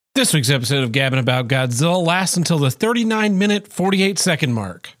This week's episode of Gabbing About Godzilla lasts until the 39-minute, 48-second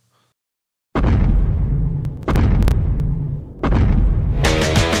mark.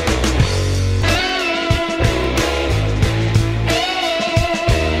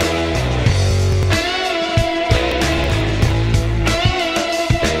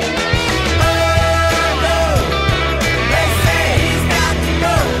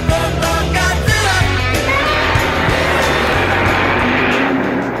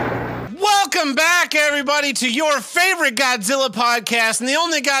 To your favorite Godzilla podcast and the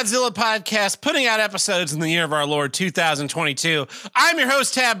only Godzilla podcast putting out episodes in the year of our Lord 2022. I'm your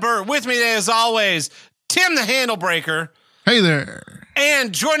host, Tab Burt. With me today, as always, Tim the Handlebreaker. Hey there.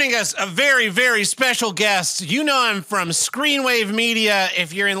 And joining us, a very, very special guest. You know him from Screenwave Media.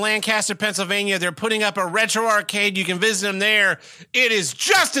 If you're in Lancaster, Pennsylvania, they're putting up a retro arcade. You can visit him there. It is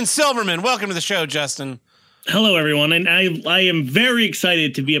Justin Silverman. Welcome to the show, Justin. Hello, everyone. And I am very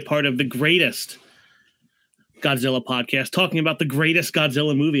excited to be a part of the greatest Godzilla podcast, talking about the greatest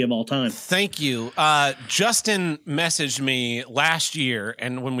Godzilla movie of all time. Thank you. Justin messaged me last year,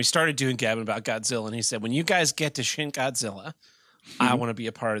 and when we started doing Gabbing About Godzilla, and he said, when you guys get to Shin Godzilla, I want to be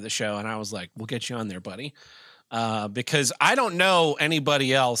a part of the show. And I was like, we'll get you on there, buddy. Because I don't know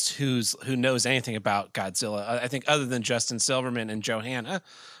anybody else who knows anything about Godzilla. I think other than Justin Silverman and Johanna.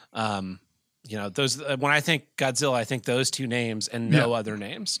 You know, those when I think Godzilla, I think those two names and no other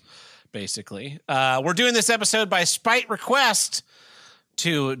names. Basically, we're doing this episode by spite request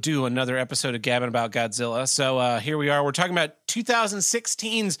to do another episode of Gabbing About Godzilla. So here we are. We're talking about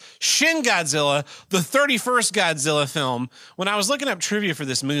 2016's Shin Godzilla, the 31st Godzilla film. When I was looking up trivia for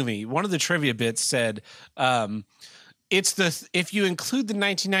this movie, one of the trivia bits said, if you include the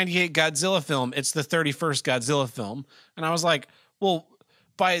 1998 Godzilla film, it's the 31st Godzilla film. And I was like, well,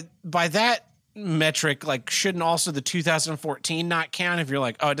 by that metric, like, shouldn't also the 2014 not count if you're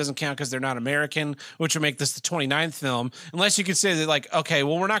like, oh, it doesn't count because they're not American, which would make this the 29th film, unless you could say that, like, okay,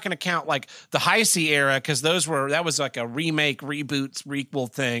 well, we're not going to count like the Heisei era because that was like a remake, reboot,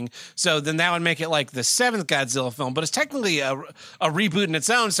 requel thing, so then that would make it like the 7th Godzilla film, but it's technically a reboot in its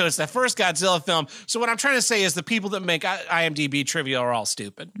own, so it's the first Godzilla film. So what I'm trying to say is the people that make IMDb trivia are all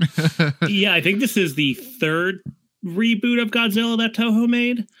stupid. Yeah, I think this is the third reboot of Godzilla that Toho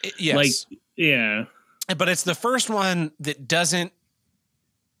made. Yes. Like, yeah, but it's the first one that doesn't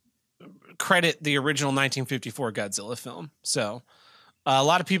credit the original 1954 Godzilla film. So a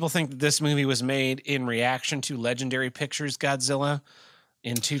lot of people think that this movie was made in reaction to Legendary Pictures' Godzilla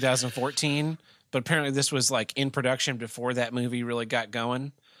in 2014, but apparently this was like in production before that movie really got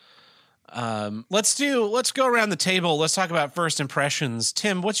going. Let's go around the table. Let's talk about first impressions.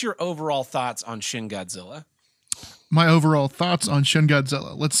 Tim, what's your overall thoughts on Shin Godzilla? My overall thoughts on Shin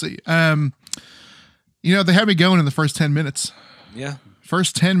Godzilla. Let's see. You know, they had me going in the first 10 minutes. Yeah.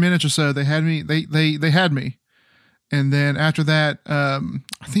 First 10 minutes or so, they had me. They had me. And then after that, I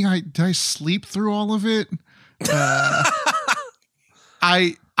think did I sleep through all of it?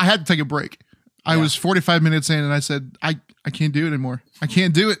 I had to take a break. I was 45 minutes in and I said, I can't do it anymore. I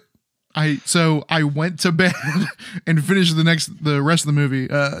can't do it. So I went to bed and finished the rest of the movie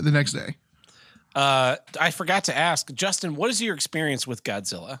the next day. I forgot to ask, Justin, what is your experience with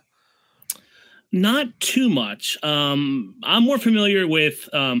Godzilla? Not too much. I'm more familiar with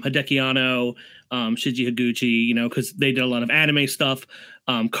Hideaki Anno, Shinji Higuchi, you know, because they did a lot of anime stuff,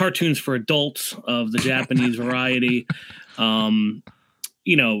 cartoons for adults of the Japanese variety. You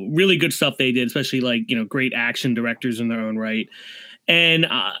know, really good stuff they did, especially like, you know, great action directors in their own right. And,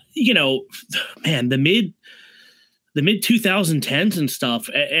 you know, man, the mid 2010s and stuff,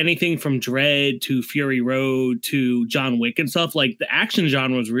 anything from Dredd to Fury Road to John Wick and stuff, like the action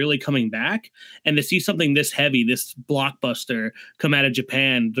genre was really coming back, and to see something this heavy, this blockbuster come out of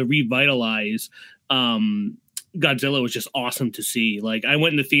Japan to revitalize Godzilla was just awesome to see. Like, I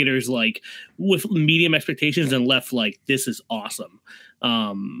went in the theaters like with medium expectations and left like, this is awesome.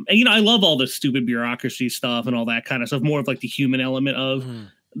 And you know, I love all the stupid bureaucracy stuff and all that kind of stuff, more of like the human element of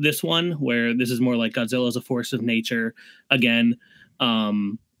this one, where this is more like Godzilla as a force of nature again,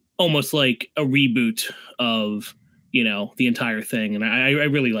 almost like a reboot of, you know, the entire thing, and I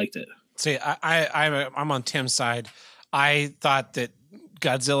really liked it. See, I'm on Tim's side. I thought that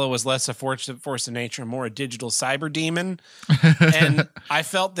Godzilla was less a force of nature and more a digital cyber demon, and I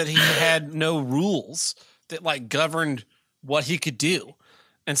felt that he had no rules that like governed what he could do,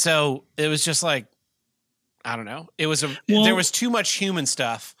 and so it was just like, I don't know. There was too much human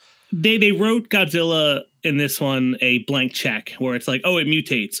stuff. They wrote Godzilla in this one a blank check where it's like, oh, it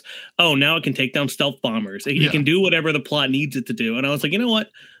mutates. Oh, now it can take down stealth bombers. It can do whatever the plot needs it to do. And I was like, you know what?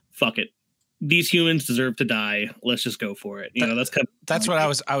 Fuck it. these humans deserve to die. Let's just go for it. That's what I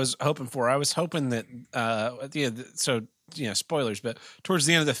was hoping for. I was hoping that so spoilers, but towards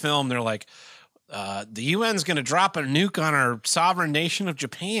the end of the film, they're like, the UN's going to drop a nuke on our sovereign nation of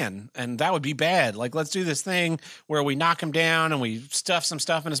Japan, and that would be bad. Like, let's do this thing where we knock him down and we stuff some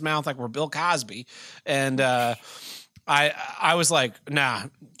stuff in his mouth like we're Bill Cosby. And I was like, nah,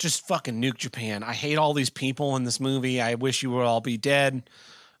 just fucking nuke Japan. I hate all these people in this movie. I wish you would all be dead.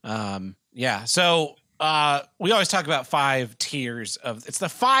 So we always talk about 5 tiers it's the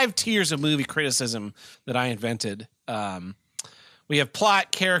 5 tiers of movie criticism that I invented. We have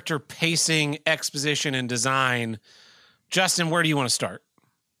plot, character, pacing, exposition, and design. Justin, where do you want to start?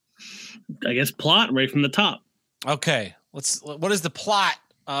 I guess plot right from the top. Okay. What is the plot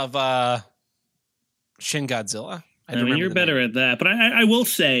of Shin Godzilla? I mean, you're better at that. But I will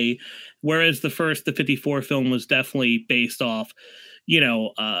say, whereas the 54 film was definitely based off,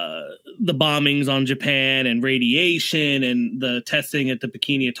 the bombings on Japan and radiation and the testing at the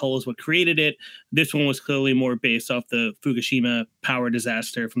Bikini Atoll is what created it. This one was clearly more based off the Fukushima power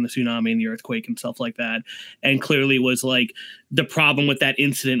disaster from the tsunami and the earthquake and stuff like that. And clearly was like the problem with that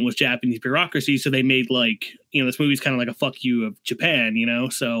incident was Japanese bureaucracy. So they made this movie's kind of like a fuck you of Japan,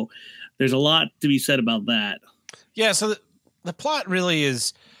 So there's a lot to be said about that. Yeah. So the plot really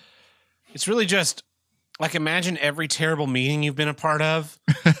is, it's really just, like, imagine every terrible meeting you've been a part of,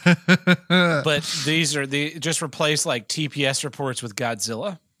 but just replace like TPS reports with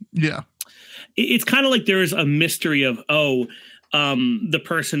Godzilla. Yeah. It's kind of like there's a mystery of, the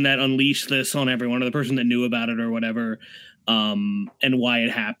person that unleashed this on everyone or the person that knew about it or whatever, and why it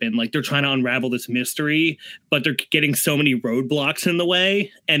happened. Like, they're trying to unravel this mystery, but they're getting so many roadblocks in the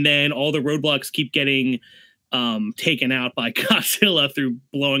way. And then all the roadblocks keep getting taken out by Godzilla through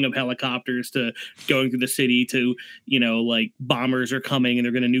blowing up helicopters to going through the city to, bombers are coming and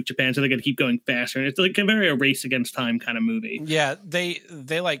they're going to nuke Japan. So they're going to keep going faster. And it's like a very race against time kind of movie. Yeah. They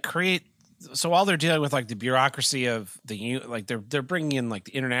create. So while they're dealing with the bureaucracy of they're bringing in the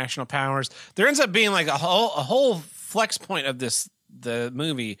international powers, there ends up being a whole flex point of the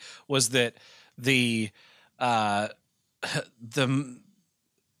movie was that they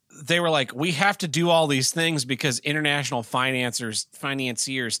were like, we have to do all these things because international financiers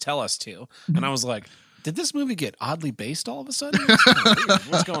tell us to. And I was like, did this movie get oddly based all of a sudden?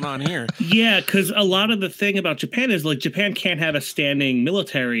 What's going on here? Yeah, because a lot of the thing about Japan is Japan can't have a standing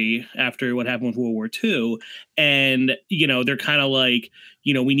military after what happened with World War II. And, they're kind of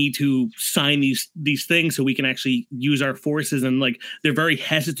we need to sign these things so we can actually use our forces. And they're very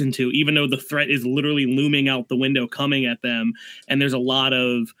hesitant to, even though the threat is literally looming out the window coming at them. And there's a lot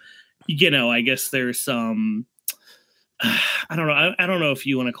of, I guess there's some, I don't know. I don't know if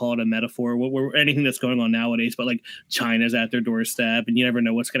you want to call it a metaphor or anything that's going on nowadays, but China's at their doorstep and you never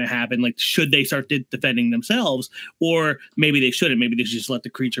know what's going to happen. Should they start defending themselves, or maybe they shouldn't? Maybe they should just let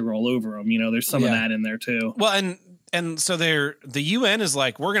the creature roll over them. There's some of that in there too. Well, and so the UN is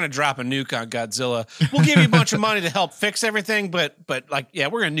like, we're going to drop a nuke on Godzilla. We'll give you a bunch of money to help fix everything, but we're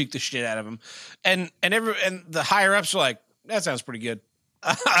going to nuke the shit out of him. And the higher ups are like, that sounds pretty good.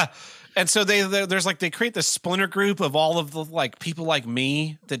 And so they create this splinter group of all of the people like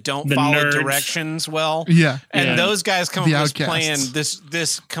me that don't follow nerds. Directions well. Yeah. And those guys come up with this plan,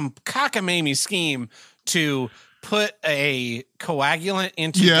 this cockamamie scheme to put a coagulant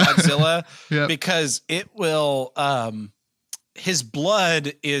into Godzilla because it will his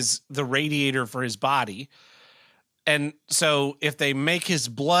blood is the radiator for his body. And so if they make his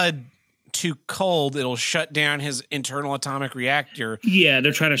blood too cold, it'll shut down his internal atomic reactor. Yeah,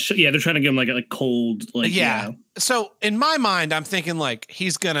 they're trying to give him a cold So in my mind, I'm thinking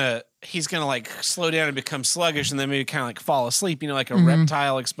he's gonna slow down and become sluggish and then maybe kind of fall asleep, like a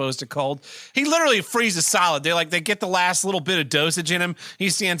reptile exposed to cold. He literally freezes solid. They get the last little bit of dosage in him. He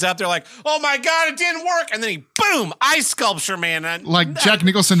stands up. They're like, oh my God, it didn't work. And then he, boom, ice sculpture, man. Jack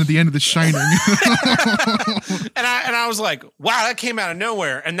Nicholson at the end of The Shining. and I was like, wow, that came out of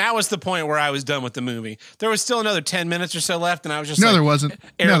nowhere. And that was the point where I was done with the movie. There was still another 10 minutes or so left. And I was just there wasn't.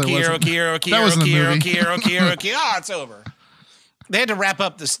 Ah, it's over. They had to wrap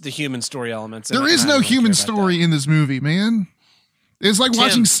up the human story elements. There is no human story in this movie, man. It's like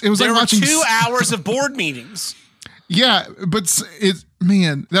watching. It was like watching 2 hours of board meetings. Yeah, but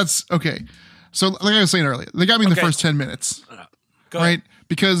that's okay. So, like I was saying earlier, they got me in the first 10 minutes, right?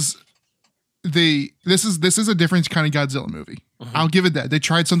 Because this is a different kind of Godzilla movie. I'll give it that. They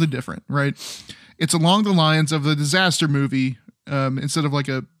tried something different, right? It's along the lines of the disaster movie instead of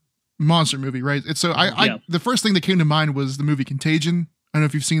a monster movie, right? It's so the first thing that came to mind was the movie Contagion. I don't know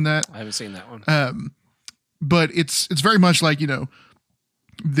if you've seen that. I haven't seen that one. But it's very much the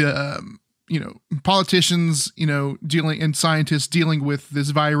politicians, dealing and scientists dealing with this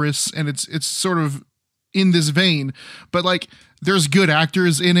virus, and it's sort of in this vein, but like there's good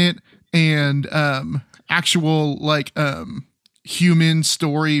actors in it and actual like human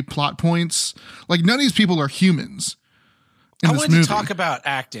story plot points. Like none of these people are humans. I wanted to talk about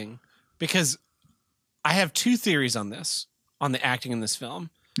acting because I have two theories on the acting in this film.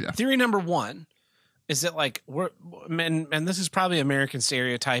 Yeah. Theory number one is that like and this is probably American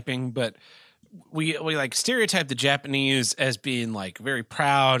stereotyping, but we like stereotype the Japanese as being like very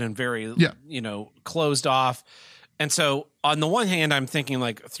proud and very closed off. And so on the one hand, I'm thinking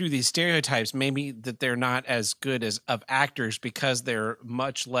like through these stereotypes, maybe that they're not as good as of actors because they're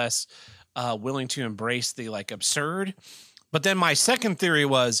much less willing to embrace the like absurd. But then my second theory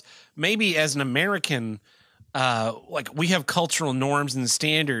was maybe as an American, like we have cultural norms and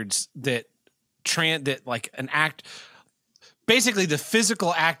standards that like an act, basically the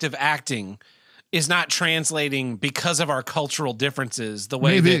physical act of acting is not translating because of our cultural differences. The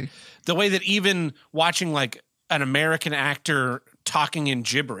way that even watching like an American actor talking in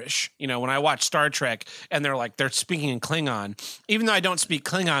gibberish, when I watch Star Trek and they're speaking in Klingon, even though I don't speak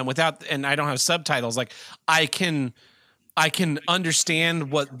Klingon and I don't have subtitles, like I can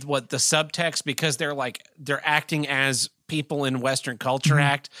understand what the subtext because they're acting as people in Western culture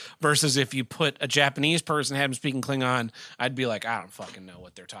act versus if you put a Japanese person and have them speaking Klingon, I'd be like, I don't fucking know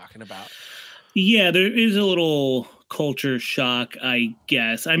what they're talking about. Yeah, there is a little culture shock, I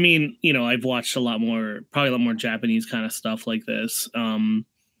guess. I mean, I've watched probably a lot more Japanese kind of stuff like this. I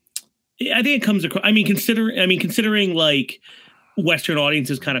think it comes across. Considering like Western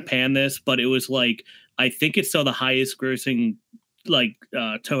audiences kind of pan this, but it was like I think it's still the highest grossing like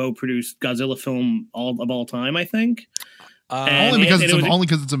Toho produced Godzilla film of all time. I think only because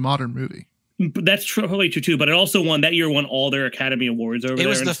it's a modern movie. That's probably true too, but it also that year won all their Academy Awards over there. It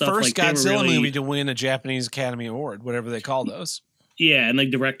was the stuff. first Godzilla movie to win a Japanese Academy Award, whatever they call those. Yeah, and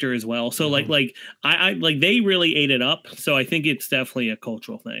like director as well. So like I they really ate it up. So I think it's definitely a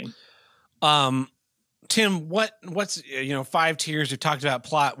cultural thing. Tim, what's 5 tiers? We've talked about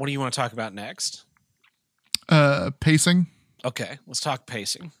plot. What do you want to talk about next? Pacing. Okay, let's talk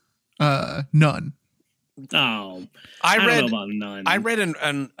pacing. None. Oh, I don't know about none. I read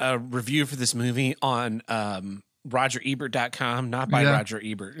a review for this movie on RogerEbert.com, not by Roger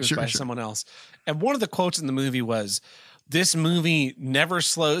Ebert. It was by someone else. And one of the quotes in the movie was, "This movie never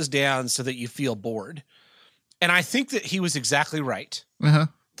slows down so that you feel bored." And I think that he was exactly right. Uh-huh.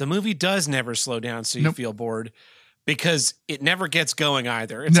 The movie does never slow down so you feel bored because it never gets going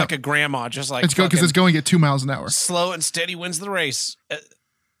either. It's like a grandma, just like it's because it's going at 2 miles an hour. Slow and steady wins the race.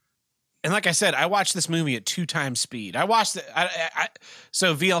 And like I said, I watched this movie at 2 times speed. I watched it.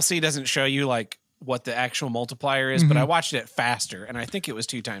 So VLC doesn't show you like what the actual multiplier is, but I watched it faster, and I think it was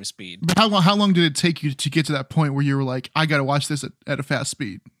 2 times speed. But how long did it take you to get to that point where you were like, I got to watch this at a fast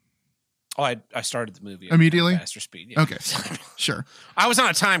speed? Oh, I started the movie immediately. At faster speed. Yeah. Okay, sure. I was on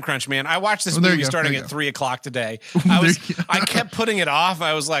a time crunch, man. I watched this movie starting at 3:00 today. I kept putting it off.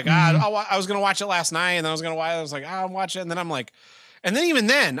 I was like, I was going to watch it last night, and then I was like, I'll watch it, and then I'm like. And then even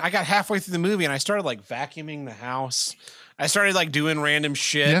then, I got halfway through the movie and I started like vacuuming the house. I started like doing random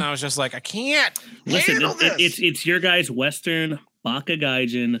shit, and I was just like, I can't handle this. It's your guys' Western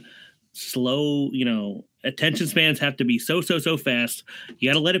Bakugaijin, slow. Attention spans have to be so fast.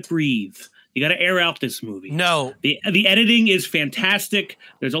 You got to let it breathe. You got to air out this movie. No, the editing is fantastic.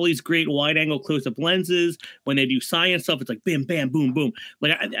 There's all these great wide angle close up lenses. When they do science stuff, it's like bam, bam, boom, boom.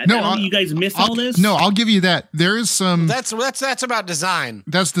 Like you guys miss all this. No, I'll give you that. There is some. That's about design.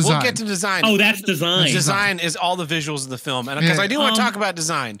 That's design. We'll get to design. Oh, that's design. Design is all the visuals of the film, and because I do want to talk about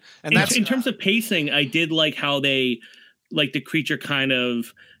design, and that's in terms of pacing. I did like how they like the creature kind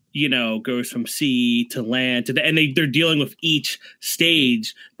of. Goes from sea to land and they're dealing with each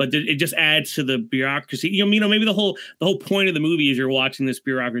stage, but it just adds to the bureaucracy. Maybe the whole point of the movie is you're watching this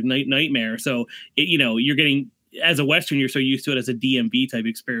bureaucracy nightmare. So you're getting, as a Western, you're so used to it as a DMV type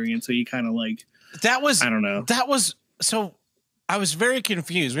experience. So you kind of like that was. I don't know. That was so. I was very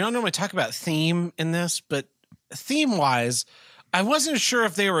confused. We don't normally talk about theme in this, but theme wise, I wasn't sure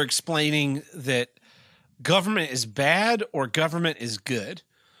if they were explaining that government is bad or government is good.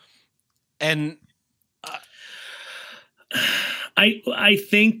 And I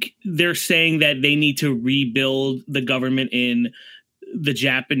think they're saying that they need to rebuild the government in the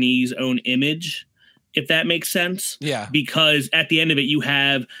Japanese own image. if that makes sense. Yeah. Because at the end of it, you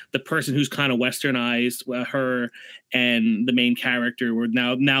have the person who's kind of westernized, her and the main character were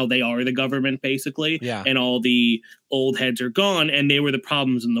now they are the government, basically. Yeah. And all the old heads are gone, and they were the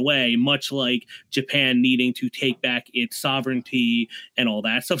problems in the way, much like Japan needing to take back its sovereignty and all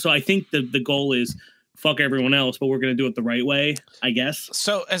that stuff. So I think the goal is fuck everyone else, but we're going to do it the right way, I guess.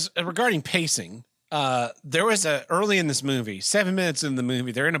 So as regarding pacing, there was early in this movie, 7 minutes in the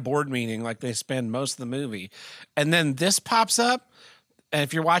movie, they're in a board meeting, like they spend most of the movie, and then this pops up. And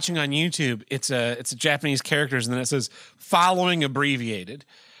if you're watching on YouTube, it's a Japanese characters, and then it says "following abbreviated."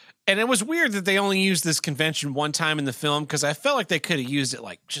 And it was weird that they only used this convention one time in the film, because I felt like they could have used it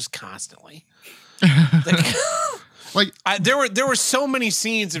like just constantly. There were so many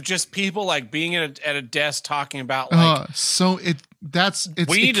scenes of just people like being at a desk talking about like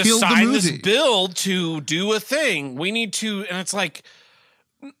we need to sign this bill to do a thing. We need to, and it's like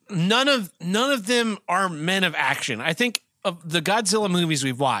none of them are men of action. I think of the Godzilla movies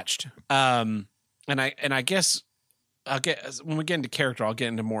we've watched, and I guess when we get into character, I'll get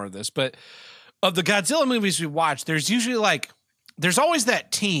into more of this. But of the Godzilla movies we watched, there's always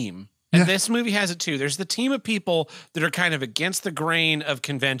that team. And this movie has it too. There's the team of people that are kind of against the grain of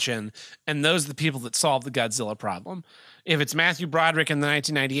convention, and those are the people that solve the Godzilla problem. If it's Matthew Broderick in the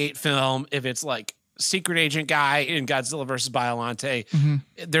 1998 film, if it's like secret agent guy in Godzilla versus Biollante,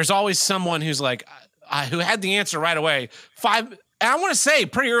 there's always someone who's like, who had the answer right away. And I want to say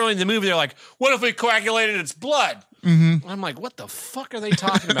pretty early in the movie, they're like, what if we coagulated its blood? I'm like, what the fuck are they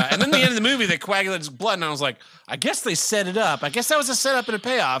talking about? And then the end of the movie, they coagulated his blood, and I was like, I guess they set it up. I guess that was a setup and a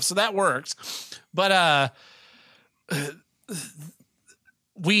payoff, so that works. But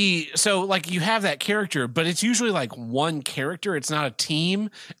you have that character, but it's usually like one character. It's not a team,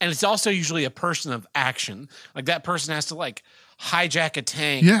 and it's also usually a person of action. Like that person has to like hijack a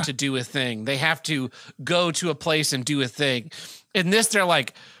tank to do a thing. They have to go to a place and do a thing. In this, they're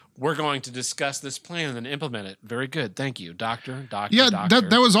like, we're going to discuss this plan and then implement it. Very good. Thank you, doctor. Yeah, doctor.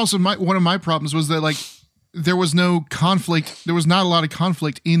 That was also one of my problems, was that like there was no conflict. There was not a lot of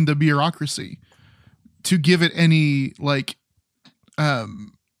conflict in the bureaucracy to give it any like I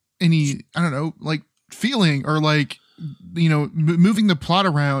don't know, like feeling or like, you know, moving the plot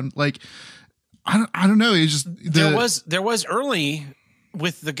around. Like I don't know. It's just there was early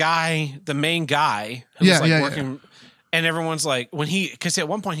with the main guy who was like working. Yeah. And everyone's like, because at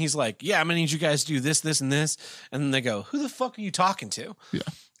one point he's like, yeah, I'm going to need you guys to do this, this, and this. And then they go, who the fuck are you talking to? Yeah.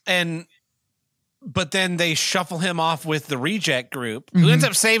 But then they shuffle him off with the reject group, who ends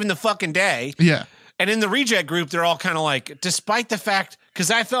up saving the fucking day. Yeah. And in the reject group, they're all kind of like, despite the fact, because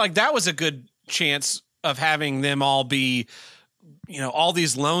I felt like that was a good chance of having them all be, you know, all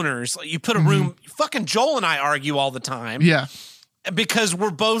these loners. Like you put a room, fucking Joel and I argue all the time. Yeah. Because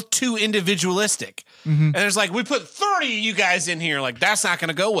we're both too individualistic. And there's like, we put 30 of you guys in here. Like, that's not going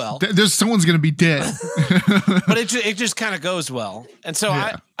to go well. There's someone's going to be dead. But it just kind of goes well. And so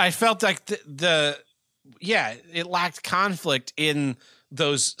I felt like it lacked conflict in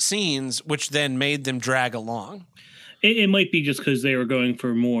those scenes, which then made them drag along. It might be just because they were going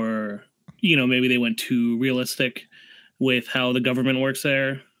for more, you know, maybe they went too realistic with how the government works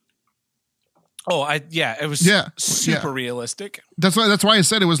there. Oh, it was super realistic. That's why I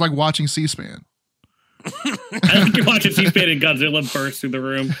said it was like watching C-SPAN. I think you're watching C-SPAN and Godzilla burst through the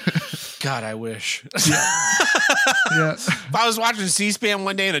room. God, I wish. Yeah. If I was watching C-SPAN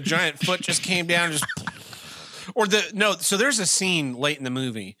one day and a giant foot just came down, so there's a scene late in the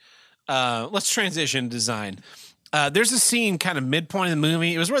movie. Let's transition design. There's a scene kind of midpoint in the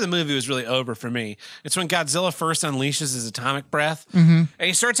movie. It was where the movie was really over for me. It's when Godzilla first unleashes his atomic breath. And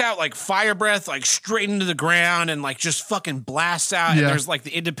he starts out like fire breath, like straight into the ground and like just fucking blasts out. And there's like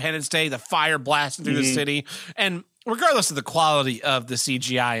the Independence Day, the fire blasting through the city. And regardless of the quality of the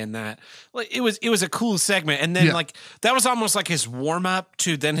CGI in that, like it was a cool segment. And then like that was almost like his warm up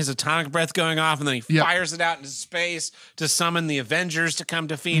to then his atomic breath going off. And then he fires it out into space to summon the Avengers to come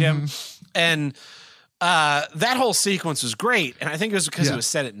defeat him. And that whole sequence was great, and I think it was because it was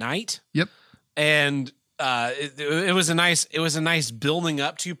set at night. Yep. And it was a nice building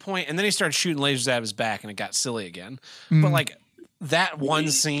up to point, and then he started shooting lasers out of his back, and it got silly again. But like that one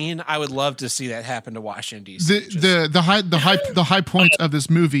scene, I would love to see that happen to Washington D.C. The high point of this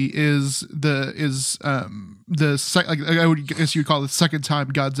movie is I would guess you would call it the second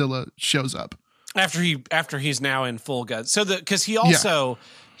time Godzilla shows up after he's now in full gut. So because he also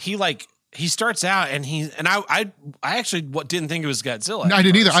he starts out and I actually didn't think it was Godzilla. No, I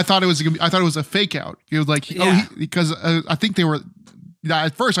didn't either. I thought it was a fake out. It was like because I think they were.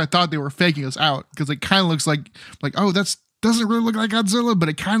 At first, I thought they were faking us out because it kind of looks like oh that's doesn't really look like Godzilla, but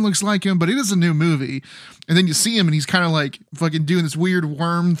it kind of looks like him, but it is a new movie. And then you see him and he's kind of like fucking doing this weird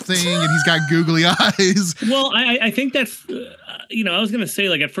worm thing and he's got googly eyes. Well, I think that's, I was going to say,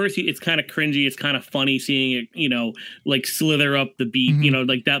 like, at first it's kind of cringy. It's kind of funny seeing it, like slither up the beach,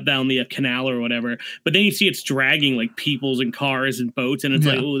 like that down the canal or whatever. But then you see it's dragging like peoples and cars and boats. And it's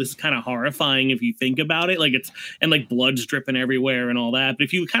like, oh, this is kind of horrifying if you think about it. Like and like blood's dripping everywhere and all that. But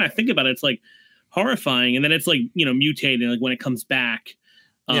if you kind of think about it, it's like horrifying. And then it's like, mutating, like when it comes back.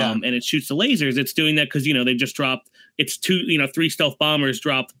 And it shoots the lasers. It's doing that because they just dropped. It's 3 stealth bombers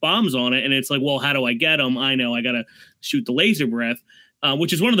dropped bombs on it, and it's like, well, how do I get them? I know I gotta shoot the laser breath,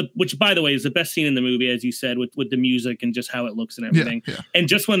 which by the way is the best scene in the movie, as you said, with the music and just how it looks and everything. Yeah. And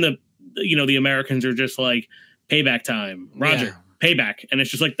just when the Americans are just like, payback time, Roger, payback, and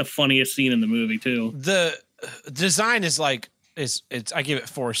it's just like the funniest scene in the movie too. The design is like. I give it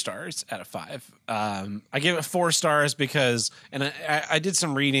 4 stars out of 5. I give it 4 stars because, and I did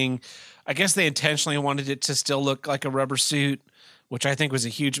some reading. I guess they intentionally wanted it to still look like a rubber suit, which I think was a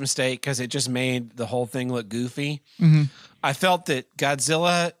huge mistake because it just made the whole thing look goofy. Mm-hmm. I felt that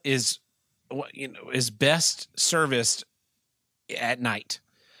Godzilla is best serviced at night.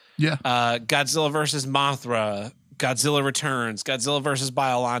 Yeah. Godzilla versus Mothra, Godzilla Returns, Godzilla versus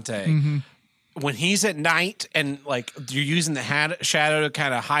Biollante. Mm-hmm. When he's at night and like you're using the shadow to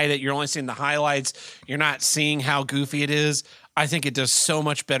kind of hide it, you're only seeing the highlights. You're not seeing how goofy it is. I think it does so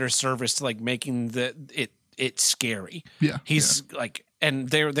much better service to like making it scary. Yeah, he's like, and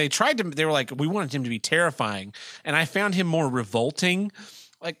they were like, we wanted him to be terrifying, and I found him more revolting.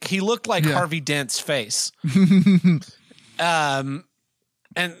 Like he looked like Harvey Dent's face.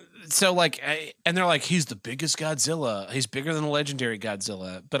 And so like, and they're like, he's the biggest Godzilla. He's bigger than a legendary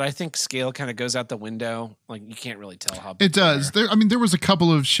Godzilla. But I think scale kind of goes out the window. Like you can't really tell how big it does. There was a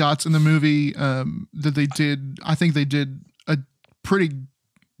couple of shots in the movie that they did. I think they did a pretty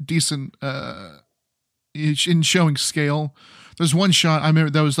decent in showing scale. There's one shot I remember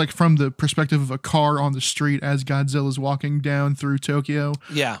that was like from the perspective of a car on the street as Godzilla's walking down through Tokyo.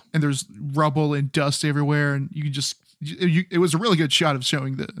 Yeah, and there's rubble and dust everywhere, and it was a really good shot of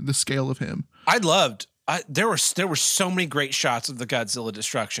showing the scale of him. There were so many great shots of the Godzilla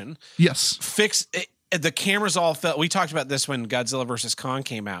destruction. Yes. The cameras all felt, we talked about this when Godzilla versus Kong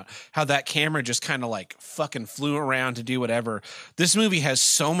came out, how that camera just kind of like fucking flew around to do whatever. This movie has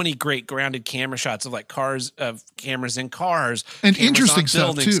so many great grounded camera shots of like cameras in cars and interesting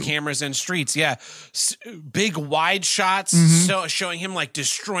buildings, stuff too. Cameras in streets. Yeah. Big wide shots. So showing him like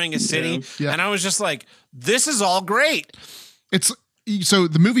destroying a city. Yeah. And I was just like, this is all great. So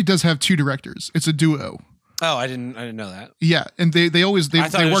the movie does have 2 directors. It's a duo. Oh, I didn't know that. Yeah, and they always I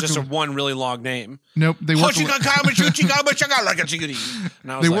thought it was just one really long name. Nope, they work. They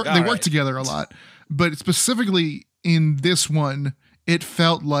work together a lot, but specifically in this one, it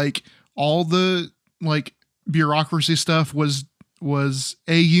felt like all the like bureaucracy stuff was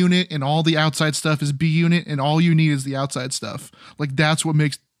A unit, and all the outside stuff is B unit, and all you need is the outside stuff. Like that's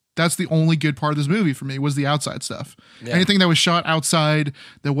the only good part of this movie for me was the outside stuff. Yeah. Anything that was shot outside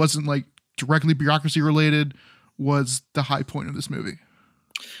that wasn't like directly bureaucracy related was the high point of this movie.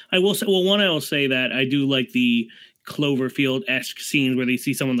 I will say that I do like the Cloverfield-esque scenes where they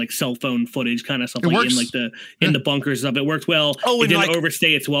see someone like cell phone footage kind of stuff like in like in the bunkers and stuff. It worked well. It didn't like,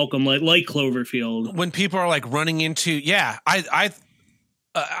 overstay its welcome like Cloverfield. When people are like running into I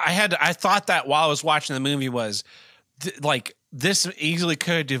thought that while I was watching the movie was like this easily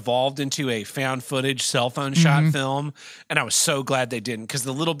could have devolved into a found footage cell phone shot film, and I was so glad they didn't because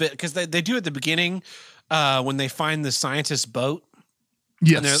they do at the beginning when they find the scientist's boat.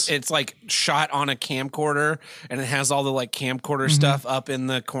 Yes, and it's like shot on a camcorder, and it has all the like camcorder stuff up in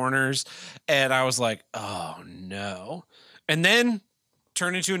the corners, and I was like, oh no, and then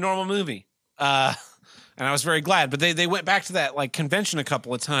turned into a normal movie. And I was very glad, but they went back to that like convention a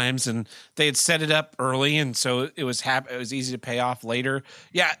couple of times, and they had set it up early, and so it was easy to pay off later.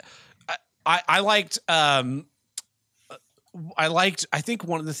 Yeah, I liked. I think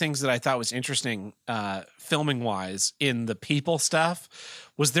one of the things that I thought was interesting, filming wise, in the people stuff,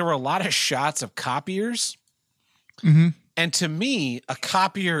 was there were a lot of shots of copiers, and to me, a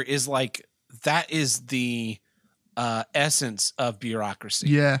copier is like that is the essence of bureaucracy.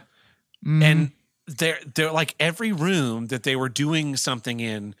 Yeah, and. They're like every room that they were doing something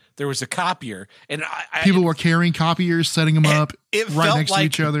in, there was a copier, and people were carrying copiers, setting them up right next to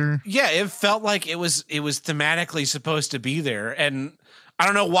each other. Yeah, it felt like it was thematically supposed to be there, and I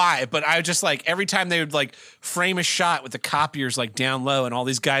don't know why, but I just like every time they would like frame a shot with the copiers like down low and all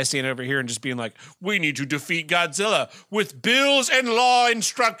these guys standing over here and just being like, we need to defeat Godzilla with bills and law and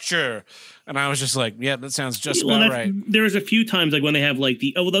structure. And I was just like, yeah, that sounds just about right. There was a few times like when they have like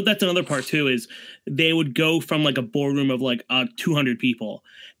that's another part too, is they would go from like a boardroom of like 200 people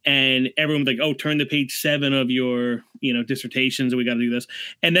and everyone was like, oh, turn to page 7 of your, dissertations and we got to do this.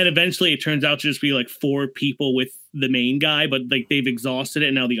 And then eventually it turns out to just be like 4 people with the main guy, but like they've exhausted it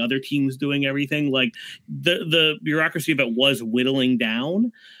and now the other team's doing everything. Like the bureaucracy of it was whittling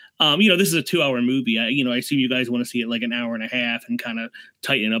down. This is a 2-hour movie. I assume you guys want to see it like an hour and a half and kind of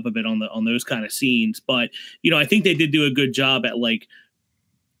tighten up a bit on those kind of scenes. But, I think they did do a good job at like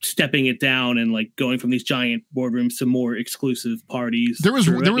stepping it down and like going from these giant boardrooms to more exclusive parties. There was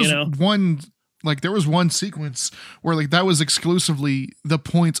one sequence where like that was exclusively the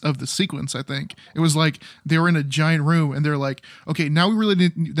point of the sequence. I think it was like they were in a giant room and they're like, okay, now we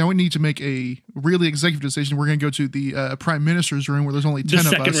need to make a really executive decision. We're going to go to the prime minister's room where there's only 10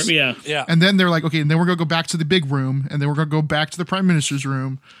 of us. Yeah. And then they're like, okay, and then we're going to go back to the big room and then we're going to go back to the prime minister's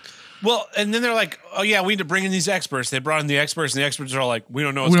room. Well, and then they're like, oh, yeah, we need to bring in these experts. They brought in the experts, and the experts are all like, we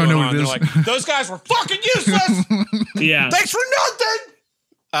don't know what's going on. They're like, those guys were fucking useless. Yeah. Thanks for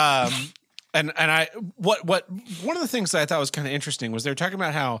nothing. And one of the things that I thought was kind of interesting was they were talking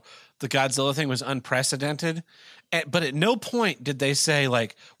about how the Godzilla thing was unprecedented, but at no point did they say,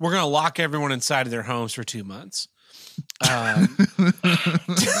 like, we're going to lock everyone inside of their homes for 2 months. And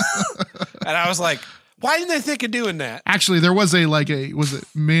I was like, why didn't they think of doing that? Actually, there was near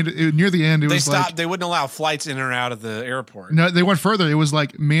the end? They stopped. They wouldn't allow flights in or out of the airport. No, they went further. It was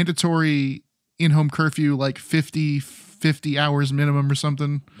like mandatory in-home curfew, like 50 hours minimum or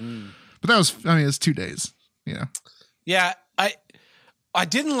something. But that was, it's 2 days. Yeah. Yeah. I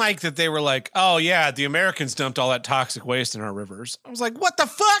didn't like that they were like, oh yeah, the Americans dumped all that toxic waste in our rivers. I was like, what the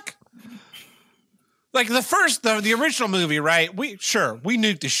fuck? Like the original movie, right? We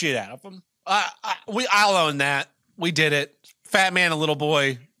nuked the shit out of them. I'll own that. We did it. Fat man, a little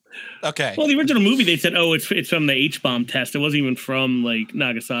boy. Okay. Well, the original movie, they said, oh, it's from the H-bomb test. It wasn't even from like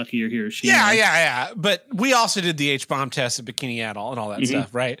Nagasaki or Hiroshima. Yeah. But we also did the H-bomb test at Bikini Atoll and all that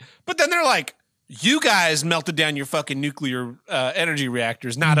stuff, right? But then they're like, you guys melted down your fucking nuclear energy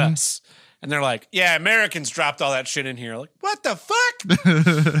reactors, not us. And they're like, yeah, Americans dropped all that shit in here. Like, what the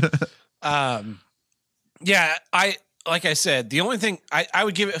fuck? Yeah, like I said, the only thing I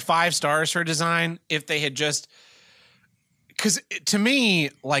would give it 5 stars for design if they had just, because to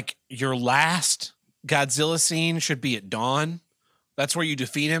me, like your last Godzilla scene should be at dawn. That's where you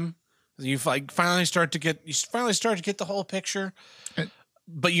defeat him. You finally start to get the whole picture.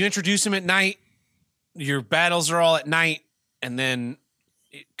 But you introduce him at night. Your battles are all at night, and then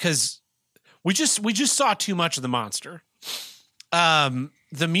because we just saw too much of the monster. The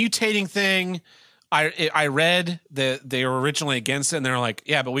mutating thing. I read that they were originally against it, and they're like,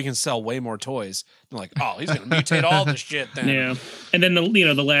 yeah, but we can sell way more toys. They're like, oh, he's going to mutate all this shit then. Yeah. And then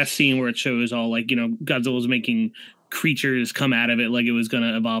the last scene where it shows all like, Godzilla's making creatures come out of it like it was going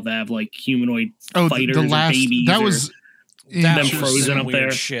to evolve to have like humanoid fighters and babies. That was them frozen up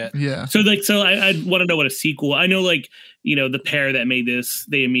there. Shit. Yeah. So I want to know what a sequel. I know the pair that made this,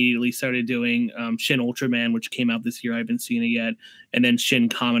 they immediately started doing Shin Ultraman, which came out this year. I haven't seen it yet. And then Shin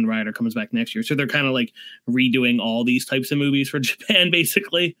Kamen Rider comes back next year. So they're kind of like redoing all these types of movies for Japan,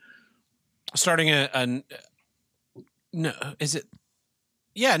 basically. Starting no, is it?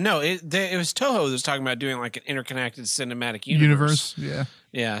 Yeah, no, it was Toho that was talking about doing like an interconnected cinematic universe. Yeah.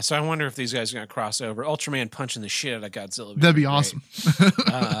 Yeah, so I wonder if these guys are going to cross over. Ultraman punching the shit out of Godzilla. That'd be awesome.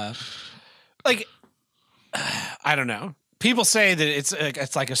 I don't know. People say that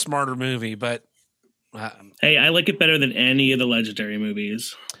it's like a smarter movie, but hey, I like it better than any of the Legendary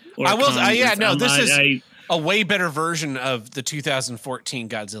movies. I will. This is a way better version of the 2014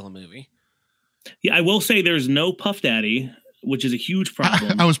 Godzilla movie. Yeah, I will say there's no Puff Daddy, which is a huge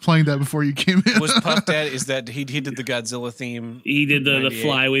problem. I was playing that before you came in. Was Puff Daddy? Is that he did the Godzilla theme? He did the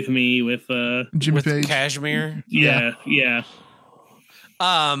Fly With Me with Jimmy Page. Kashmir. Yeah.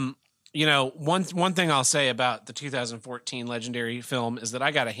 One thing I'll say about the 2014 Legendary film is that I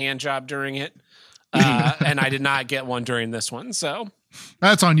got a hand job during it, and I did not get one during this one. So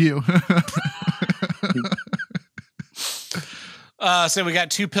that's on you. So we got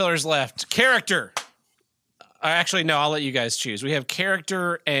 2 pillars left. Character. Actually, no, I'll let you guys choose. We have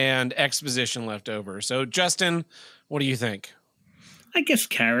character and exposition left over. So, Justin, what do you think? I guess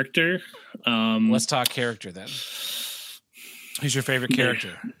character. Let's talk character then. Who's your favorite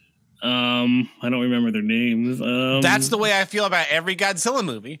character? I don't remember their names. That's the way I feel about every Godzilla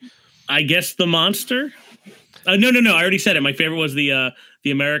movie. I guess the monster. No. I already said it. My favorite was the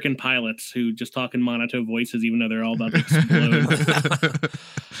the American pilots who just talk in monotone voices, even though they're all about to explode.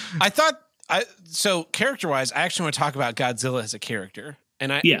 I thought so character wise, I actually want to talk about Godzilla as a character.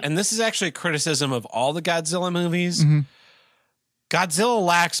 And and this is actually a criticism of all the Godzilla movies. Mhm. Godzilla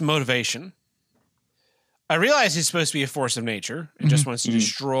lacks motivation. I realize he's supposed to be a force of nature and just wants to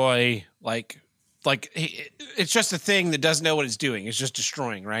destroy, it's just a thing that doesn't know what it's doing. It's just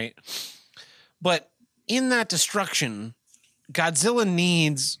destroying, right? But in that destruction, Godzilla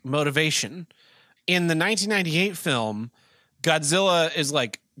needs motivation. In the 1998 film, Godzilla is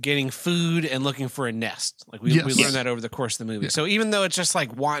like getting food and looking for a nest. Like we learned that over the course of the movie. Yeah. So even though it's just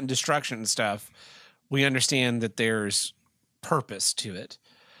like wanton destruction and stuff, we understand that there's purpose to it.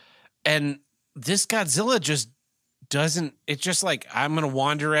 And this Godzilla just doesn't, it's just like, I'm going to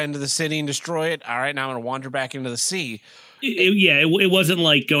wander into the city and destroy it. All right, now I'm going to wander back into the sea. It wasn't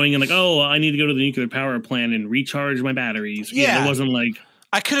like going and like, oh, I need to go to the nuclear power plant and recharge my batteries. Yeah, it wasn't like.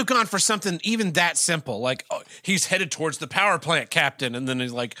 I could have gone for something even that simple, like, oh, he's headed towards the power plant, Captain, and then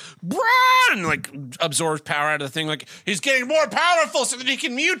he's like, Brah! And like absorbs power out of the thing, like he's getting more powerful so that he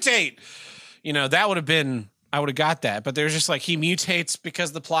can mutate. You know, that would have been, I would have got that, but there's just like he mutates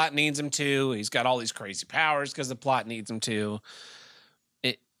because the plot needs him to. He's got all these crazy powers because the plot needs him to.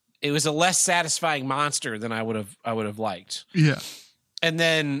 It was a less satisfying monster than I would have liked. Yeah, and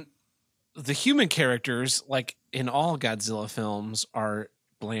then the human characters, like in all Godzilla films, are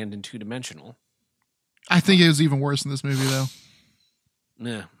bland and two-dimensional. I think it was even worse in this movie, though.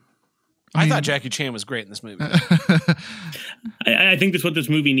 Yeah. I thought Jackie Chan was great in this movie. I think that's what this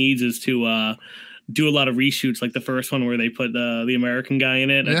movie needs is to do a lot of reshoots, like the first one where they put the American guy in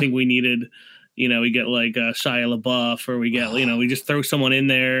it. Yeah. I think we needed, we get like Shia LaBeouf, or we get, we just throw someone in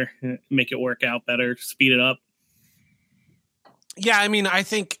there, make it work out better, speed it up. Yeah, I mean, I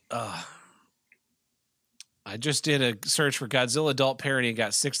think I just did a search for Godzilla adult parody and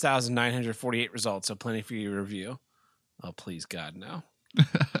got 6,948 results, so plenty for you to review. Oh, please, God, no.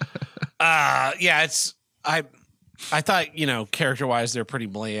 Yeah, I thought, character-wise, they're pretty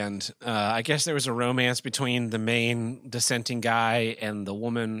bland. I guess there was a romance between the main dissenting guy and the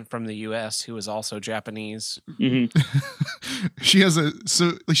woman from the U.S. who is also Japanese. Mm-hmm. She has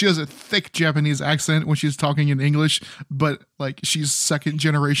a thick Japanese accent when she's talking in English, but like she's second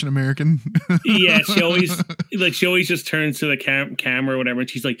generation American. Yeah, she always just turns to the camera or whatever, and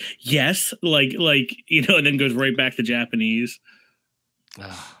she's like, "Yes," and then goes right back to Japanese.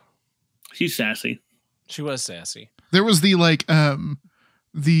 She's sassy. She was sassy. There was the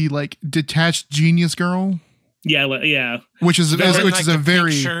detached genius girl. Yeah. Which is a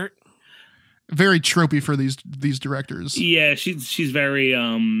very shirt. Very tropey for these directors. Yeah, she's very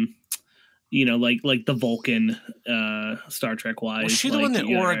like the Vulcan Star Trek wise. Was she the one that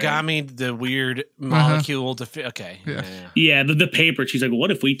origamied the weird molecule to okay. Yeah, the paper. She's like,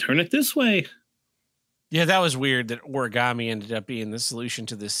 what if we turn it this way? Yeah, that was weird that origami ended up being the solution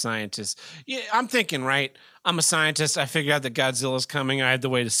to this scientist. Yeah, I'm thinking, right? I'm a scientist. I figured out that Godzilla's coming. I had the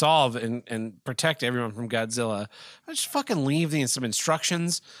way to solve and protect everyone from Godzilla. I just fucking leave some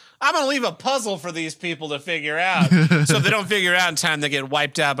instructions. I'm going to leave a puzzle for these people to figure out. So if they don't figure it out in time, they get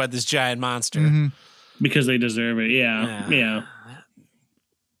wiped out by this giant monster. Mm-hmm. Because they deserve it. Yeah.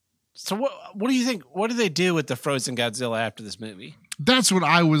 So what do you think? What do they do with the frozen Godzilla after this movie? That's what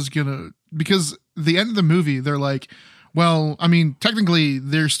I was because the end of the movie, they're like, well, I mean, technically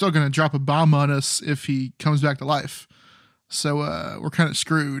they're still going to drop a bomb on us if he comes back to life. So we're kind of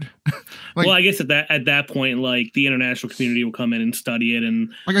screwed. Well, I guess at that point, like the international community will come in and study it,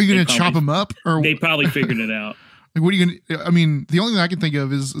 and like, are you going to chop him up? Or they probably figured it out. Like, what are you going to? I mean, the only thing I can think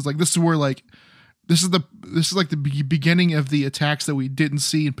of is like this is where like this is like the beginning of the attacks that we didn't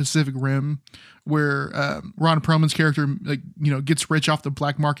see in Pacific Rim, where Ron Perlman's character gets rich off the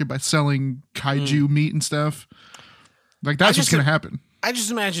black market by selling kaiju meat and stuff. Like that's what's going to happen. I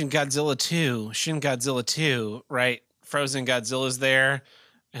just imagine Godzilla 2, Shin Godzilla 2, right? Frozen Godzilla's there,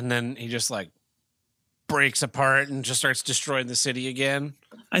 and then he just like breaks apart and just starts destroying the city again.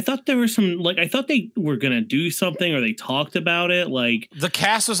 I thought there was I thought they were gonna do something, or they talked about it. Like the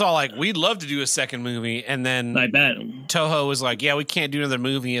cast was all like, "We'd love to do a second movie," and then I bet Toho was like, "Yeah, we can't do another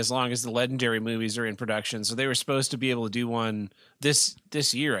movie as long as the legendary movies are in production." So they were supposed to be able to do one this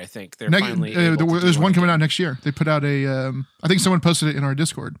year. I think they're finally. There's one coming out next year. They put out a. I think someone posted it in our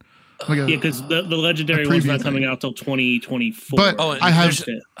Discord. Because the legendary one's not coming out till 2024. But I have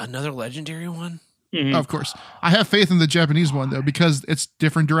another legendary one. Mm-hmm. Of course, I have faith in the Japanese one though, because it's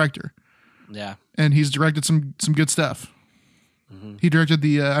different director. Yeah, and he's directed some good stuff. Mm-hmm. He directed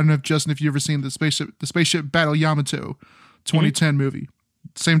the I don't know if Justin, if you've ever seen the spaceship Battle Yamato 2010 movie.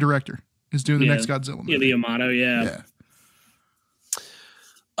 Same director is doing the next Godzilla movie. Yeah, the Yamato. Yeah.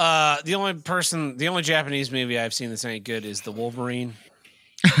 The only Japanese movie I've seen that's any good is The Wolverine.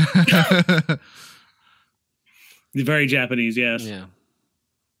 Very Japanese, yes. Yeah.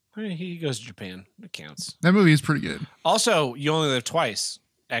 I mean, he goes to Japan. It counts. That movie is pretty good. Also, You Only Live Twice.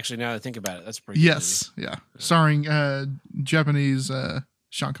 Actually, now that I think about it, that's a pretty Yes, yeah. Starring Japanese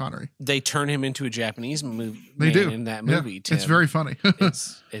Sean Connery. They turn him into a Japanese movie. They do in that movie. Yeah, Tim. it's very funny.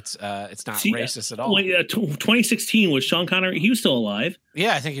 it's not racist at all. 2016 was Sean Connery. He was still alive.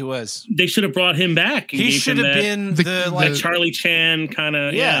 Yeah, I think he was. They should have brought him back. He should have been the Charlie Chan kind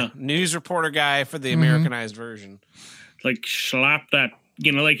of news reporter guy for the Americanized version. Like slap that,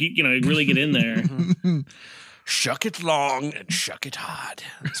 really get in there. Shuck it long and shuck it hard.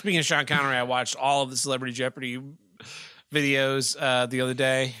 Speaking of Sean Connery, I watched all of the Celebrity Jeopardy videos the other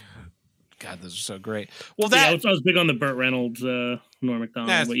day. God, those are so great. Well, I was big on the Burt Reynolds, Norm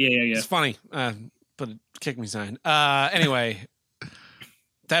Macdonald, but yeah. It's funny. Put a kick me sign. Anyway,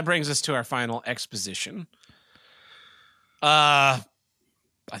 that brings us to our final exposition. I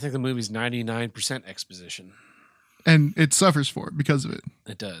think the movie's 99% exposition. And it suffers for it because of it.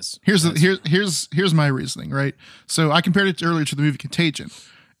 It does. Here's my reasoning, right? So I compared it earlier to the movie Contagion,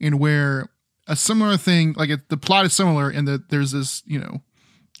 in where a similar thing, like the plot is similar in that there's this,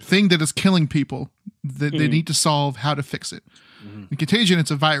 thing that is killing people that they need to solve how to fix it. In Contagion, it's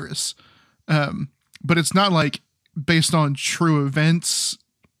a virus, but it's not like based on true events.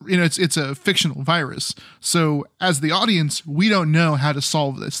 It's a fictional virus. So as the audience, we don't know how to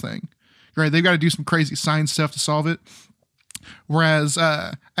solve this thing. Right, they've got to do some crazy science stuff to solve it. Whereas,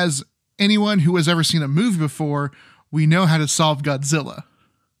 as anyone who has ever seen a movie before, we know how to solve Godzilla.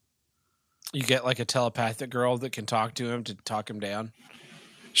 You get like a telepathic girl that can talk to him to talk him down.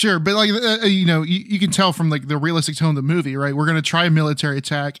 Sure, but like you can tell from like the realistic tone of the movie, right? We're going to try a military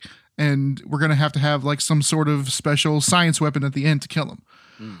attack, and we're going to have like some sort of special science weapon at the end to kill him.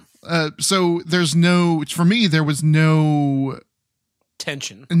 So there was no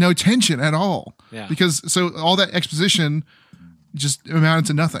tension at all. Yeah. Because so all that exposition just amounted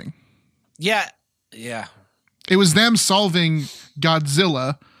to nothing. Yeah. It was them solving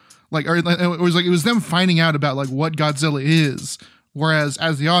Godzilla, it was them finding out about like what Godzilla is. Whereas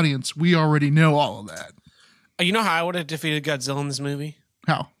as the audience, we already know all of that. You know how I would have defeated Godzilla in this movie?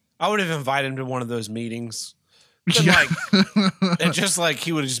 How? I would have invited him to one of those meetings. Yeah. And just like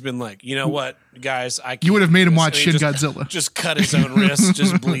he would have just been like, you know what, guys, you would have made him watch Shin Godzilla. Just cut his own wrist,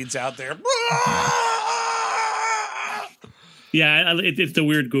 just bleeds out there. Yeah, it's the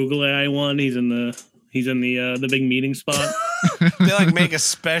weird Google AI one. He's in the big meeting spot. They like make a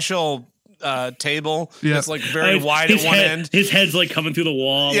special table. Yeah. It's like very wide at one end. His head's like coming through the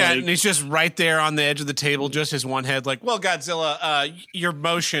wall. Yeah, and he's just right there on the edge of the table, just his one head. Like, well, Godzilla, your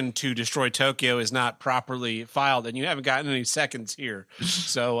motion to destroy Tokyo is not properly filed, and you haven't gotten any seconds here.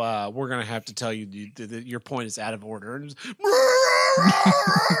 So we're gonna have to tell you that your point is out of order.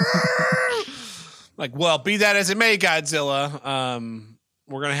 Like, well, be that as it may, Godzilla.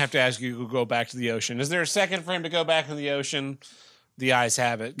 We're gonna have to ask you to go back to the ocean. Is there a second for him to go back to the ocean? The eyes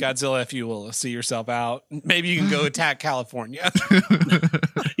have it. Godzilla, if you will, see yourself out. Maybe you can go attack California.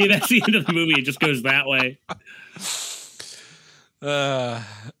 Yeah, that's the end of the movie. It just goes that way.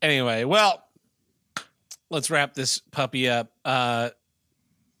 Anyway, well, let's wrap this puppy up.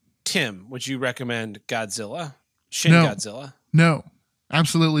 Tim, would you recommend Godzilla? Shin Godzilla? No,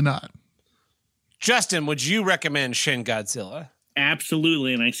 absolutely not. Justin, would you recommend Shin Godzilla?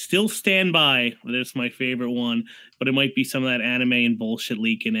 Absolutely, and I still stand by that it's my favorite one, but it might be some of that anime and bullshit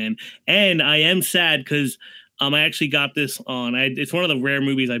leaking in. And I am sad because I actually got this on. It's one of the rare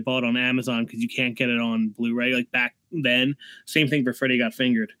movies I bought on Amazon because you can't get it on Blu-ray like back then. Same thing for Freddy Got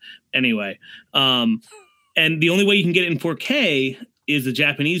Fingered. Anyway, and the only way you can get it in 4K is the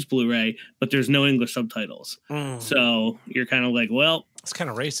Japanese Blu-ray, but there's no English subtitles. So you're kind of like, well, it's kind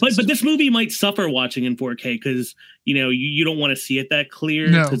of racist. But this movie might suffer watching in 4K because you don't want to see it that clear.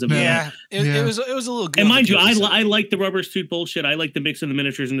 No, of it was a little good. And mind you, I like the rubber suit bullshit. I like the mix of the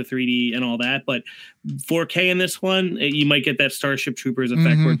miniatures and the 3D and all that. But 4K in this one, you might get that Starship Troopers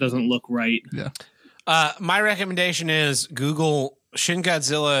effect where it doesn't look right. Yeah. My recommendation is Google Shin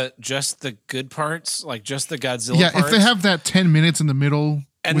Godzilla, just the good parts, like just the Godzilla parts. If they have that 10 minutes in the middle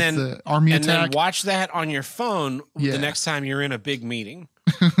and with then the army attack. And then watch that on your phone the next time you're in a big meeting.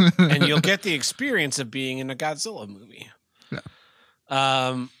 And you'll get the experience of being in a Godzilla movie.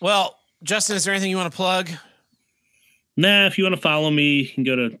 Yeah. Well, Justin, is there anything you want to plug? Nah, if you want to follow me, you can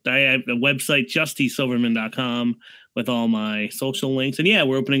go to I have a website, justysilverman.com, with all my social links. And yeah,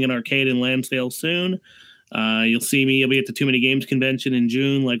 we're opening an arcade in Lansdale soon. You'll see me. I'll be at the Too Many Games convention in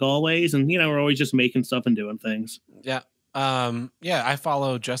June, like always. And, we're always just making stuff and doing things. Yeah. Yeah, I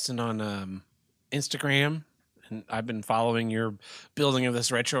follow Justin on Instagram, and I've been following your building of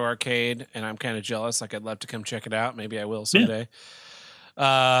this retro arcade, and I'm kind of jealous. Like, I'd love to come check it out. Maybe I will someday.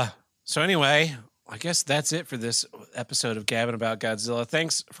 So anyway, I guess that's it for this episode of Gabbing About Godzilla.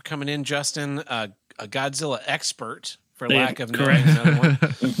 Thanks for coming in, Justin, a Godzilla expert, for lack of knowing another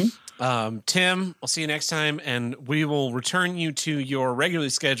one. Tim, I'll see you next time, and we will return you to your regularly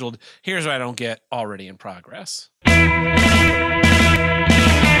scheduled Here's What I Don't Get already in progress.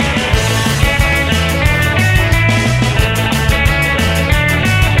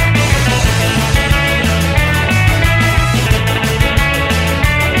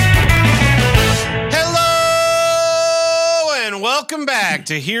 Welcome back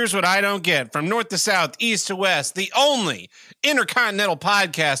to Here's What I Don't Get, from north to south, east to west, the only intercontinental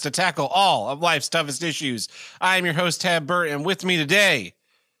podcast to tackle all of life's toughest issues. I am your host, Tab Burt, and with me today,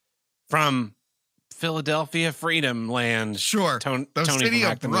 from Philadelphia Freedom Land. Sure, the Tony city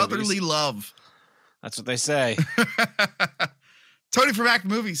of brotherly love. That's what they say. Tony from Act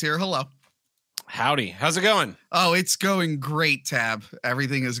Movies here. Hello. Howdy. How's it going? Oh, it's going great, Tab.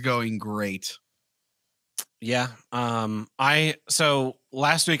 Everything is going great. Yeah. So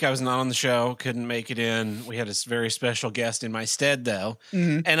last week I was not on the show, couldn't make it in. We had a very special guest in my stead, though.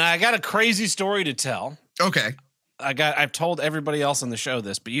 Mm-hmm. And I got a crazy story to tell. Okay. I've told everybody else on the show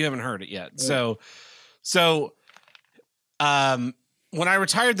this, but you haven't heard it yet. Yeah. So when I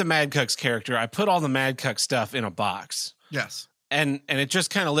retired the Mad Cucks character, I put all the Mad Cuck stuff in a box. Yes. And it just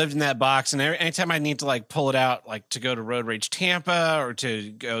kind of lived in that box. And anytime I need to like pull it out, like to go to Road Rage Tampa or to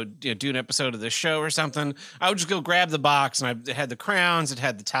go do an episode of this show or something, I would just go grab the box, and it had the crowns, it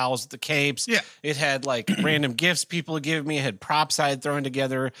had the towels, the capes. Yeah. It had like random gifts people would give me. It had props I had thrown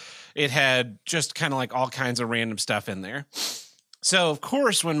together. It had just kind of like all kinds of random stuff in there. So of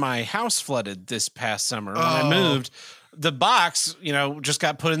course, when my house flooded this past summer, when I moved, the box, just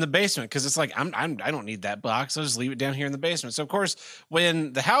got put in the basement, because it's like, I don't need that box. I'll just leave it down here in the basement. So of course,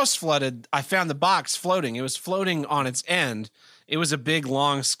 when the house flooded, I found the box floating. It was floating on its end. It was a big,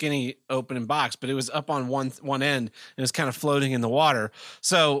 long, skinny opening box, but it was up on one end, and it was kind of floating in the water.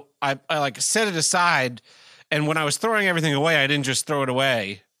 So I like set it aside, and when I was throwing everything away, I didn't just throw it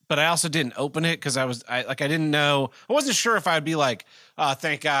away, but I also didn't open it, because I didn't know. I wasn't sure if I'd be like, oh,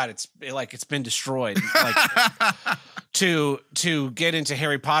 thank God it's been destroyed. Like to get into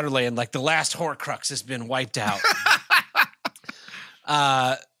Harry Potter land, like the last Horcrux has been wiped out.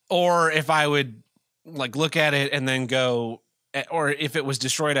 Or if I would like look at it and then go, or if it was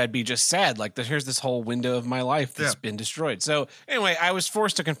destroyed, I'd be just sad. Like, here's this whole window of my life that's been destroyed. So anyway, I was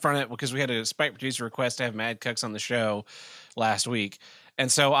forced to confront it, because we had a Spike producer request to have Mad Cucks on the show last week.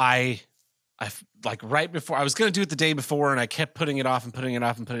 And so I like right before, I was going to do it the day before, and I kept putting it off and putting it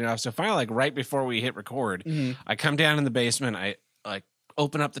off and putting it off. So finally, like right before we hit record, I come down in the basement, I like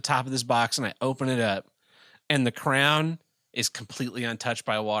open up the top of this box, and I open it up, and the crown is completely untouched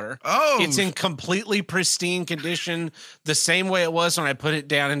by water. Oh, it's in completely pristine condition, the same way it was when I put it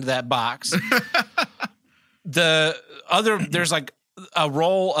down into that box. There's like a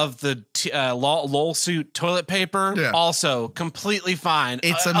roll of the LOL suit toilet paper, also completely fine.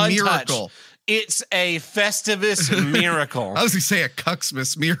 It's a untouched. Miracle. It's a Festivus miracle. I was going to say a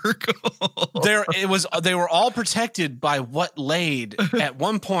Cuxmas miracle. They were all protected by what laid at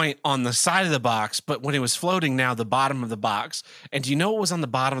one point on the side of the box, but when it was floating, now the bottom of the box. And do you know what was on the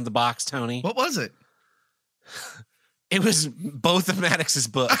bottom of the box, Tony? What was it? It was both of Maddox's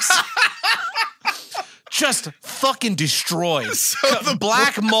books. Just fucking destroyed. So the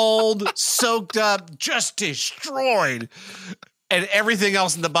black mold, soaked up, just destroyed. And everything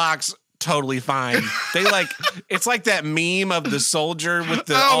else in the box, totally fine. It's like that meme of the soldier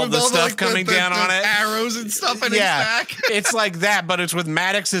with all the stuff coming down on it. Arrows and stuff in his back. It's like that, but it's with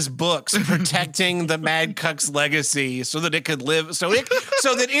Maddox's books protecting the Mad Cucks legacy so that it could live, so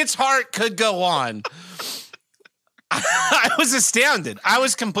that its heart could go on. I was astounded. I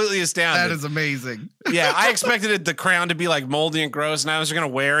was completely astounded. That is amazing. Yeah, I expected the crown to be like moldy and gross, and I was just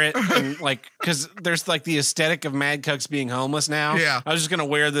gonna wear it, and like, because there's like the aesthetic of Mad Cucks being homeless now. Yeah, I was just gonna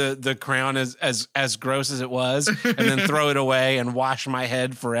wear the crown as gross as it was, and then throw it away and wash my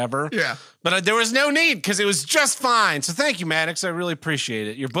head forever. Yeah, but there was no need, because it was just fine. So thank you, Maddox. I really appreciate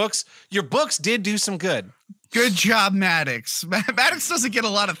it. Your books did do some good. Good job, Maddox. Maddox doesn't get a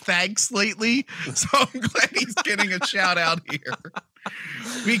lot of thanks lately, so I'm glad he's getting a shout out here.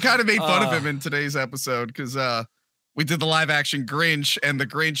 We kind of made fun of him in today's episode, because we did the live action Grinch, and the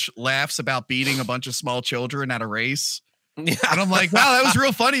Grinch laughs about beating a bunch of small children at a race. Yeah. And I'm like, wow, that was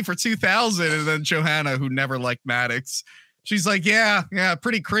real funny for 2000. And then Johanna, who never liked Maddox, She's like, yeah,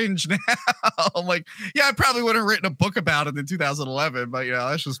 pretty cringe now. I'm like, yeah, I probably would have written a book about it in 2011, but yeah,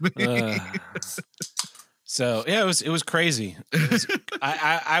 that's just me. So yeah, it was crazy.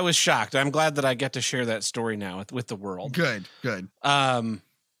 I was shocked. I'm glad that I get to share that story now with the world. Good. Yeah.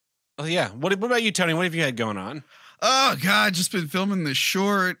 What about you, Tony? What have you had going on? Oh God, just been filming the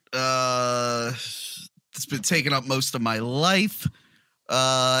short. It's been taking up most of my life.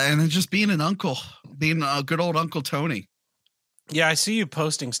 And then just being an uncle, being a good old Uncle Tony. Yeah, I see you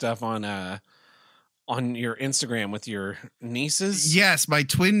posting stuff on your Instagram with your nieces. Yes, my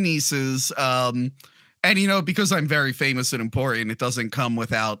twin nieces. And because I'm very famous and important, it doesn't come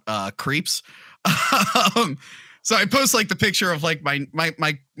without creeps. So I post like the picture of like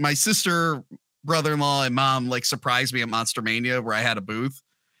my sister, brother-in-law, and mom like surprised me at Monster Mania where I had a booth,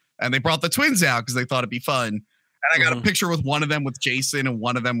 and they brought the twins out because they thought it'd be fun. And I got a picture with one of them with Jason and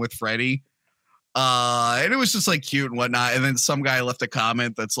one of them with Freddie. And it was just like cute and whatnot. And then some guy left a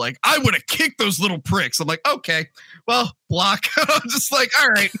comment that's like, I would have kicked those little pricks. I'm like, okay, well, block. I'm just like, all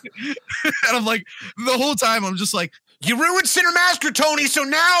right. And I'm like, the whole time I'm just like, you ruined Cinemaster, Tony, so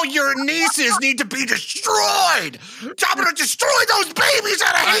now your nieces need to be destroyed. I'm going to destroy those babies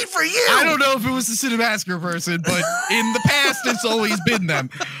out of hate for you. I don't know if it was the Cinemasker person, but in the past, it's always been them.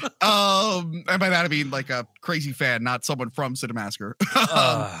 And by that, I mean like a crazy fan, not someone from Cinemasker.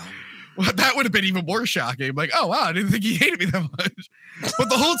 Well, that would have been even more shocking. I'm like, oh, wow, I didn't think he hated me that much. But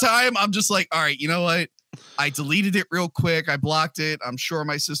the whole time, I'm just like, all right, you know what? I deleted it real quick. I blocked it. I'm sure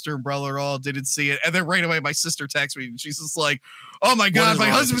my sister and brother-in-law didn't see it. And then right away, my sister texts me, and she's just like, oh, my God, my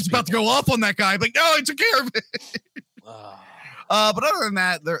husband's about to go off on that guy. I'm like, no, I took care of it. But other than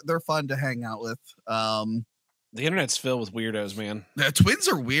that, they're fun to hang out with. The internet's filled with weirdos, man. The twins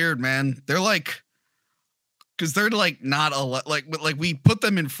are weird, man. They're like... because they're like not like we put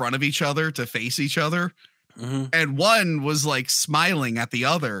them in front of each other to face each other. Mm-hmm. And one was like smiling at the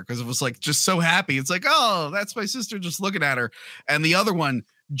other because it was like just so happy. It's like, oh, that's my sister just looking at her. And the other one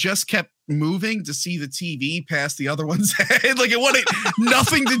just kept moving to see the TV past the other one's head. Like it wanted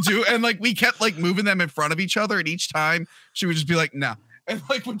nothing to do. And like we kept like moving them in front of each other. And each time she would just be like, no. And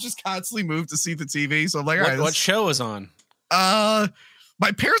like would just constantly move to see the TV. So I'm like, all right. What show is on?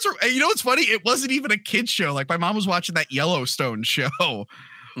 My parents are, you know what's funny? It wasn't even a kid's show. Like my mom was watching that Yellowstone show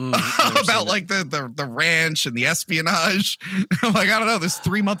about like the ranch and the espionage. I'm like, I don't know. This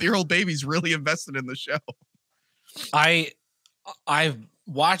 3-month-old baby's really invested in the show. I've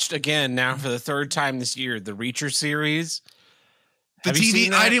watched again now for the third time this year, the Reacher series. The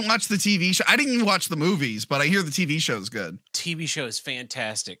TV, I didn't watch the TV show. I didn't even watch the movies, but I hear the TV show is good. TV show is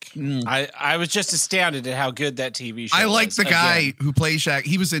fantastic. I was just astounded at how good that TV show was. I like the guy who plays Shaq.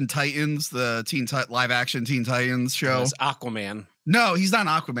 He was in Titans, the live action Teen Titans show. It's Aquaman. No, he's not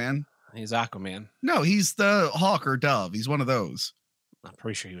Aquaman. He's Aquaman. No, he's the Hawk or Dove. He's one of those. I'm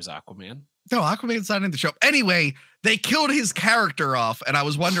pretty sure he was Aquaman. No, Aquaman's not in the show. Anyway, they killed his character off, and I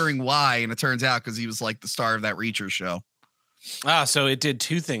was wondering why, and it turns out because he was like the star of that Reacher show. Ah, so it did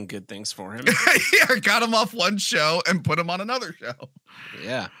good things for him. Yeah, got him off one show and put him on another show.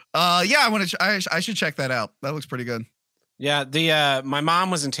 Yeah. Yeah, I should check that out. That looks pretty good. Yeah, my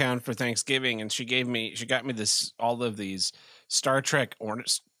mom was in town for Thanksgiving and she got me all of these Star Trek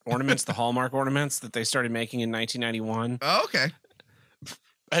ornaments, the Hallmark ornaments that they started making in 1991. Oh, okay.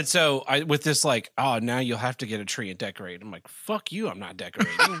 And so with this like, oh, now you'll have to get a tree and decorate. I'm like, fuck you, I'm not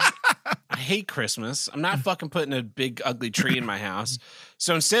decorating. I hate Christmas. I'm not fucking putting a big ugly tree in my house.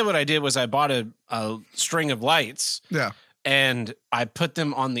 So instead what I did was I bought a string of lights. Yeah. And I put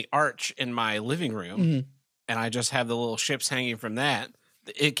them on the arch in my living room. Mm-hmm. And I just have the little ships hanging from that.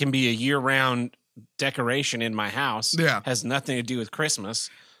 It can be a year-round decoration in my house. Yeah. Has nothing to do with Christmas.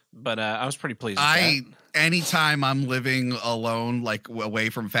 But I was pretty pleased with that. Anytime I'm living alone, like away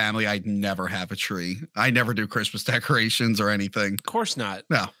from family, I never have a tree. I never do Christmas decorations or anything. Of course not.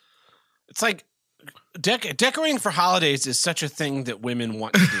 No. It's like decorating for holidays is such a thing that women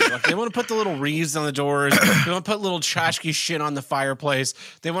want to do. Like they want to put the little wreaths on the doors. They want to put little tchotchke shit on the fireplace.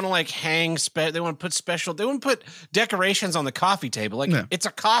 They want to like hang. They want to put special. They want to put decorations on the coffee table. Like It's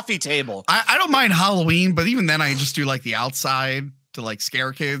a coffee table. I don't mind Halloween, but even then I just do like the outside to like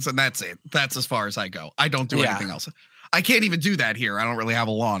scare kids, and that's it. That's as far as I go. I don't do anything else. I can't even do that here. I don't really have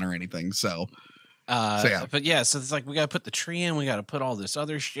a lawn or anything. So yeah. But yeah, so it's like we got to put the tree in. We got to put all this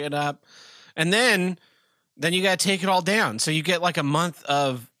other shit up. And then you got to take it all down. So you get like a month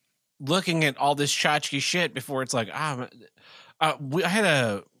of looking at all this tchotchke shit before it's like,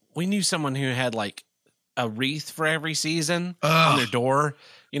 we knew someone who had like a wreath for every season on their door,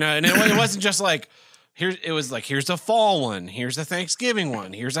 and it wasn't just like, here's a fall one, here's a Thanksgiving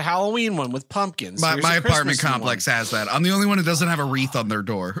one, here's a Halloween one with pumpkins. My here's a apartment Christmas complex has that. I'm the only one who doesn't have a wreath on their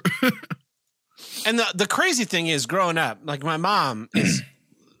door. And the crazy thing is, growing up, like my mom is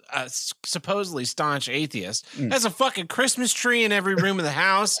a supposedly staunch atheist, has a fucking Christmas tree in every room of the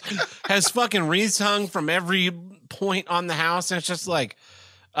house, has fucking wreaths hung from every point on the house, and it's just like,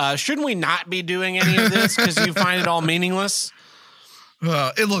 shouldn't we not be doing any of this because you find it all meaningless?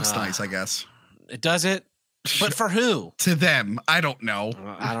 It looks nice, I guess. It does it, but for who? To them, I don't know.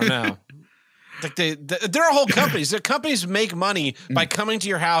 I don't know. Like there are whole companies. The companies make money by coming to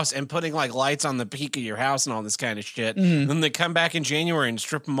your house and putting like lights on the peak of your house and all this kind of shit. And then they come back in January and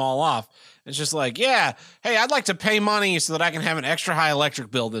strip them all off. It's just like, yeah, hey, I'd like to pay money so that I can have an extra high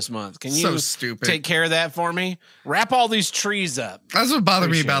electric bill this month. Can you So stupid. take care of that for me? Wrap all these trees up. That's what bothered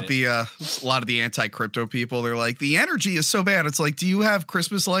me about Appreciate a lot of the anti-crypto people. They're like, the energy is so bad. It's like, do you have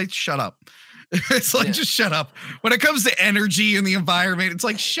Christmas lights? Shut up. It's like, just shut up. When it comes to energy and the environment, it's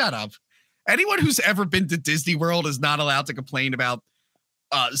like, shut up. Anyone who's ever been to Disney World is not allowed to complain about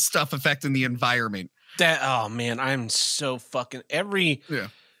stuff affecting the environment. Oh man, I'm so fucking every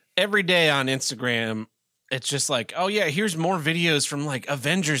day on Instagram. It's just like, oh yeah, here's more videos from like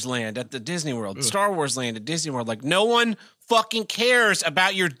Avengers Land at the Disney World, Star Wars Land at Disney World. Like no one fucking cares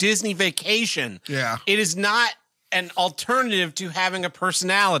about your Disney vacation. Yeah. It is not an alternative to having a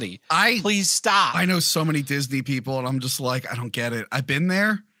personality. Please stop. I know so many Disney people and I'm just like, I don't get it. I've been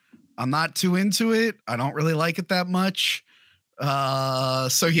there. I'm not too into it. I don't really like it that much.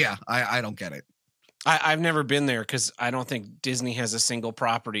 So yeah, I don't get it. I've never been there because I don't think Disney has a single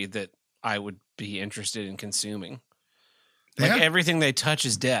property that I would be interested in consuming. Like everything they touch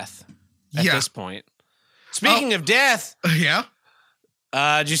is death at this point. Speaking of death. Yeah.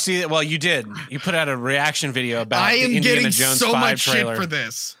 Did you see that? Well, you did. You put out a reaction video about I am the Indiana getting Jones so 5 much trailer. shit for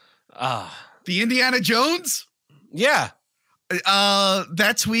this. The The Indiana Jones? Yeah.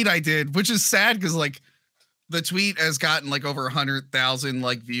 That tweet I did, which is sad because like the tweet has gotten like over 100,000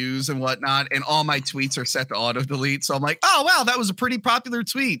 like views and whatnot, and all my tweets are set to auto delete. So I'm like, oh wow, that was a pretty popular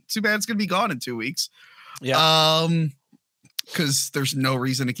tweet. Too bad it's gonna be gone in 2 weeks. Yeah. Because there's no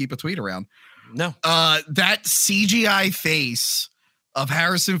reason to keep a tweet around. No. That CGI face of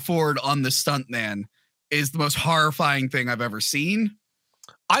Harrison Ford on the stuntman is the most horrifying thing I've ever seen.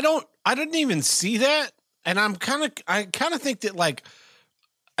 I didn't even see that. And I kind of think that like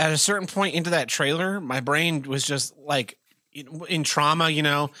at a certain point into that trailer, my brain was just like in trauma, you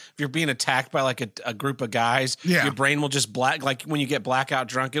know, if you're being attacked by like a group of guys, your brain will just like when you get blackout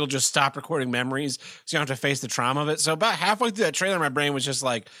drunk, it'll just stop recording memories. So you don't have to face the trauma of it. So about halfway through that trailer, my brain was just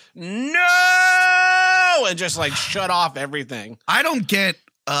like, no, and just like shut off everything. I don't get,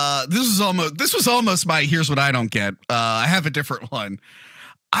 this was almost my, here's what I don't get. I have a different one.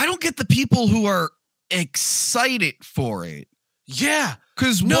 I don't get the people who are excited for it. Yeah.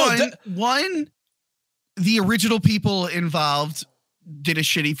 Because one, the original people involved did a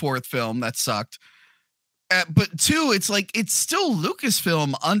shitty fourth film that sucked. But two, it's like, it's still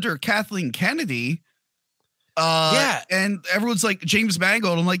Lucasfilm under Kathleen Kennedy. And everyone's like, James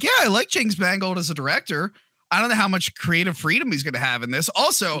Mangold. I'm like, yeah, I like James Mangold as a director. I don't know how much creative freedom he's going to have in this.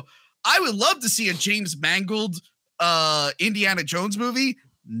 Also, I would love to see a James Mangold Indiana Jones movie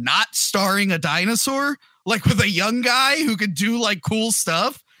not starring a dinosaur, like with a young guy who could do like cool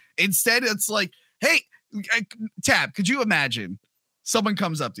stuff. Instead, it's like, hey, Tab, could you imagine someone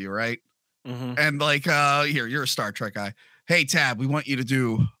comes up to you, right? Mm-hmm. And like, here, you're a Star Trek guy. Hey, Tab, we want you to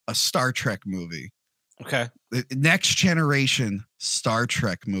do a Star Trek movie. Okay. The next generation Star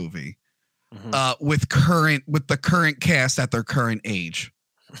Trek movie. Mm-hmm. With the current cast at their current age.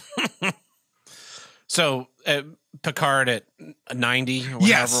 So Picard at 90 or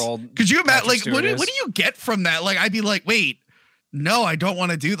whatever old. Could you imagine? Patrick Like, Stewart what do you get from that? Like, I'd be like, wait, no, I don't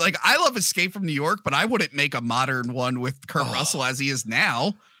want to do. Like, I love Escape from New York, but I wouldn't make a modern one with Kurt Russell as he is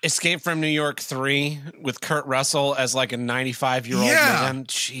now. Escape from New York 3 with Kurt Russell as like a 95-year-old man.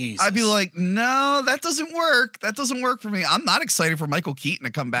 Jeez. I'd be like, no, that doesn't work. That doesn't work for me. I'm not excited for Michael Keaton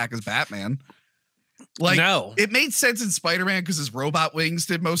to come back as Batman. Like, no, it made sense in Spider-Man because his robot wings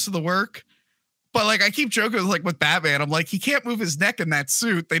did most of the work. But like, I keep joking like with Batman. I'm like, he can't move his neck in that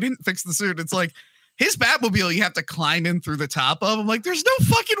suit. They didn't fix the suit. It's like his Batmobile, you have to climb in through the top of. I'm like, there's no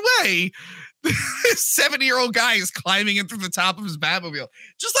fucking way. This 70-year-old guy is climbing in through the top of his Batmobile.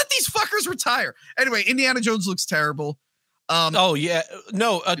 Just let these fuckers retire. Anyway, Indiana Jones looks terrible. To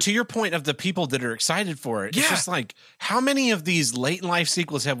your point of the people that are excited for it, it's just like, how many of these late in life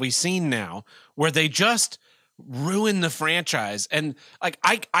sequels have we seen now where they just ruin the franchise. And like,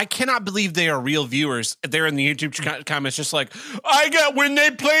 I cannot believe they are real viewers. They're in the YouTube comments just like, when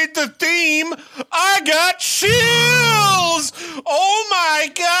they played the theme, I got chills. Oh my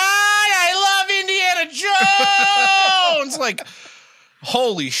God, I love Indiana Jones. Like,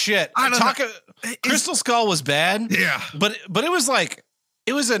 holy shit. Crystal Skull was bad. Yeah. But it was like,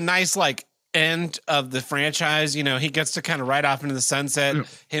 it was a nice like end of the franchise. You know, he gets to kind of ride off into the sunset. Yeah.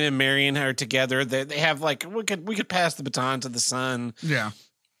 Him and Marion are together. They have like, we could pass the baton to the son. Yeah.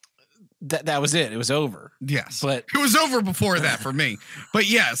 That was it. It was over. Yes. But it was over before that for me. But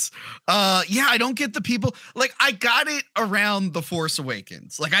yes. Yeah, I don't get the people. Like, I got it around The Force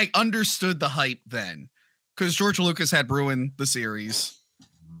Awakens. Like, I understood the hype then. Because George Lucas had ruined the series.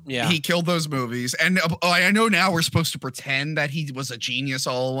 yeah, He killed those movies. And I know now we're supposed to pretend that he was a genius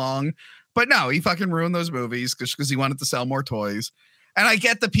all along. But no, he fucking ruined those movies because he wanted to sell more toys. And I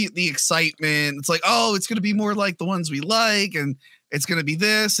get the excitement. It's like, oh, it's going to be more like the ones we like. And it's going to be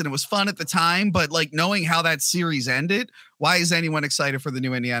this. And it was fun at the time. But like knowing how that series ended, why is anyone excited for the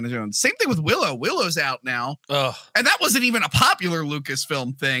new Indiana Jones? Same thing with Willow. Willow's out now. ugh. And that wasn't even a popular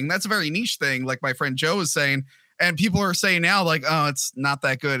Lucasfilm thing. That's a very niche thing, like my friend Joe was saying. And people are saying now, like, oh, it's not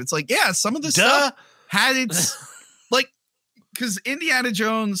that good. It's like, yeah, some of the stuff had its like, because Indiana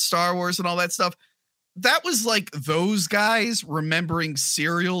Jones, Star Wars, and all that stuff, that was like those guys remembering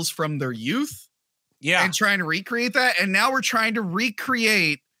serials from their youth Yeah, and trying to recreate that. And now we're trying to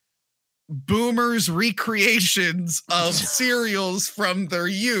recreate boomers' recreations of serials from their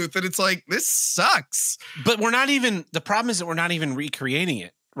youth. And it's like, this sucks. but we're not even. The problem is that we're not even recreating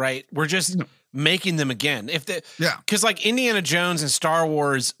it. Right? We're just making them again. Yeah. Because like Indiana Jones and Star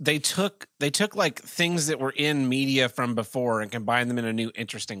Wars, they took like things that were in media from before and combined them in a new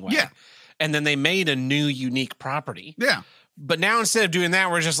interesting way. Yeah. And then they made a new unique property. Yeah. But now instead of doing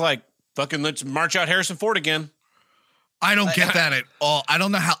that, we're just like, fucking let's march out Harrison Ford again. I don't get that at all. I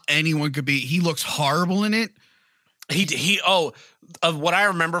don't know how anyone could be. He looks horrible in it. Of what I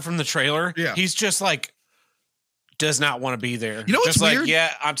remember from the trailer, Yeah. he's just like does not want to be there. You know what's just like, weird?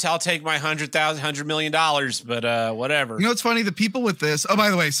 yeah, I'll take my $100 million, but whatever. You know what's funny? The people with this. Oh, by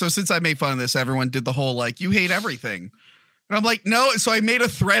the way, so since I made fun of this, everyone did the whole like, you hate everything. And I'm like, no. So I made a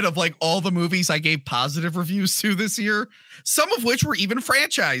thread of like all the movies I gave positive reviews to this year, some of which were even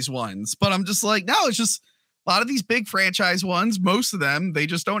franchise ones. But I'm just like, no, it's just a lot of these big franchise ones. Most of them, they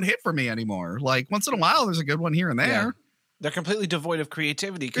just don't hit for me anymore. Like once in a while, there's a good one here and there. Yeah. They're completely devoid of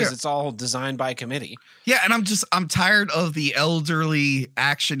creativity because Yeah. it's all designed by committee. Yeah. And I'm tired of the elderly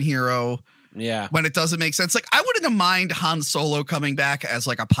action hero Yeah. when it doesn't make sense. Like I wouldn't mind Han Solo coming back as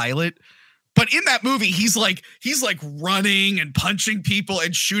like a pilot, but in that movie, he's like running and punching people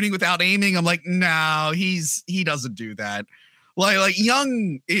and shooting without aiming. I'm like, no, he doesn't do that. Like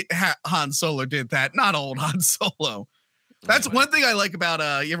young Han Solo did that, not old Han Solo. That's Anyway. one thing I like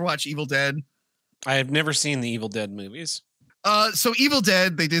about you ever watch Evil Dead? I have never seen the Evil Dead movies. So Evil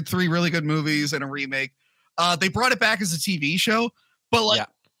Dead, they did 3 really good movies and a remake. They brought it back as a TV show, but like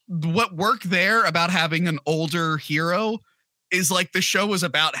what worked there about having an older hero is like the show was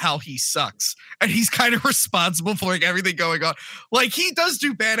about how he sucks and he's kind of responsible for like everything going on. Like he does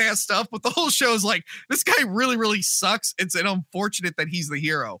do badass stuff, but the whole show is like, this guy really, really sucks. It's an unfortunate that he's the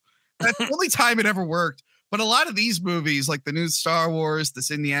hero. That's the only time it ever worked. But a lot of these movies, like the new Star Wars,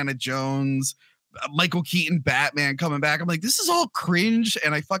 this Indiana Jones, Michael Keaton Batman coming back, I'm like, this is all cringe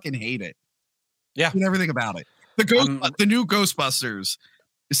and I fucking hate it. Yeah. And everything about it. The new Ghostbusters,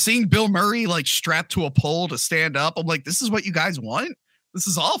 seeing Bill Murray like strapped to a pole to stand up, I'm like, this is what you guys want? This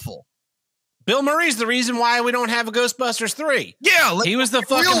is awful. Bill Murray's the reason why we don't have a Ghostbusters 3. Yeah, He was the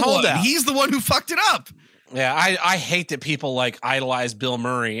real fucking holdout. one. He's the one who fucked it up. Yeah, I hate that people like idolize Bill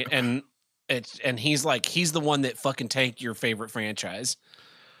Murray and he's the one that fucking tanked your favorite franchise.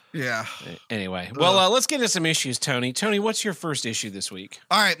 Yeah. Anyway, well, let's get into some issues, Tony. Tony, what's your first issue this week?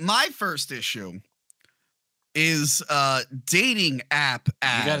 All right, my first issue is dating app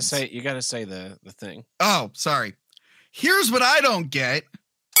ads. You gotta say the thing. Oh, sorry. Here's what I don't get.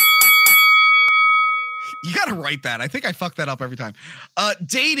 You gotta write that. I think I fuck that up every time.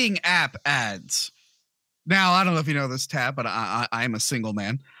 Dating app ads. Now, I don't know if you know this, Tab, but I'm a single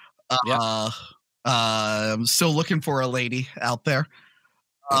man. I'm still looking for a lady out there.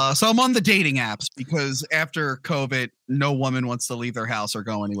 So I'm on the dating apps because after COVID, no woman wants to leave their house or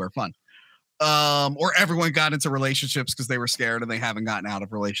go anywhere fun. Or everyone got into relationships because they were scared and they haven't gotten out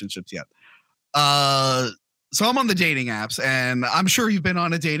of relationships yet. So I'm on the dating apps, and I'm sure you've been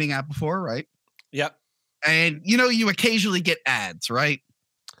on a dating app before, right? Yep. And you occasionally get ads, right?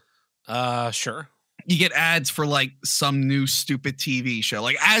 Sure. You get ads for like some new stupid TV show.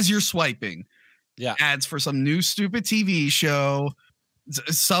 Like as you're swiping, Yeah. ads for some new stupid TV show,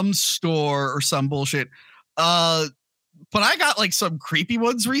 some store or some bullshit. But I got like some creepy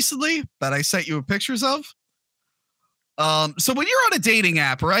ones recently that I sent you pictures of. So when you're on a dating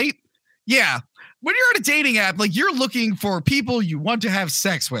app, right? Yeah. When you're on a dating app, like you're looking for people you want to have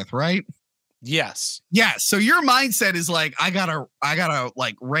sex with, right? Yes. Yeah. So your mindset is like, I gotta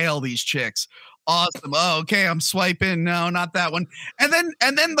like rail these chicks. Awesome. Oh, okay. I'm swiping. No, not that one. And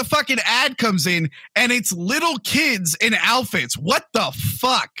then the fucking ad comes in and it's little kids in outfits. What the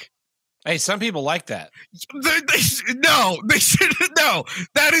fuck? Hey, some people like that. They should no.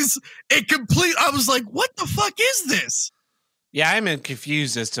 That is a complete. I was like, what the fuck is this? Yeah, I'm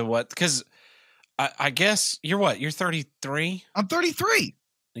confused as to what, because I guess you're what? You're 33? I'm 33.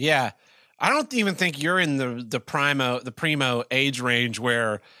 Yeah. I don't even think you're in the primo age range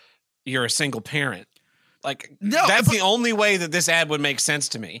where you're a single parent. Like, No, that's the only way that this ad would make sense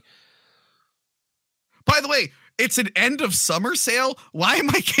to me. By the way, it's an end of summer sale. Why am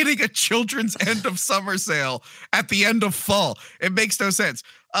I getting a children's end of summer sale at the end of fall? It makes no sense.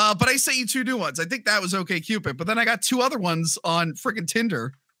 But I sent you 2 new ones. I think that was OkCupid. But then I got 2 other ones on freaking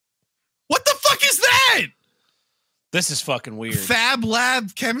Tinder. What the fuck is that? This is fucking weird. Fab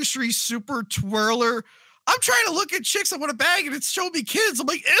Lab Chemistry Super Twirler. I'm trying to look at chicks I want to bag and it's showing me kids. I'm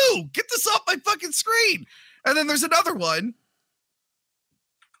like, ew, get this off my fucking screen. And then there's another one.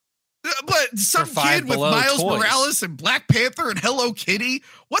 But some kid with Miles toys. Morales and Black Panther and Hello Kitty.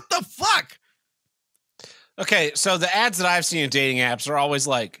 What the fuck? Okay, so the ads that I've seen in dating apps are always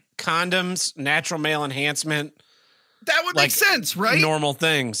like condoms, natural male enhancement. That would like make sense, right? Normal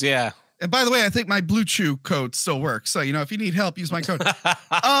things, yeah. And by the way, I think my Blue Chew code still works. So, if you need help, use my code.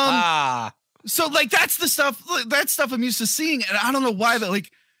 So like that's the stuff I'm used to seeing. And I don't know why that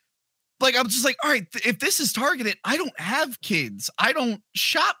like I'm just like, all right, if this is targeted, I don't have kids. I don't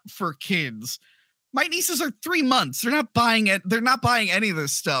shop for kids. My nieces are 3 months. They're not buying it. They're not buying any of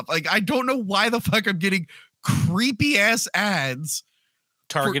this stuff. Like, I don't know why the fuck I'm getting creepy ass ads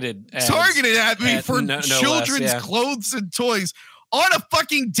targeted at me for children's less, yeah. clothes and toys on a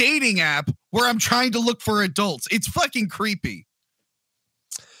fucking dating app where I'm trying to look for adults. It's fucking creepy.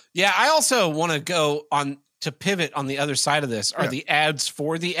 Yeah, I also want to go on to pivot on the other side of this. Are the ads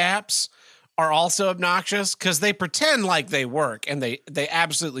for the apps are also obnoxious because they pretend like they work and they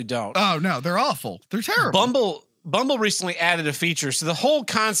absolutely don't. Oh no, they're awful. They're terrible. Bumble recently added a feature. So the whole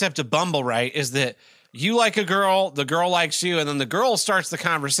concept of Bumble, right, is that you like a girl, the girl likes you, and then the girl starts the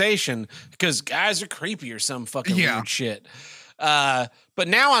conversation because guys are creepy or some fucking weird shit. But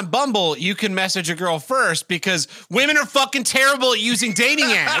now on Bumble, you can message a girl first because women are fucking terrible at using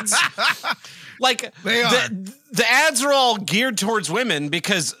dating ads. Like they are. The ads are all geared towards women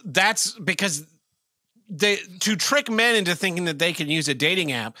because they to trick men into thinking that they can use a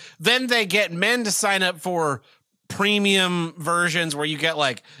dating app. Then they get men to sign up for premium versions where you get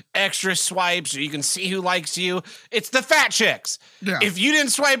like extra swipes or you can see who likes you. It's the fat chicks. Yeah. If you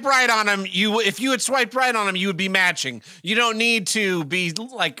didn't swipe right on them, if you had swiped right on them, you would be matching. You don't need to be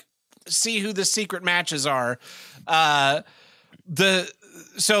like see who the secret matches are. And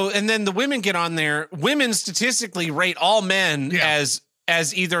then the women get on there. Women statistically rate all men as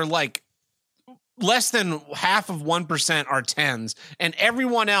either like less than half of 1% are 10s, and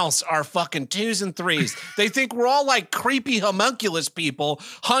everyone else are fucking 2s and 3s. They think we're all like creepy homunculus people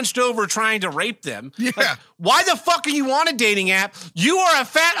hunched over trying to rape them. Yeah. Like, why the fuck are you on a dating app? You are a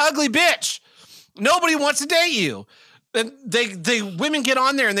fat, ugly bitch. Nobody wants to date you. And they women get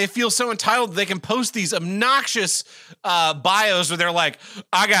on there and they feel so entitled they can post these obnoxious bios where they're like,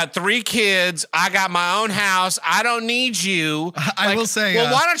 I got 3 kids, I got my own house, I don't need you. I will say,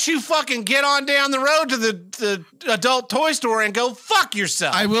 well, why don't you fucking get on down the road to the adult toy store and go fuck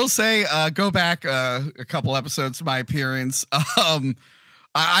yourself? I will say, go back a couple episodes to my appearance.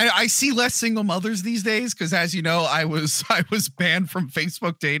 I see less single mothers these days because, as you know, I was banned from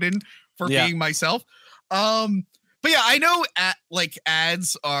Facebook dating for being myself. But yeah, I know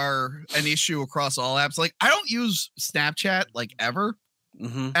ads are an issue across all apps. Like, I don't use Snapchat like ever.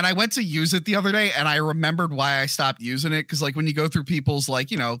 Mm-hmm. And I went to use it the other day and I remembered why I stopped using it. Cause like when you go through people's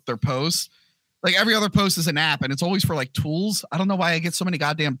their posts, like every other post is an app and it's always for like tools. I don't know why I get so many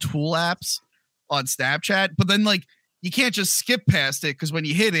goddamn tool apps on Snapchat, but then like you can't just skip past it. Cause when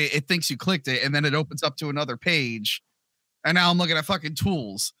you hit it, it thinks you clicked it and then it opens up to another page. And now I'm looking at fucking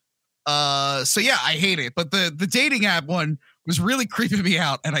tools. So yeah, I hate it, but the dating app one was really creeping me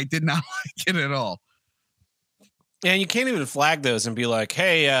out and I did not like it at all. Yeah, you can't even flag those and be like,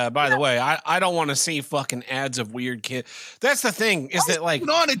 hey, by the way, I don't want to see fucking ads of weird kids. That's the thing is that like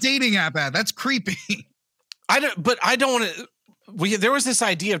on a dating app ad, that's creepy. I don't want to there was this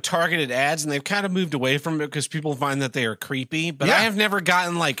idea of targeted ads, and they've kind of moved away from it because people find that they are creepy. But Yeah. I have never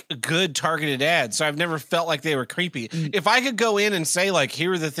gotten like good targeted ads, so I've never felt like they were creepy. If I could go in and say like,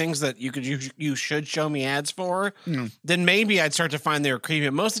 here are the things that you should show me ads for, then maybe I'd start to find they were creepy.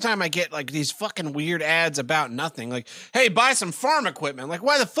 But most of the time, I get like these fucking weird ads about nothing. Like, hey, buy some farm equipment. Like,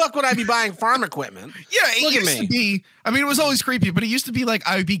 why the fuck would I be buying farm equipment? Yeah, it Look at used me. to be. I mean, it was always creepy, but it used to be like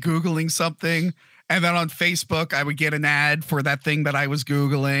I would be Googling something, and then on Facebook I would get an ad for that thing that I was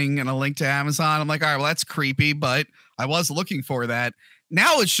Googling and a link to Amazon. I'm like, all right, well, that's creepy, but I was looking for that.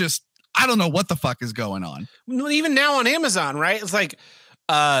 Now it's just I don't know what the fuck is going on. Even now on Amazon, right? It's like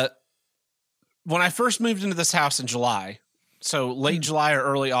when I first moved into this house in July, so late July or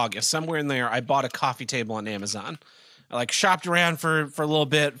early August, somewhere in there, I bought a coffee table on Amazon. I like shopped around for a little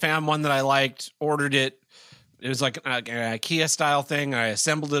bit, found one that I liked, ordered it. It was like an IKEA style thing. I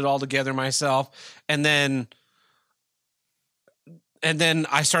assembled it all together myself. And then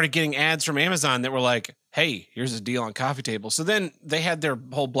I started getting ads from Amazon that were like, hey, here's a deal on coffee tables. So then they had their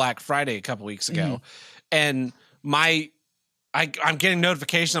whole Black Friday a couple weeks ago. And I'm getting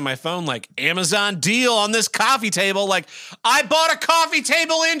notification on my phone like Amazon deal on this coffee table. Like I bought a coffee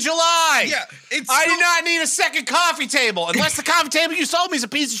table in July. Yeah, I do not need a second coffee table unless the coffee table you sold me is a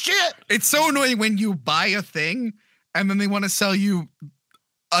piece of shit. It's so annoying when you buy a thing and then they want to sell you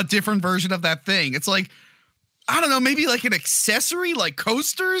a different version of that thing. It's like, I don't know, maybe like an accessory, like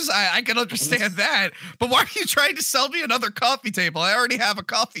coasters. I can understand that, but why are you trying to sell me another coffee table? I already have a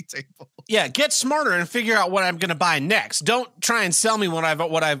coffee table. Yeah, get smarter and figure out what I'm going to buy next. Don't try and sell me what I've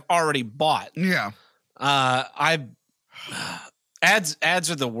already bought. Yeah. Ads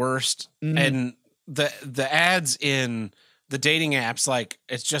are the worst, and the ads in the dating apps, like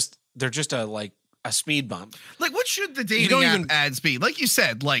they're just a speed bump. Like, what should the don't dating app even- ads be? Like you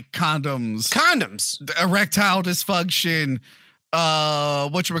said, like condoms, erectile dysfunction,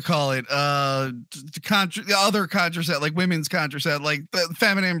 whatchamacallit, other contracept, like women's contracept, like the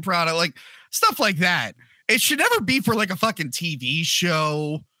feminine product, like stuff like that. It should never be for like a fucking TV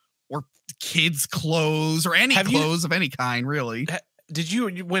show or kids' clothes or any clothes of any kind, really. Did you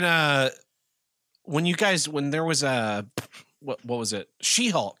when there was a what was it?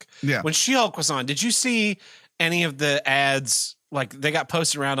 She-Hulk. Yeah. When She-Hulk was on, did you see any of the ads? Like they got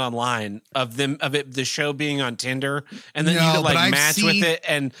posted around online of the show being on Tinder, and then you could like match with it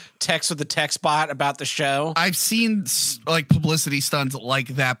and text with the text bot about the show. I've seen like publicity stunts like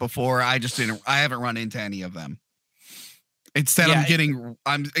that before. I haven't run into any of them. Instead, I'm getting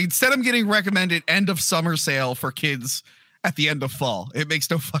recommended end of summer sale for kids at the end of fall. It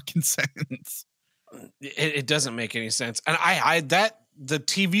makes no fucking sense. It doesn't make any sense. And the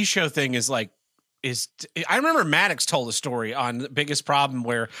TV show thing is like, I remember Maddox told a story on The Biggest Problem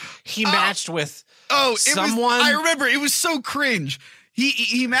where he matched with someone. I remember it was so cringe.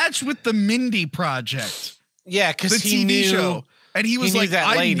 He matched with the Mindy Project. Yeah, because the he TV knew, show. And he was like,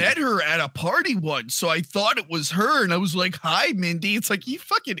 I lady. met her at a party once, so I thought it was her. And I was like, hi, Mindy. It's like, you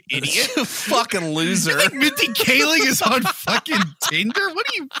fucking idiot. You fucking loser. You think Mindy Kaling is on fucking Tinder? What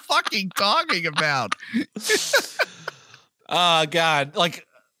are you fucking talking about? Oh, God. Like,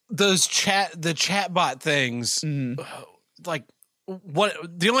 the chatbot things, like what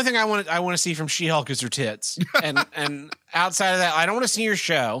the only thing I want to see from She-Hulk is her tits, and outside of that, I don't want to see your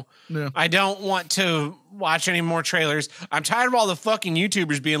show. No. I don't want to watch any more trailers. I'm tired of all the fucking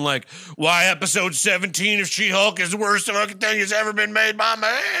YouTubers being like, "Why episode 17 of She-Hulk is the worst fucking thing that's ever been made by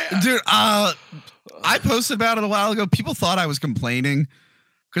man." Dude, I posted about it a while ago. People thought I was complaining.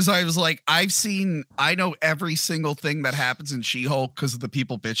 Because I was like, I know every single thing that happens in She-Hulk because of the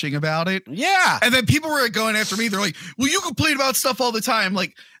people bitching about it. Yeah. And then people were going after me. They're like, well, you complain about stuff all the time.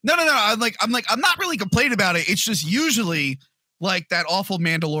 Like, no. I'm not really complaining about it. It's just usually like that awful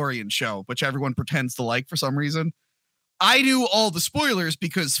Mandalorian show, which everyone pretends to like for some reason. I knew all the spoilers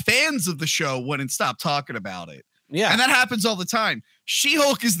because fans of the show wouldn't stop talking about it. Yeah. And that happens all the time.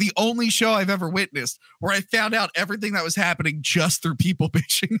 She-Hulk is the only show I've ever witnessed where I found out everything that was happening just through people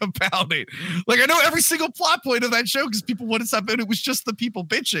bitching about it. Like, I know every single plot point of that show because people wouldn't stop, and it was just the people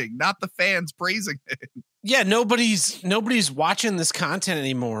bitching, not the fans praising it. Yeah, nobody's watching this content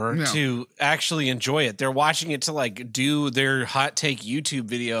anymore to actually enjoy it. They're watching it to like do their hot take YouTube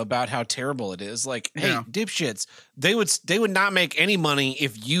video about how terrible it is. Like, hey, dipshits, they would not make any money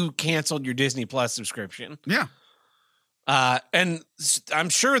if you canceled your Disney Plus subscription. Yeah. And I'm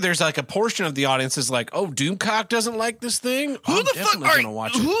sure there's like a portion of the audience is like, oh, Doomcock doesn't like this thing. Who the fuck? Gonna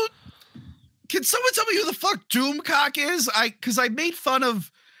watch it. Can someone tell me who the fuck Doomcock is? Because I made fun of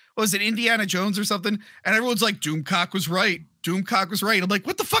was it Indiana Jones or something? And everyone's like, Doomcock was right. Doomcock was right. I'm like,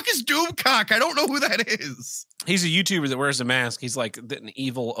 what the fuck is Doomcock? I don't know who that is. He's a YouTuber that wears a mask. He's like an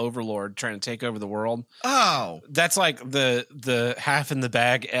evil overlord trying to take over the world. Oh, That's like the half in the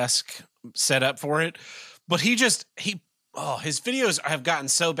bag-esque setup for it. But his videos have gotten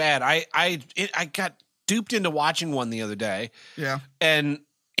so bad. I got duped into watching one the other day. yeah. And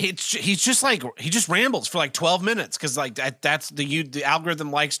he just rambles for like 12 minutes because like that's the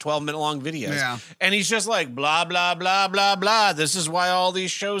algorithm likes 12-minute long videos. Yeah. And he's just like blah blah blah blah blah. This is why all these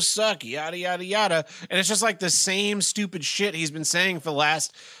shows suck. Yada yada yada. And it's just like the same stupid shit he's been saying for the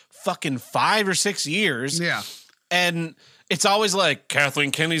last fucking 5 or 6 years. Yeah. And it's always like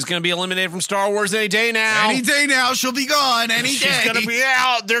Kathleen Kennedy's going to be eliminated from Star Wars any day now. Any day now, she'll be gone. Any day. She's gonna be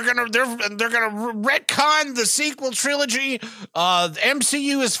out. They're gonna retcon the sequel trilogy. The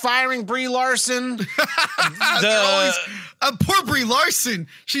MCU is firing Brie Larson. Poor Brie Larson.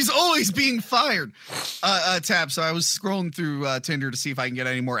 She's always being fired. Tab. So I was scrolling through Tinder to see if I can get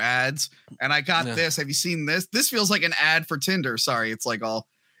any more ads, and I got this. Have you seen this? This feels like an ad for Tinder. Sorry, it's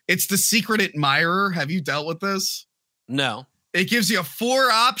the Secret Admirer. Have you dealt with this? No. It gives you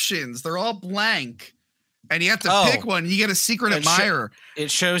 4 options. They're all blank. And you have to pick one. You get a secret admirer. It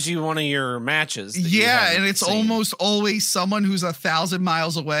shows you one of your matches. Yeah, and it's almost always someone who's 1,000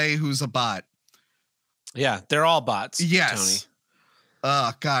 miles away who's a bot. Yeah, they're all bots. Yes. Tony.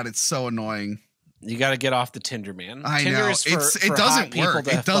 Oh, God, it's so annoying. You got to get off the Tinder, man. I Tinder know. Is for it doesn't people work.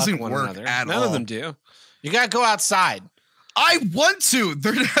 to It doesn't fuck one work another. at all. None of them do. You got to go outside. I want to.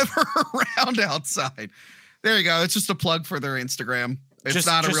 They're never around outside. There you go. It's just a plug for their Instagram. It's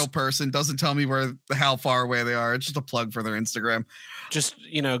not a real person. Doesn't tell me how far away they are. It's just a plug for their Instagram. Just,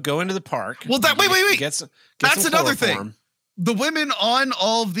 go into the park. Well, wait. Get That's some another chloroform. thing. The women on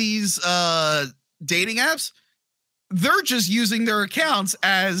all of these dating apps, they're just using their accounts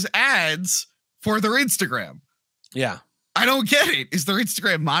as ads for their Instagram. Yeah. I don't get it. Is their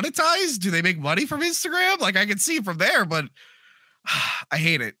Instagram monetized? Do they make money from Instagram? Like I can see it from there, but I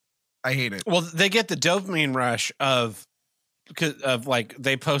hate it. Well, they get the dopamine rush of like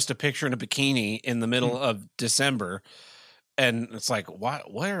they post a picture in a bikini in the middle of December, and it's like, why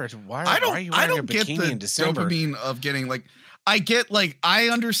are you wearing a bikini in December? Dopamine of getting I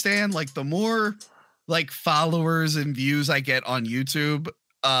understand like the more like followers and views I get on YouTube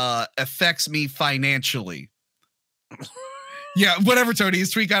affects me financially. Yeah, whatever, Tony.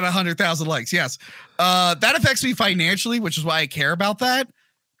 His tweet got 100,000 likes. Yes, that affects me financially, which is why I care about that.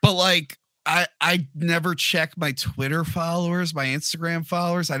 But like, I never check my Twitter followers, my Instagram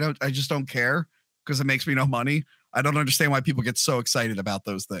followers. I just don't care because it makes me no money. I don't understand why people get so excited about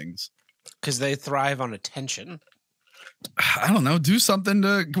those things. Because they thrive on attention. I don't know. Do something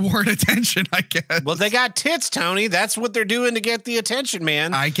to warrant attention, I guess. Well, they got tits, Tony. That's what they're doing to get the attention,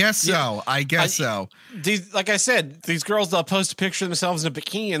 man. I guess so. So. Like I said, these girls, they'll post a picture of themselves in a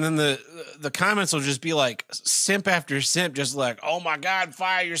bikini, and then the comments will just be like simp after simp, just like, oh my God,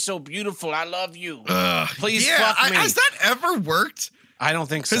 Fire, you're so beautiful. I love you. Please fuck me. Has that ever worked? I don't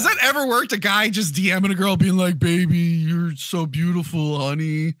think so. Has that ever worked? A guy just DMing a girl being like, baby, you're so beautiful,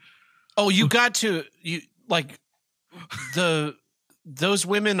 honey. Oh, those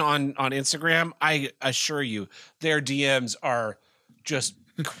women on Instagram, I assure you, their DMs are just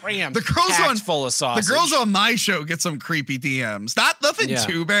crammed. The girls full of sausage. The girls on my show get some creepy DMs. Nothing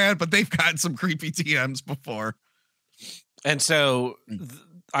too bad, but they've gotten some creepy DMs before. And so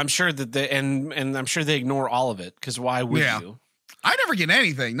I'm sure that and I'm sure they ignore all of it because why would you? I never get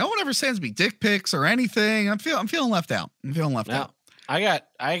anything. No one ever sends me dick pics or anything. I'm feeling left out. Out. I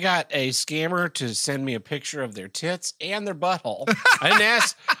got a scammer to send me a picture of their tits and their butthole. I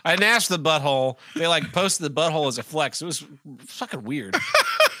didn't ask the butthole. They like posted the butthole as a flex. It was fucking weird.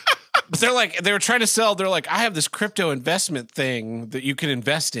 But they were trying to sell. They're like, I have this crypto investment thing that you can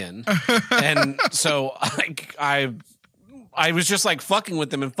invest in, and so I was just like fucking with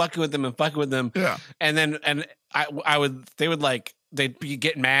them. Yeah. And then they'd be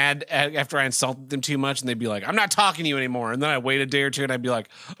getting mad after I insulted them too much, and they'd be like, I'm not talking to you anymore. And then I wait a day or two, and I'd be like,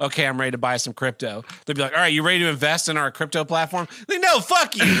 okay, I'm ready to buy some crypto. They'd be like, all right, you ready to invest in our crypto platform? Like, no,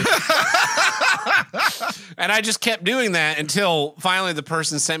 fuck you. And I just kept doing that until finally the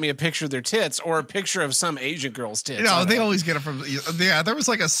person sent me a picture of their tits or a picture of some Asian girl's tits. They always get it from, there was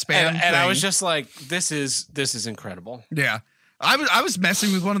like a spam and I was just like, this is incredible. Yeah. I was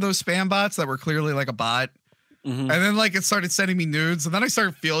messing with one of those spam bots that were clearly like a bot. Mm-hmm. And then like it started sending me nudes, and then I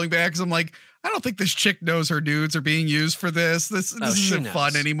started feeling bad because I'm like, I don't think this chick knows her nudes are being used for this. This isn't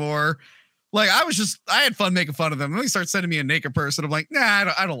fun anymore. Like I had fun making fun of them. And then they start sending me a naked person. I'm like,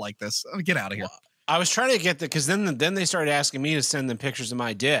 nah, I don't like this. Get out of here. I was trying to get because then they started asking me to send them pictures of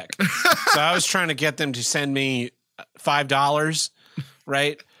my dick. So I was trying to get them to send me $5,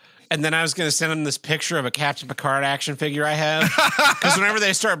 right? And then I was going to send them this picture of a Captain Picard action figure I have. Because whenever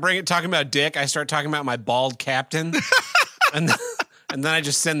they start talking about dick, I start talking about my bald captain. and then I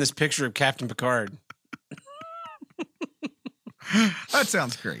just send this picture of Captain Picard. That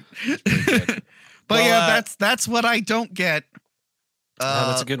sounds great. But well, yeah, that's what I don't get.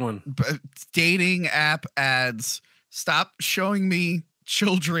 That's a good one. Dating app ads. Stop showing me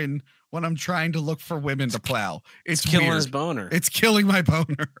children when I'm trying to look for women to plow. It's killing weird. his boner. It's killing my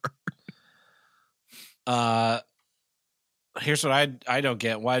boner. Here's what I don't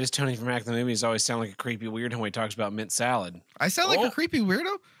get. Why does Tony from Hack the Movies always sound like a creepy weirdo when he talks about mint salad? I sound like a creepy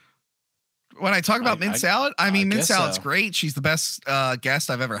weirdo? When I talk about mint salad? I mean, mint salad's great. She's the best guest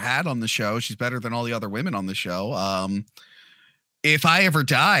I've ever had on the show. She's better than all the other women on the show. If I ever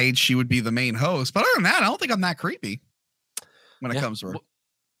died, she would be the main host. But other than that, I don't think I'm that creepy when it comes to her.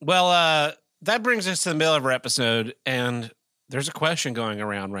 Well, that brings us to the middle of our episode, and there's a question going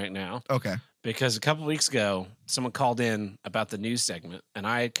around right now. Okay. Because a couple of weeks ago, someone called in about the news segment, and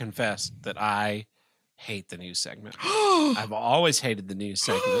I confessed that I hate the news segment. I've always hated the news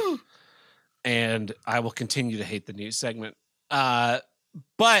segment, and I will continue to hate the news segment.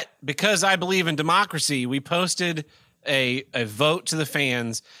 But because I believe in democracy, we posted a vote to the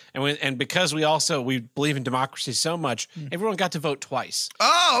fans, and because we believe in democracy so much, everyone got to vote twice.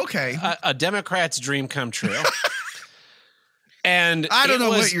 Oh, okay. A Democrat's dream come true. And I don't know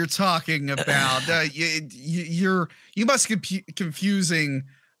what you're talking about. You must be confusing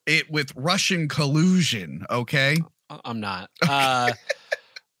it with Russian collusion. Okay, I'm not.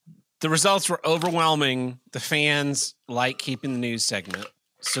 The results were overwhelming. The fans like keeping the news segment,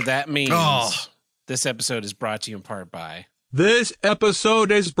 so that means this episode is brought to you in part by. This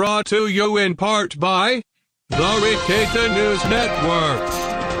episode is brought to you in part by the Ricata News Network.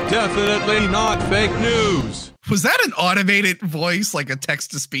 Definitely not fake news. Was that an automated voice, like a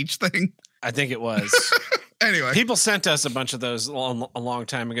text-to-speech thing? I think it was. Anyway. People sent us a bunch of those a long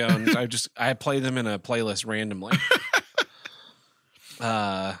time ago, and I play them in a playlist randomly.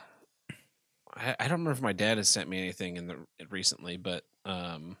 I don't remember if my dad has sent me anything recently, but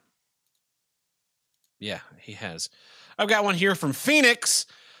yeah, he has. I've got one here from Phoenix.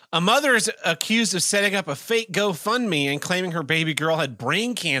 A mother is accused of setting up a fake GoFundMe and claiming her baby girl had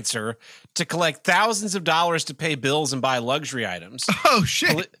brain cancer to collect thousands of dollars to pay bills and buy luxury items. Oh,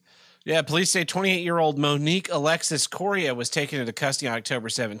 shit. Police say 28-year-old Monique Alexis Correa was taken into custody on October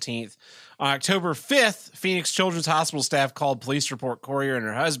 17th. On October 5th, Phoenix Children's Hospital staff called police to report Correa and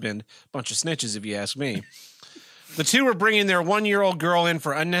her husband. Bunch of snitches, if you ask me. The two were bringing their 1-year-old girl in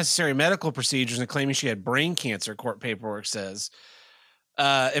for unnecessary medical procedures and claiming she had brain cancer, court paperwork says.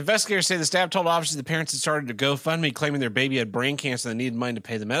 Investigators say the staff told officers the parents had started a GoFundMe claiming their baby had brain cancer and they needed money to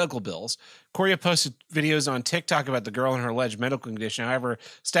pay the medical bills. Correa posted videos on TikTok about the girl and her alleged medical condition. However,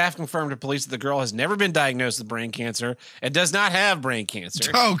 staff confirmed to police that the girl has never been diagnosed with brain cancer and does not have brain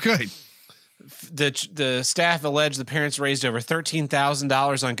cancer. Oh, good. The staff alleged the parents raised over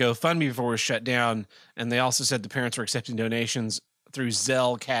 $13,000 on GoFundMe before it was shut down, and they also said the parents were accepting donations through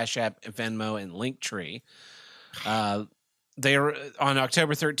Zelle, Cash App, Venmo, and Linktree. They were on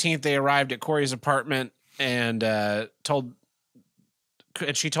October 13th. They arrived at Corey's apartment and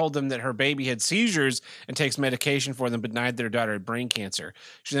she told them that her baby had seizures and takes medication for them, but denied their daughter had brain cancer.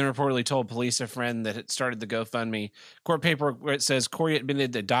 She then reportedly told police a friend that had started the GoFundMe. Court paperwork says Corey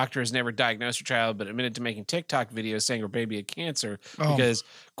admitted that doctor has never diagnosed her child, but admitted to making TikTok videos saying her baby had cancer because,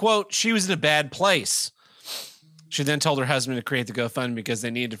 quote, she was in a bad place. She then told her husband to create the GoFundMe because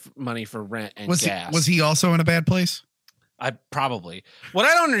they needed money for rent and gas. Was he also in a bad place? Probably. What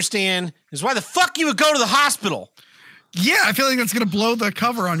I don't understand is why the fuck you would go to the hospital. Yeah, I feel like that's going to blow the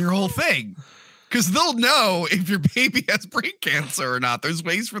cover on your whole thing. Because they'll know if your baby has brain cancer or not. There's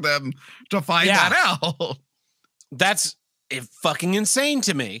ways for them to find that out. That's fucking insane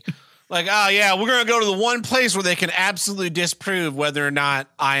to me. Like, oh, yeah, we're going to go to the one place where they can absolutely disprove whether or not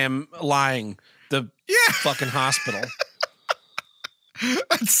I am lying. The fucking hospital.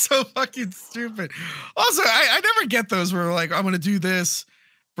 That's so fucking stupid. Also, I never get those where like, I'm going to do this,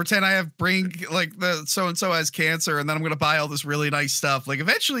 pretend I have brain, like the so-and-so has cancer, and then I'm going to buy all this really nice stuff. Like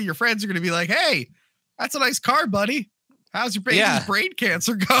eventually your friends are going to be like, hey, that's a nice car, buddy. How's your baby's brain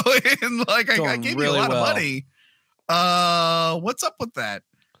cancer going? Like I gave you a lot of money. What's up with that?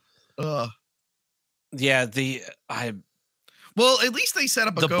 Yeah, well, at least they set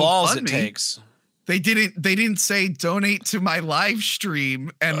up a the balls it takes. They didn't say donate to my live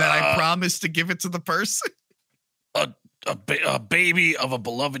stream and then I promised to give it to the person. a baby of a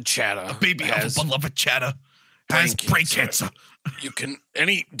beloved chatter. Baby of a beloved chatter has brain cancer. You can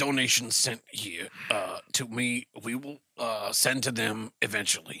any donation sent here to me, we will send to them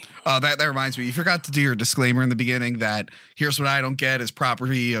eventually. That reminds me, you forgot to do your disclaimer in the beginning that here's what I don't get is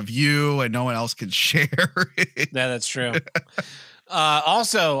property of you and no one else can share it. Yeah, that's true.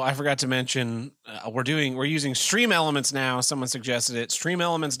 Also, I forgot to mention we're using Stream Elements now. Someone suggested it.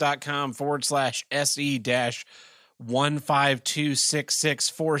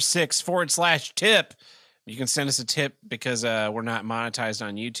 streamelements.com/SE-1526646/tip. You can send us a tip because we're not monetized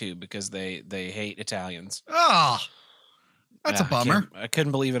on YouTube because they hate Italians. Oh, that's a bummer. I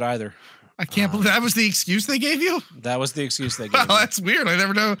couldn't believe it either. I can't believe that was the excuse they gave you. That was the excuse they gave. Oh, me. that's weird.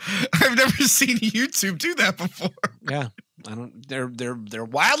 I've never seen YouTube do that before. Yeah, I don't. They're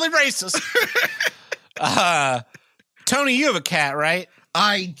wildly racist. Tony, you have a cat, right?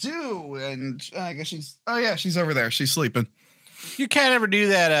 I do, and I guess she's over there. She's sleeping. Your cat ever do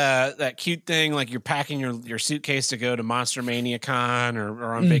that cute thing like you're packing your suitcase to go to Monster Mania Con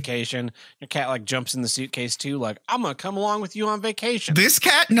or on vacation? Your cat like jumps in the suitcase too, like I'm gonna come along with you on vacation. This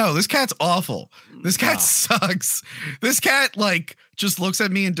cat's awful. This cat sucks. This cat like just looks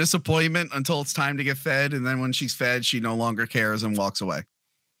at me in disappointment until it's time to get fed, and then when she's fed, she no longer cares and walks away.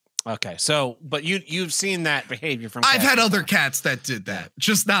 Okay, so but you've seen that behavior from I've cats had before. other cats that did that,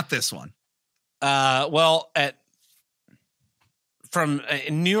 just not this one. From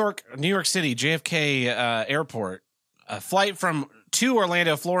New York City, JFK Airport, a flight to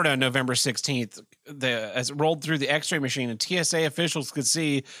Orlando, Florida, on November 16th, as it rolled through the X-ray machine, and TSA officials could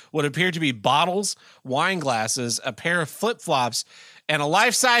see what appeared to be bottles, wine glasses, a pair of flip-flops, and a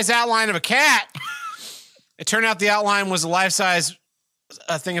life-size outline of a cat. It turned out the outline was a life-size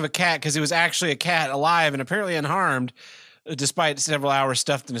thing of a cat because it was actually a cat alive and apparently unharmed, despite several hours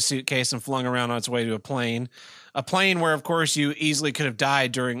stuffed in a suitcase and flung around on its way to a plane. A plane where, of course, you easily could have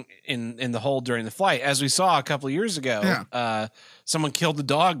died in the hold during the flight. As we saw a couple of years ago, someone killed the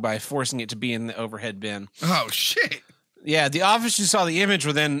dog by forcing it to be in the overhead bin. Oh, shit. Yeah, the officers who saw the image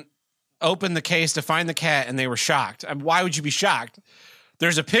would then open the case to find the cat, and they were shocked. Why would you be shocked?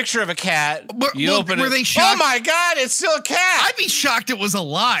 There's a picture of a cat. Were they shocked? Oh, my God, it's still a cat. I'd be shocked it was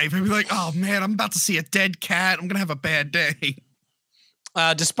alive. I'd be like, oh, man, I'm about to see a dead cat. I'm going to have a bad day.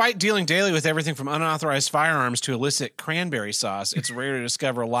 Despite dealing daily with everything from unauthorized firearms to illicit cranberry sauce, it's rare to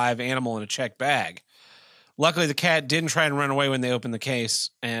discover a live animal in a checked bag. Luckily, the cat didn't try and run away when they opened the case,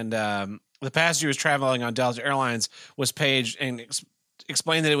 and the passenger who was traveling on Delta Airlines was paged and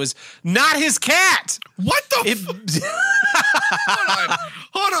explained that it was not his cat. What the?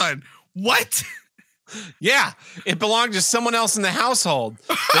 Hold on. What? Yeah, it belonged to someone else in the household.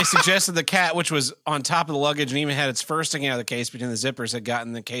 They suggested the cat, which was on top of the luggage and even had its fur sticking out of the case between the zippers, had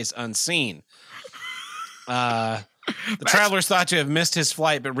gotten the case unseen. The travelers thought to have missed his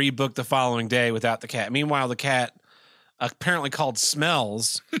flight, but rebooked the following day without the cat. Meanwhile, the cat, apparently called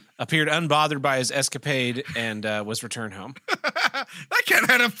Smells, appeared unbothered by his escapade and was returned home. That cat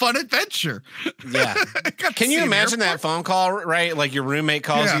had a fun adventure. Yeah. Can you imagine that phone call, right? Like your roommate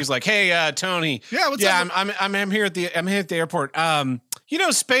calls you, he's like, "Hey, Tony. Yeah, what's up? I'm here at the airport. You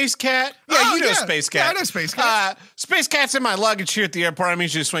know Space Cat? Yeah, Oh, you know yeah. Space Cat. Yeah, I know Space Cat. Space Cat's in my luggage here at the airport. I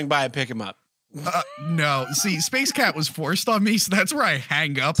need you to swing by and pick him up." No, see, Space Cat was forced on me, so that's where I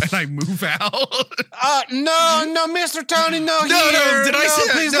hang up and I move out. No, Mr. Tony, no, Did I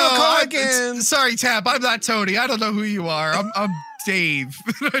say please no, don't call I'm- again. Sorry, Tab, I'm not Tony. I don't know who you are. I'm Dave.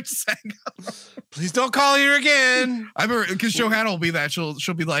 I just hang up. Please don't call here again. I remember because Johanna will be that she'll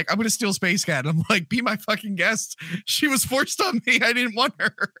be like, I'm gonna steal Space Cat. I'm like, be my fucking guest. She was forced on me. I didn't want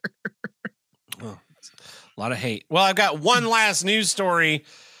her. A lot of hate. Well, I've got one last news story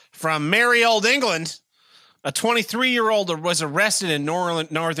from merry old England. A 23-year-old was arrested in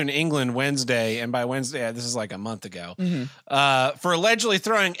northern England Wednesday, and by Wednesday, this is like a month ago, for allegedly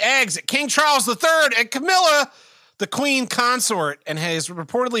throwing eggs at King Charles III and Camilla, the Queen consort, and has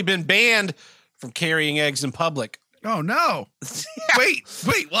reportedly been banned from carrying eggs in public. Oh no! Wait,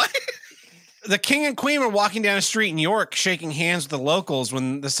 what? The king and queen were walking down a street in York, shaking hands with the locals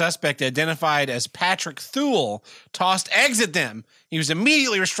when the suspect, identified as Patrick Thule, tossed eggs at them. He was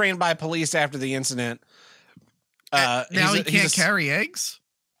immediately restrained by police after the incident. Now he can't carry eggs?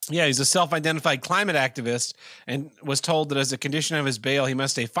 Yeah, he's a self-identified climate activist and was told that as a condition of his bail, he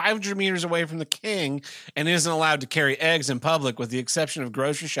must stay 500 meters away from the king and isn't allowed to carry eggs in public with the exception of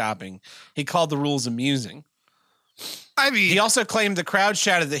grocery shopping. He called the rules amusing. I mean, He also claimed the crowd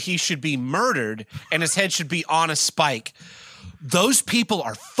shouted that he should be murdered and his head should be on a spike. those people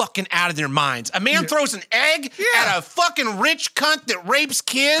are fucking out of their minds. A man throws an egg at a fucking rich cunt that rapes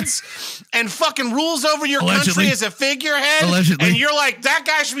kids and fucking rules over your country as a figurehead. And you're like, that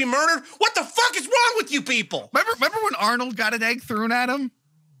guy should be murdered. What the fuck is wrong with you people? Remember when Arnold got an egg thrown at him?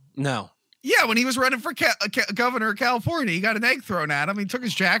 No. Yeah, when he was running for governor of California, he got an egg thrown at him. He took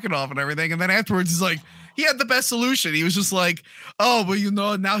his jacket off and everything. And then afterwards, he's like, he had the best solution. He was just like, oh, well, you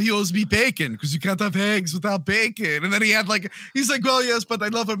know, now he owes me bacon because you can't have eggs without bacon. And then he had like, he's like, well, yes, but I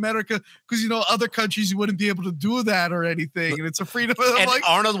love America because, you know, other countries you wouldn't be able to do that or anything. And it's a freedom. And like,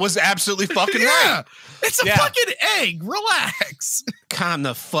 Arnold was absolutely fucking right. It's a fucking egg. Relax. Calm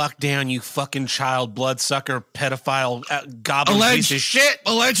the fuck down, you fucking child bloodsucker, pedophile, goblin piece of shit.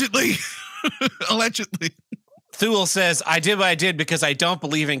 Allegedly. Allegedly. Thule says, I did what I did because I don't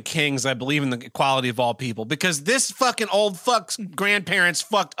believe in kings. I believe in the equality of all people. Because this fucking old fuck's grandparents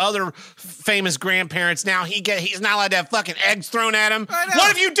fucked other famous grandparents. Now he's not allowed to have fucking eggs thrown at him. What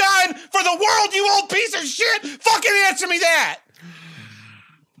have you done for the world, you old piece of shit? Fucking answer me that.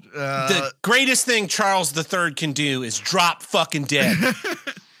 The greatest thing Charles III can do is drop fucking dead.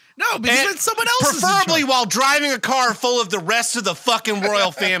 No, because then someone else preferably while driving a car full of the rest of the fucking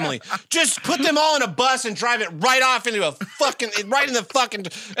royal family. Just put them all in a bus and drive it right off into right in the fucking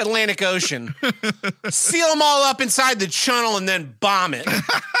Atlantic Ocean. Seal them all up inside the channel and then bomb it.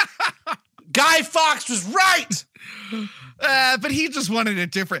 Guy Fawkes was right. But he just wanted a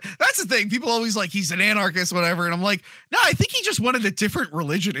different. That's the thing. People always like he's an anarchist, whatever. And I'm like, no, I think he just wanted a different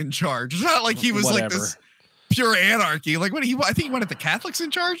religion in charge. It's not like he was like this pure anarchy. Like what I think he wanted the Catholics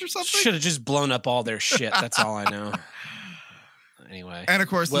in charge or something. Should have just blown up all their shit. That's all I know. Anyway. And of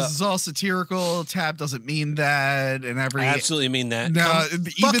course, this is all satirical. Tab doesn't mean that. And I absolutely mean that. No,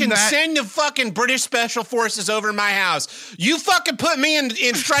 fucking send the fucking British special forces over to my house. You fucking put me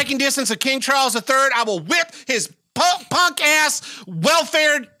in striking distance of King Charles III. I will whip his punk ass,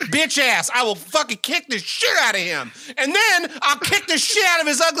 welfare bitch ass. I will fucking kick the shit out of him. And then I'll kick the shit out of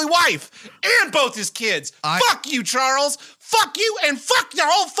his ugly wife and both his kids. Fuck you, Charles. Fuck you and fuck your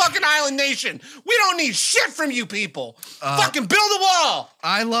whole fucking island nation. We don't need shit from you people. Fucking build a wall.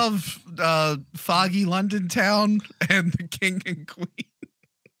 I love foggy London town and the king and queen.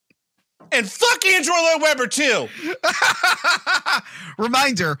 And fuck Andrew Lloyd Webber too.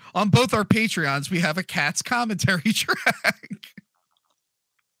 Reminder, on both our Patreons, we have a Cats commentary track.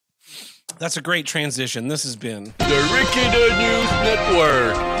 That's a great transition. This has been the Ricky the News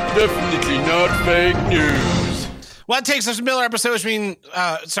Network. Definitely not fake news. Well, that takes us to Miller episodes.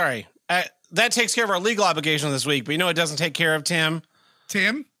 That takes care of our legal obligations this week. But you know what doesn't take care of, Tim?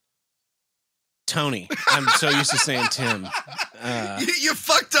 Tony. I'm so used to saying Tim. You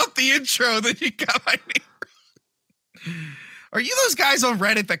fucked up the intro, then you got my name. Are you those guys on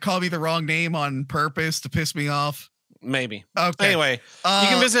Reddit that call me the wrong name on purpose to piss me off? Maybe. Okay. Anyway, you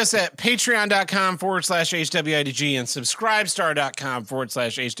can visit us at patreon.com/HWIDG and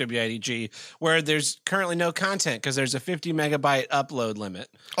subscribestar.com/HWIDG, where there's currently no content because there's a 50 megabyte upload limit.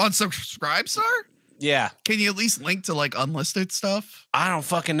 On Subscribestar? Yeah. Can you at least link to like unlisted stuff? I don't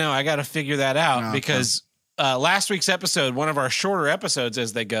fucking know. I got to figure that out because last week's episode, one of our shorter episodes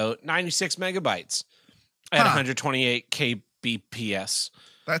as they go, 96 megabytes at 128 kbps.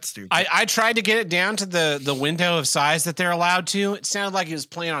 That's stupid. I tried to get it down to the window of size that they're allowed to. It sounded like it was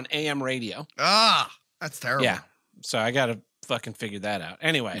playing on AM radio. That's terrible. Yeah. So I got to fucking figure that out.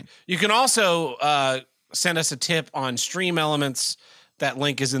 Anyway, you can also send us a tip on Stream Elements. That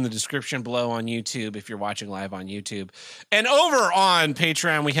link is in the description below on YouTube if you're watching live on YouTube. And over on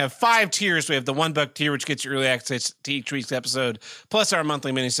Patreon, we have 5 tiers. We have the $1 tier, which gets you early access to each week's episode, plus our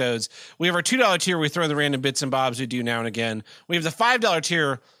monthly minisodes. We have our $2 tier, where we throw the random bits and bobs we do now and again. We have the $5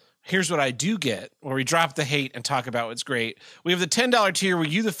 tier, here's what I do get, where we drop the hate and talk about what's great. We have the $10 tier where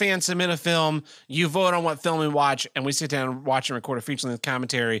you, the fan, submit a film, you vote on what film we watch, and we sit down and watch and record a feature-length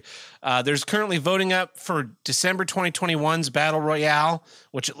commentary. There's currently voting up for December 2021's Battle Royale,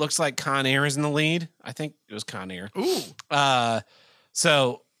 which it looks like Con Air is in the lead. I think it was Con Air. Ooh.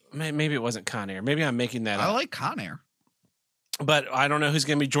 So maybe it wasn't Con Air. Maybe I'm making that up. I like Con Air. But I don't know who's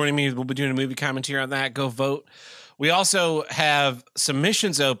going to be joining me. We'll be doing a movie commentary on that. Go vote. We also have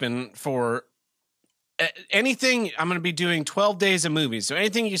submissions open for anything. I'm going to be doing 12 days of movies. So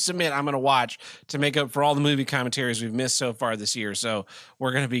anything you submit, I'm going to watch to make up for all the movie commentaries we've missed so far this year. So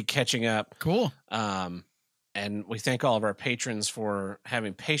we're going to be catching up. Cool. And we thank all of our patrons for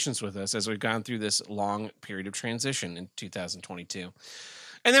having patience with us as we've gone through this long period of transition in 2022.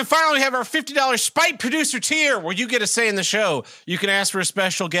 And then finally, we have our $50 Spite Producer tier, where you get a say in the show. You can ask for a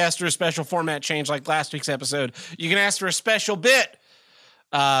special guest or a special format change like last week's episode. You can ask for a special bit,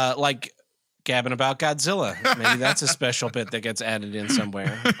 like gabbing about Godzilla. Maybe that's a special bit that gets added in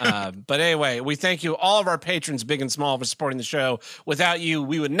somewhere. But anyway, we thank you, all of our patrons, big and small, for supporting the show. Without you,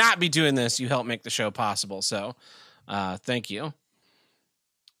 we would not be doing this. You help make the show possible. So thank you.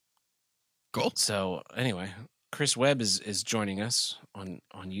 Cool. So anyway, Chris Webb is joining us on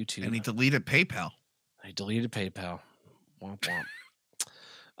YouTube. And he deleted PayPal. I deleted PayPal. Womp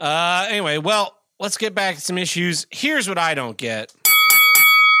womp. Anyway, well, let's get back to some issues. Here's what I don't get.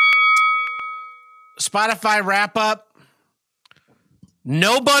 Spotify wrap up.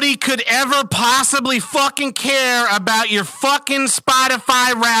 Nobody could ever possibly fucking care about your fucking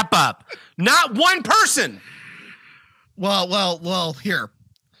Spotify wrap up. Not one person. Well, here.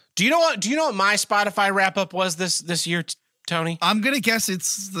 Do you know what my Spotify wrap up was this year, Tony? I'm going to guess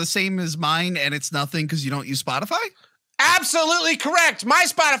it's the same as mine and it's nothing because you don't use Spotify? Absolutely correct. My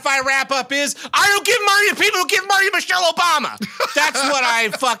Spotify wrap up is I don't give money to people who give money to Michelle Obama. That's what I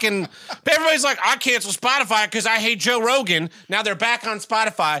fucking. Everybody's like, I cancel Spotify because I hate Joe Rogan. Now they're back on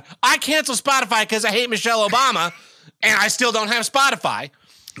Spotify. I cancel Spotify because I hate Michelle Obama, and I still don't have Spotify.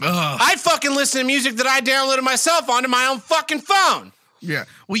 I fucking listen to music that I downloaded myself onto my own fucking phone. Yeah.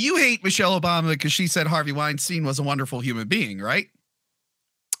 Well, you hate Michelle Obama because she said Harvey Weinstein was a wonderful human being, right?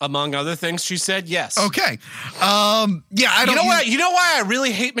 Among other things, she said yes. Okay. Yeah, I don't. You know why I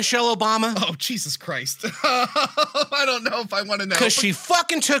really hate Michelle Obama? Oh, Jesus Christ. I don't know if I want to know. Because she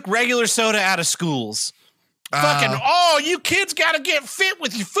fucking took regular soda out of schools. You kids got to get fit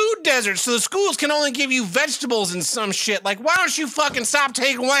with your food deserts, so the schools can only give you vegetables and some shit. Like, why don't you fucking stop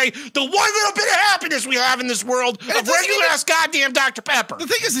taking away the one little bit of happiness we have in this world of regular ass goddamn Dr. Pepper? The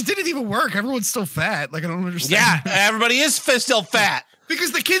thing is, it didn't even work. Everyone's still fat. Like, I don't understand. Yeah, everybody is still fat.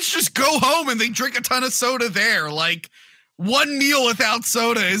 Because the kids just go home and they drink a ton of soda there. Like, one meal without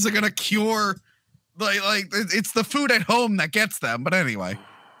soda isn't going to cure. Like it's the food at home that gets them. But anyway.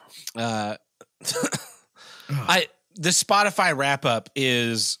 The Spotify wrap up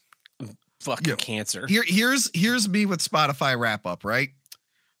is fucking cancer. Here's me with Spotify wrap up, right?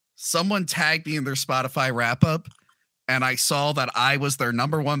 Someone tagged me in their Spotify wrap up and I saw that I was their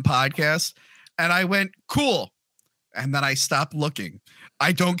number one podcast and I went, cool. And then I stopped looking.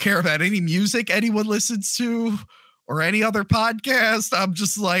 I don't care about any music anyone listens to or any other podcast. I'm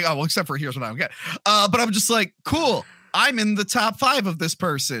just like, oh, well, except for here's what I don't get. But I'm just like, cool. I'm in the top 5 of this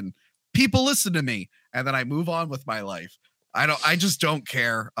person. People listen to me. And then I move on with my life. I just don't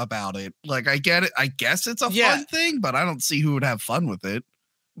care about it. Like, I get it. I guess it's a fun thing, but I don't see who would have fun with it.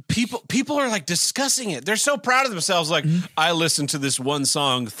 People are like discussing it. They're so proud of themselves. Like, I listened to this one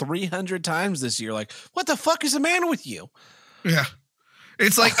song 300 times this year. Like, what the fuck is the matter with you? Yeah.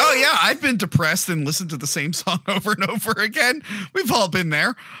 It's like, oh yeah, I've been depressed and listened to the same song over and over again. We've all been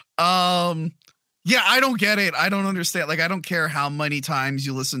there. Yeah, I don't get it. I don't understand. Like, I don't care how many times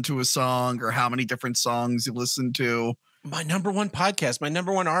you listen to a song or how many different songs you listen to. My number one podcast, my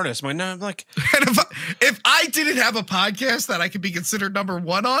number one artist, and if I didn't have a podcast that I could be considered number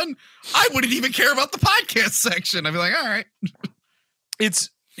one on, I wouldn't even care about the podcast section. I'd be like, all right. It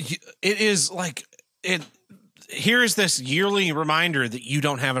is like it. Here's this yearly reminder that you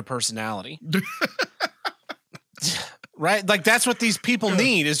don't have a personality. Right? Like, that's what these people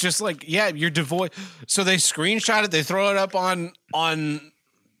need. Is just like, yeah, you're devoid. So they screenshot it. They throw it up on Instagram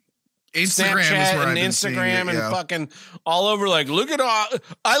Snapchat and Instagram and fucking all over. Like, look at all.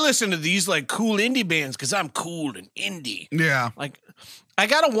 I listen to these like cool indie bands because I'm cool and indie. Yeah. Like, I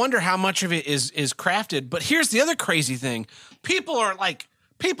gotta wonder how much of it is crafted. But here's the other crazy thing: people are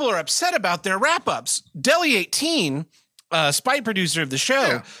upset about their wrap ups. Deli18, spite producer of the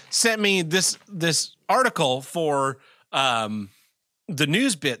show, sent me this article for the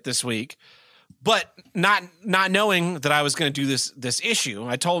news bit this week, but not knowing that I was going to do this issue.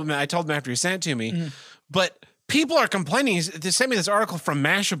 I told him after he sent it to me, but people are complaining. They sent me this article from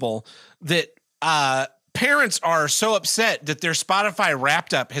Mashable that parents are so upset that their Spotify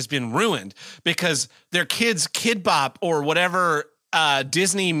Wrapped Up has been ruined because their kids' Kid Bop or whatever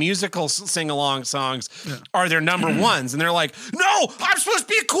Disney musical sing-along songs are their number ones. And they're like, no, I'm supposed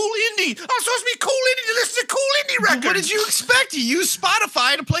to be a cool indie. I'm supposed to be cool indie to listen to cool indie records. What did you expect? You use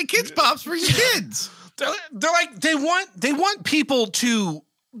Spotify to play Kids Pops for your kids. They're like, they want people to,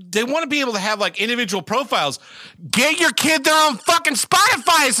 they want to be able to have like individual profiles. Get your kid their own fucking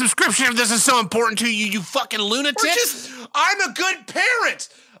Spotify subscription if this is so important to you, you fucking lunatic. I'm a good parent.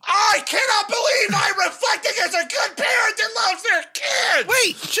 I cannot believe I'm reflecting as a good parent that loves their kids.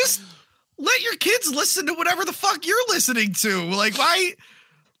 Wait, just let your kids listen to whatever the fuck you're listening to. Like, why?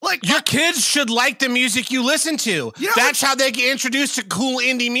 Like, your kids should like the music you listen to. That's how they get introduced to cool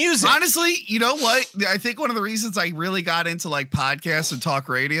indie music. Honestly, you know what? I think one of the reasons I really got into like podcasts and talk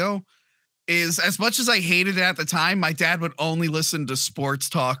radio is as much as I hated it at the time, my dad would only listen to sports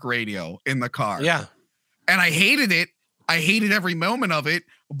talk radio in the car. Yeah. And I hated it. I hated every moment of it,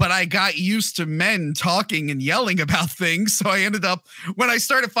 but I got used to men talking and yelling about things. So I ended up, when I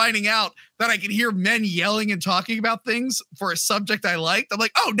started finding out that I could hear men yelling and talking about things for a subject I liked, I'm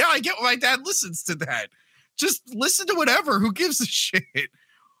like, oh, now I get why my dad listens to that. Just listen to whatever. Who gives a shit?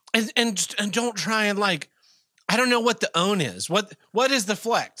 And don't try and like, I don't know what the own is. What is the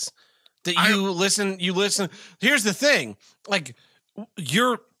flex that you listen? Here's the thing. Like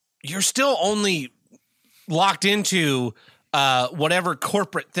you're still only locked into whatever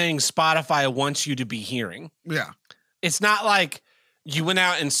corporate thing Spotify wants you to be hearing. Yeah. It's not like you went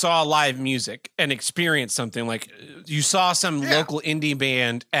out and saw live music and experienced something. Like you saw some local indie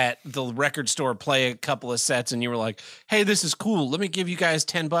band at the record store play a couple of sets and you were like, hey, this is cool. Let me give you guys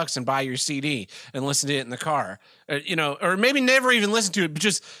 $10 and buy your CD and listen to it in the car. Or maybe never even listen to it, but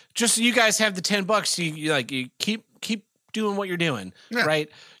just so you guys have the $10, you keep doing what you're doing, right?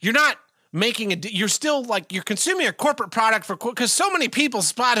 You're not making you're still like you're consuming a corporate product because so many people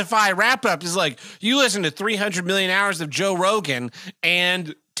Spotify wrap up is like you listen to 300 million hours of Joe Rogan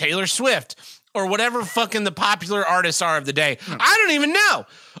and Taylor Swift or whatever fucking the popular artists are of the day. I don't even know.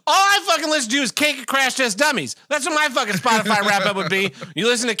 All I fucking listen to is Cake and Crash Test Dummies. That's what my fucking Spotify wrap up would be. You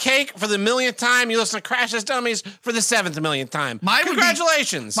listen to Cake for the millionth time. You listen to Crash Test Dummies for the 7th millionth time.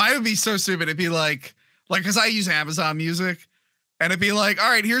 Congratulations. Mine would be so stupid. It'd be like, because I use Amazon Music. And it'd be like, all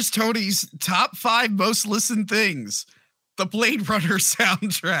right, here's Tony's top 5 most listened things. The Blade Runner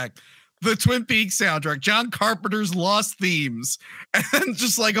soundtrack, the Twin Peaks soundtrack, John Carpenter's Lost Themes, and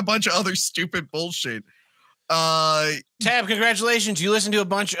just like a bunch of other stupid bullshit. Tab, congratulations. You listened to a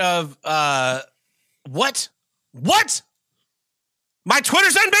bunch of, what? My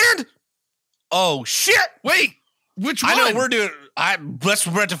Twitter's unbanned? Oh, shit. Wait, which one? I know we're doing, let's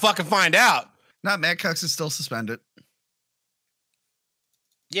about to fucking find out. Not Matt Cox is still suspended.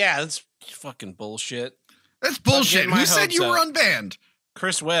 Yeah, that's fucking bullshit. That's bullshit. Who said you were unbanned?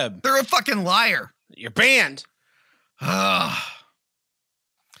 Chris Webb. They're a fucking liar. You're banned. So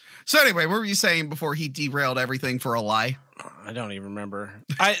anyway, what were you saying before he derailed everything for a lie? I don't even remember.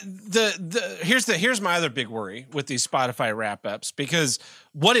 Here's my other big worry with these Spotify wrap ups, because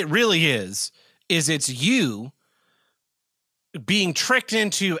what it really is it's you being tricked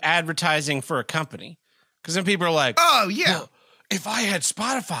into advertising for a company. Because then people are like, oh yeah. Well, if I had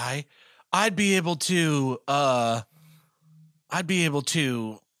Spotify, I'd be able to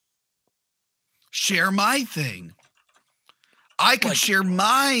share my thing. I could share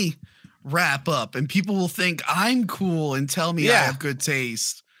my wrap up and people will think I'm cool and tell me I have good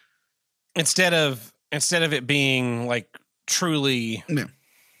taste. Instead of it being like truly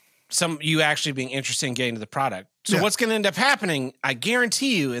you actually being interested in getting to the product. So what's going to end up happening, I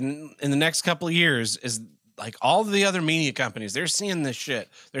guarantee you in the next couple of years, is like all the other media companies, they're seeing this shit.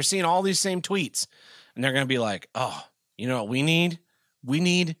 They're seeing all these same tweets and they're going to be like, oh, you know what we need? We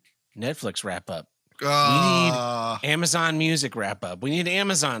need Netflix wrap up. We need Amazon Music wrap up. We need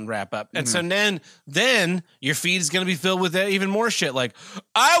Amazon wrap up. And so then your feed is going to be filled with even more shit. Like,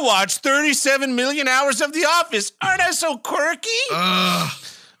 I watched 37 million hours of The Office. Aren't I so quirky?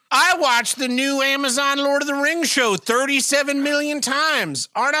 I watched the new Amazon Lord of the Rings show 37 million times.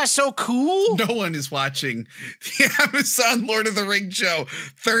 Aren't I so cool? No one is watching the Amazon Lord of the Rings show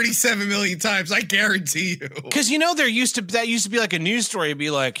 37 million times. I guarantee you. Because that used to be like a news story. It'd be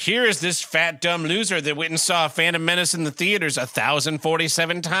like, here is this fat dumb loser that went and saw Phantom Menace in the theaters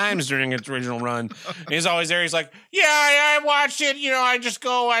 1,047 times during its original run. And he's always there. He's like, yeah, I watched it. I just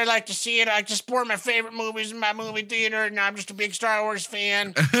go. I like to see it. I just support my favorite movies in my movie theater, and I'm just a big Star Wars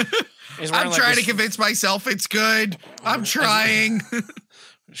fan. I'm trying to convince myself it's good. I'm trying.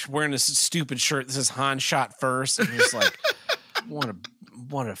 Wearing this stupid shirt that says Han shot first. And just like,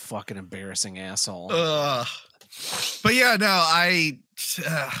 what a fucking embarrassing asshole. But yeah, no, I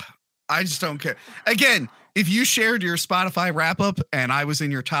just don't care. Again, if you shared your Spotify wrap up and I was in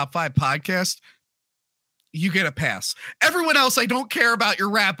your top 5 podcast, you get a pass. Everyone else, I don't care about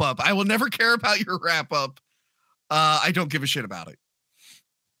your wrap up. I will never care about your wrap up. I don't give a shit about it.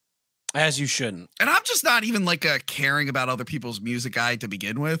 As you shouldn't. And I'm just not even like a caring about other people's music guy to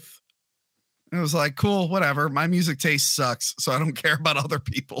begin with. It was like, cool, whatever. My music taste sucks, so I don't care about other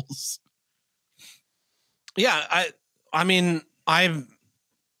people's. Yeah, I mean, I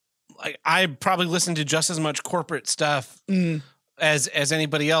probably listen to just as much corporate stuff as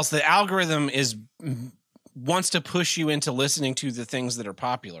anybody else. The algorithm wants to push you into listening to the things that are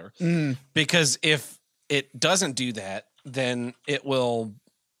popular. Because if it doesn't do that, then it will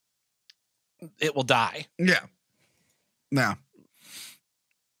die. Yeah. No.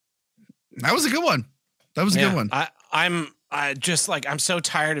 That was a good one. That was a good one. I'm so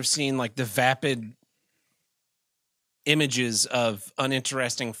tired of seeing like the vapid images of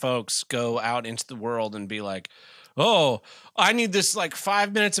uninteresting folks go out into the world and be like, oh, I need this like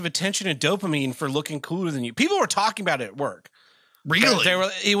 5 minutes of attention and dopamine for looking cooler than you. People were talking about it at work. Really?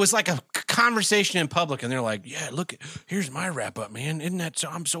 It was like a conversation in public, and they're like, yeah, look, here's my wrap up, man. Isn't that so?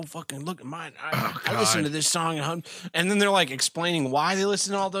 I'm so fucking, look at mine. I listen to this song, and then they're like explaining why they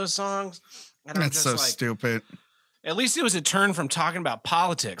listen to all those songs. And That's so stupid. At least it was a turn from talking about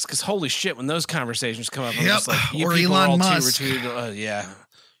politics, because holy shit, when those conversations come up, I'm Yep. just like, you Or people are Elon all Musk. too yeah.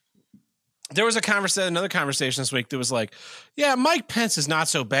 There was another conversation this week that was like, yeah, Mike Pence is not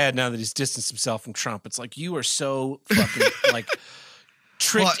so bad now that he's distanced himself from Trump. It's like, you are so fucking like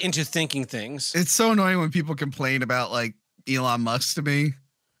tricked into thinking things. It's so annoying when people complain about like Elon Musk to me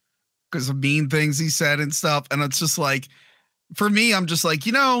because of mean things he said and stuff. And it's just like, for me, I'm just like,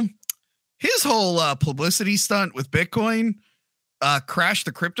 his whole publicity stunt with Bitcoin crashed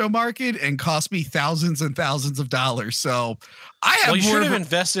the crypto market and cost me thousands and thousands of dollars. So I have you more should of have a-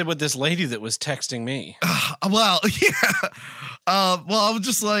 invested with this lady that was texting me. well, yeah. Well, I was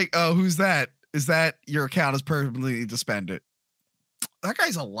just like, oh, who's that? Is that your account is permanently suspended? That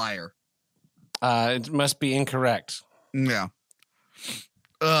guy's a liar. It must be incorrect. Yeah.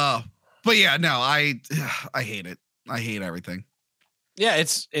 But yeah, no, I hate it. I hate everything. Yeah,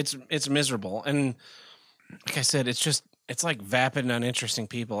 it's miserable. And like I said, it's like vapid and uninteresting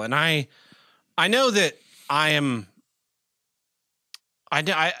people. And I know that I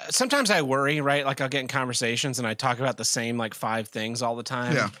sometimes I worry, right? Like I'll get in conversations and I talk about the same like 5 things all the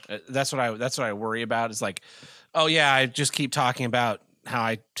time. Yeah. That's what I worry about, is like, oh yeah, I just keep talking about how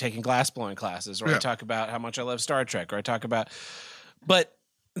I taking glass blowing classes, or I talk about how much I love Star Trek, or I talk about, or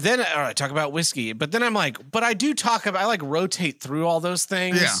I talk about whiskey. But then I'm like, but I do talk about, I like rotate through all those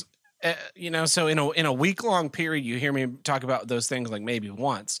things. Yeah. So in a week long period, you hear me talk about those things like maybe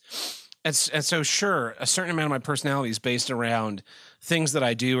once. And so sure, a certain amount of my personality is based around things that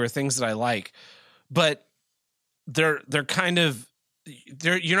I do or things that I like, but they're kind of,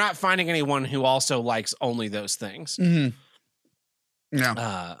 you're not finding anyone who also likes only those things. Mm-hmm.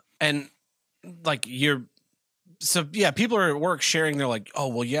 Yeah. And like people are at work sharing. They're like, oh,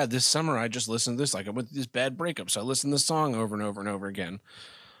 well, yeah, this summer I just listened to this. Like I went through this bad breakup, so I listened to this song over and over and over again.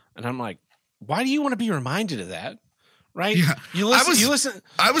 And I'm like, why do you want to be reminded of that? Right? Yeah. You listen.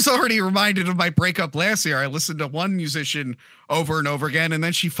 I was already reminded of my breakup last year. I listened to one musician over and over again, and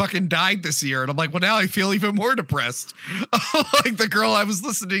then she fucking died this year. And I'm like, well, now I feel even more depressed. Like the girl I was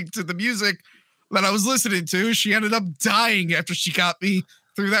listening to the music that I was listening to, she ended up dying after she got me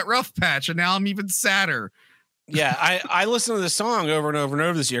through that rough patch. And now I'm even sadder. Yeah, I listened to this song over and over and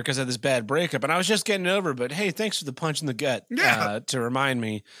over this year because I had this bad breakup, and I was just getting over. But hey, thanks for the punch in the gut to remind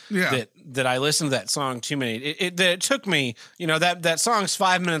me that I listened to that song too many. It took me, that song's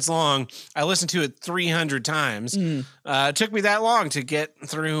 5 minutes long. I listened to it 300 times. It took me that long to get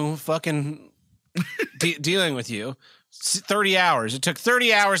through fucking dealing with you. 30 hours. It took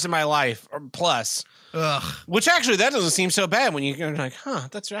 30 hours of my life or plus. Ugh. Which actually, that doesn't seem so bad when you're like,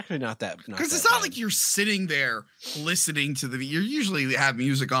 that's actually not that. Because it's not like you're sitting there listening to you usually have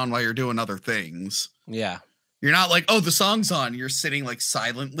music on while you're doing other things. Yeah. You're not like, oh, the song's on. You're sitting like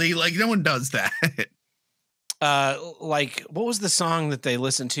silently. Like no one does that. Like what was the song that they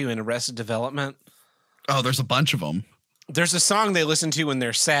listened to in Arrested Development? Oh, there's a bunch of them. There's a song they listen to when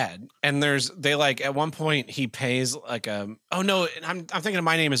they're sad, and they like at one point he pays like I'm thinking of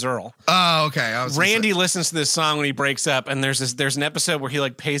My Name Is Earl. Oh, okay. Randy listens to this song when he breaks up, and there's an episode where he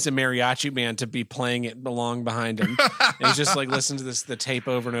like pays a mariachi band to be playing it along behind him. And he's just like listening to the tape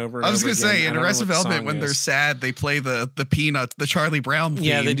over and over. And I was going to say in Arrested Development when they're sad, they play the Peanuts, the Charlie Brown theme.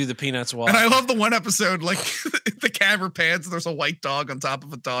 Yeah, they do the Peanuts walk. And I love the one episode like the camera pans. There's a white dog on top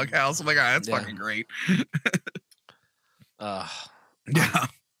of a doghouse. I'm like, that's fucking great. Yeah,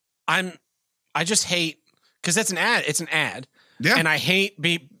 I just hate because it's an ad. It's an ad. Yeah, and I hate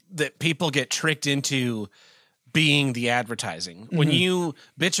that people get tricked into being the advertising. Mm-hmm. When you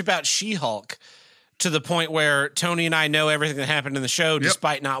bitch about She-Hulk to the point where Tony and I know everything that happened in the show,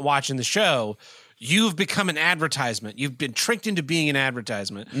 despite not watching the show. You've become an advertisement. You've been tricked into being an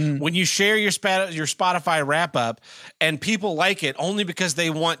advertisement. Mm. When you share your Spotify wrap up and people like it only because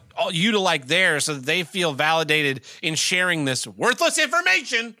they want you to like theirs so that they feel validated in sharing this worthless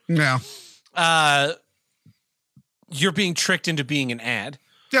information. Yeah. You're being tricked into being an ad.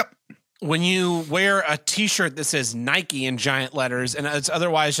 Yep. When you wear a t-shirt that says Nike in giant letters and it's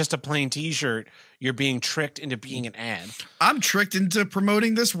otherwise just a plain t-shirt, you're being tricked into being an ad. I'm tricked into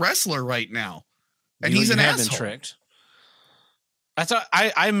promoting this wrestler right now. And he's an asshole. Been tricked.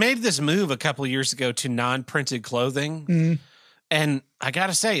 I made this move a couple of years ago to non-printed clothing. Mhm. And I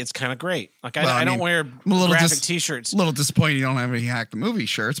gotta say, it's kind of great. Like Well, I I don't mean, wear I'm a little graphic T-shirts. A little disappointed you don't have any Hack the Movie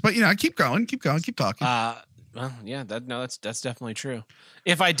shirts, but keep going, keep talking. Well, yeah, that's definitely true.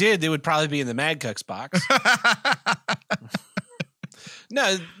 If I did, they would probably be in the Mad Cucks box.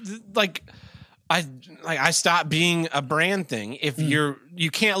 No, I stopped being a brand thing. If you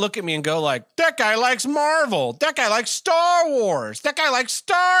can't look at me and go like, that guy likes Marvel, that guy likes Star Wars, that guy likes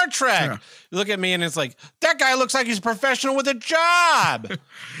Star Trek. Yeah. You look at me and it's like, that guy looks like he's a professional with a job.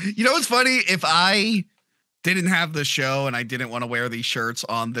 You know what's funny? If I didn't have the show and I didn't want to wear these shirts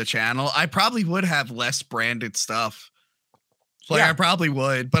on the channel, I probably would have less branded stuff. Like Yeah. I probably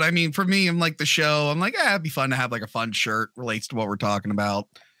would. But I mean, for me, I'm like the show. I'm like, it'd be fun to have like a fun shirt relates to what we're talking about.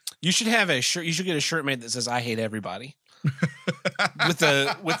 You should have a shirt. You should get a shirt made that says "I hate everybody" with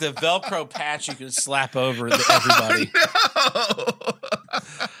the Velcro patch you can slap over everybody. No.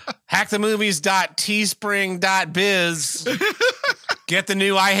 Hackthemovies.teespring.biz. Get the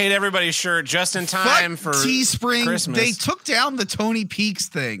new "I hate everybody" shirt just in time for Teespring. Christmas. They took down the Tony Peaks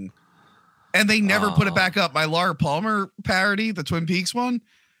thing, and they never put it back up. My Laura Palmer parody, the Twin Peaks one,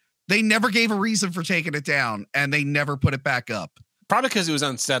 they never gave a reason for taking it down, and they never put it back up. Probably because it was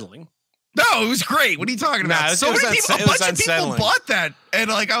unsettling. No, it was great. What are you talking about? Nah, So it was many people, a it was bunch of people unsettling. bought that, and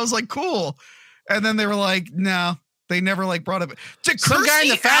like I was like, cool. And then they were like, no, they never like brought it. Some guy in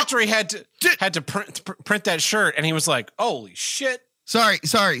the Kirstie factory had to print that shirt, and he was like, "Holy shit!" Sorry.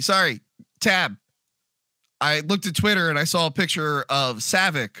 Tab. I looked at Twitter and I saw a picture of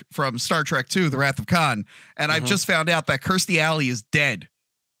Savick from Star Trek II, The Wrath of Khan, and I've just found out that Kirstie Alley is dead.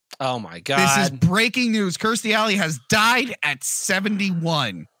 Oh my god! This is breaking news. Kirstie Alley has died at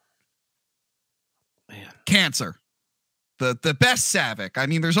 71. Man. Cancer. The best Savick. I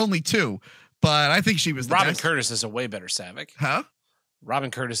mean, there's only two, but I think she was the Robin best. Curtis is a way better Savick. Huh?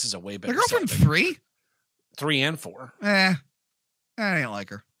 Robin Curtis is a way The better girl from Savick. 3? 3 and 4. I didn't like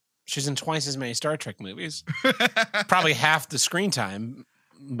her. She's in twice as many Star Trek movies. Probably half the screen time,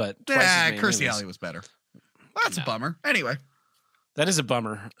 but twice as many Kirstie movies. Alley was better. Well, that's a No. bummer. Anyway. That is a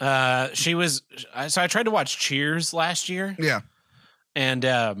bummer. So I tried to watch Cheers last year, Yeah. and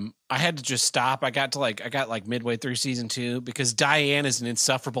I had to just stop. I got midway through season 2 because Diane is an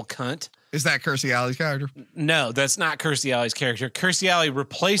insufferable cunt. Is that Kirstie Alley's character? No, that's not Kirstie Alley's character. Kirstie Alley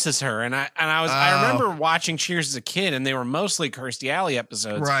replaces her, and I remember watching Cheers as a kid, and they were mostly Kirstie Alley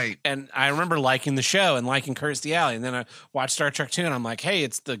episodes, Right. And I remember liking the show and liking Kirstie Alley, and then I watched Star Trek 2, and I'm like, hey,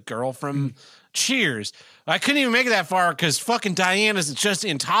 it's the girl from Cheers. I couldn't even make it that far because fucking Diane is just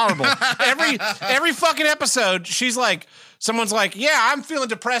intolerable. every fucking episode, she's like, someone's like, yeah, I'm feeling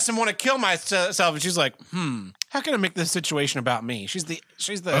depressed and want to kill myself, and she's like, how can I make this situation about me? She's the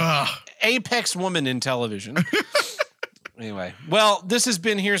Ugh. apex woman in television. Anyway, well, this has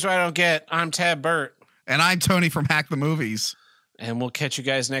been Here's What I Don't Get. I'm Tab Burt, And I'm Tony from Hack the Movies. and we'll catch you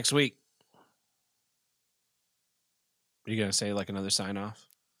guys next week. Are you gonna say like another sign off?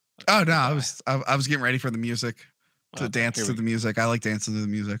 Oh no, I was getting ready for the music to Okay, dance here to we- the music. I like dancing to the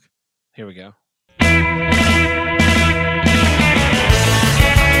music. Here we go.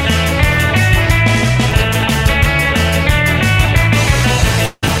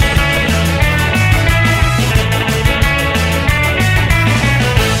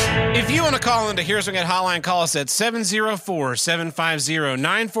 If you want to call into Here's What I Get Hotline, call us at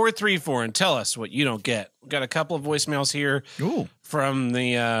 704-750-9434 and tell us what you don't get. We've got a couple of voicemails here Ooh. from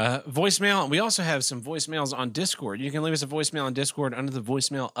the voicemail. We also have some voicemails on Discord. You can leave us a voicemail on Discord under the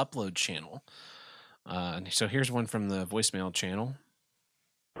voicemail upload channel. So here's one from the voicemail channel.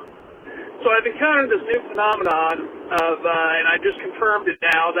 So I've encountered this new phenomenon of, and I just confirmed it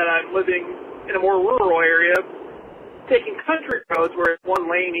now that I'm living in a more rural area, taking country roads where it's one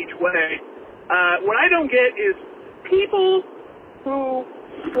lane each way. What I don't get is people who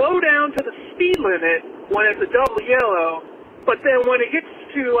slow down to the speed limit when it's a double yellow, but then when it gets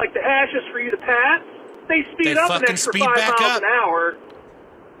to like the hashes for you to pass, they speed up an fucking extra speed 5 back miles up. an hour.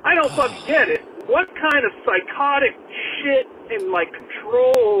 I don't fucking get it. What kind of psychotic shit and like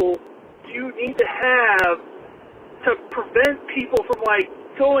control do you need to have to prevent people from like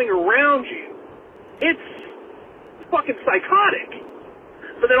going around you? It's fucking psychotic.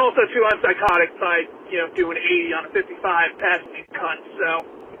 But then also too, I'm psychotic by doing 80 on a 55 passing these cunts. So,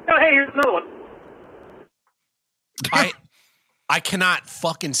 hey, here's another one. I cannot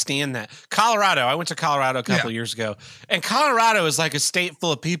fucking stand that. Colorado. I went to Colorado a couple of years ago, and Colorado is like a state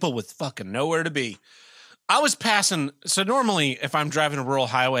full of people with fucking nowhere to be. I was passing. So normally, if I'm driving a rural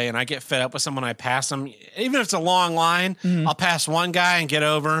highway and I get fed up with someone, I pass them. Even if it's a long line, I'll pass one guy and get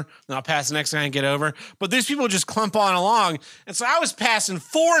over. Then I'll pass the next guy and get over. But these people just clump on along. And so I was passing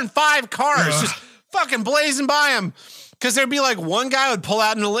 4 and 5 cars, just fucking blazing by them. Because there'd be like one guy would pull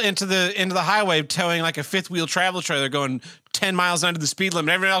out into the highway towing like a 5th wheel travel trailer going 10 miles under the speed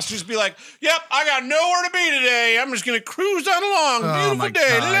limit. Everyone else would just be like, yep, I got nowhere to be today. I'm just going to cruise on along. Beautiful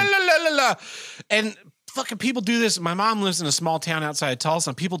day. La, la, la, la, la. And fucking people do this. My mom lives in a small town outside Tulsa.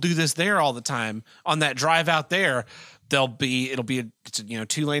 And people do this there all the time on that drive out there. It'll be a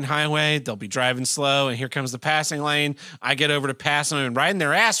 2-lane highway. They'll be driving slow, and here comes the passing lane. I get over to pass them and riding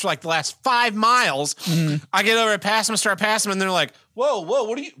their ass for like the last 5 miles. I get over to pass them, start passing them, and they're like, "Whoa,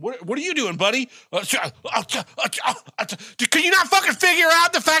 what are you doing, buddy? Can you not fucking figure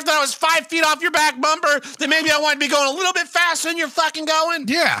out the fact that I was 5 feet off your back bumper? That maybe I wanted to be going a little bit faster than you're fucking going?"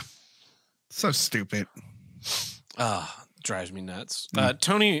 Yeah, so stupid. Drives me nuts.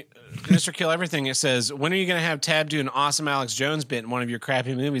 Tony, Mr. Kill Everything, it says, when are you going to have Tab do an awesome Alex Jones bit in one of your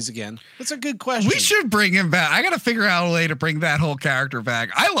crappy movies again? That's a good question. We should bring him back. I got to figure out a way to bring that whole character back.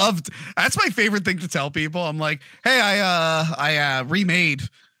 That's my favorite thing to tell people. I'm like, hey, I remade.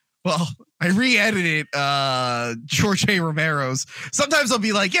 Well, I re-edited George A. Romero's. Sometimes I'll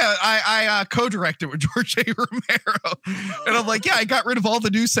be like, yeah, I co-directed with George A. Romero. And I'm like, yeah, I got rid of all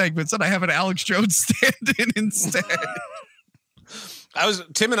the news segments and I have an Alex Jones stand-in instead.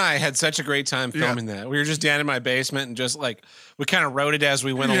 Tim and I had such a great time filming that. We were just down in my basement and just like, we kind of wrote it as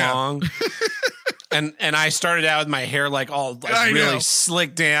we went along. And I started out with my hair like all like really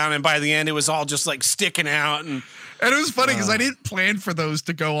slicked down. And by the end, it was all just like sticking out. And it was funny because I didn't plan for those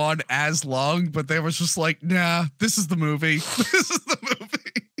to go on as long, but they was just like, nah, this is the movie. This is the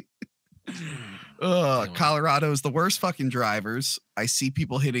movie. Colorado is the worst fucking drivers. I see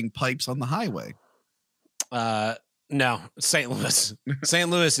people hitting pipes on the highway. No, St. Louis. St.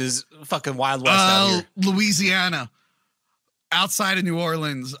 Louis is fucking Wild West out here. Louisiana, outside of New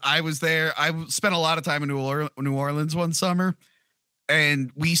Orleans. I was there. I spent a lot of time in New Orleans one summer,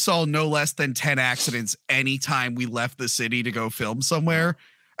 and we saw no less than 10 accidents anytime we left the city to go film somewhere.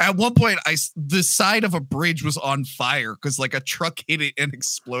 At one point, the side of a bridge was on fire because like a truck hit it and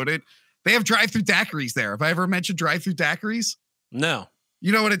exploded. They have drive-through daiquiris there. Have I ever mentioned drive-through daiquiris? No.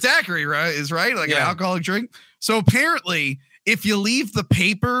 You know what a daiquiri is, right? Like an alcoholic drink. So apparently, if you leave the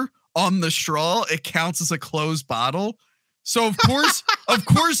paper on the straw, it counts as a closed bottle. So of course,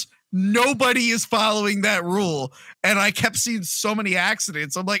 nobody is following that rule. And I kept seeing so many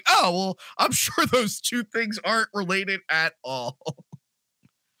accidents. I'm like, oh, well, I'm sure those two things aren't related at all.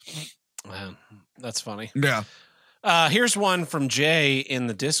 Wow, that's funny. Yeah. Here's one from Jay in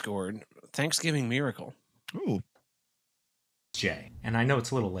the Discord. Thanksgiving Miracle. Ooh. Jay, and I know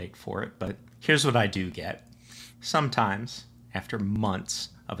it's a little late for it, but here's what I do get. Sometimes, after months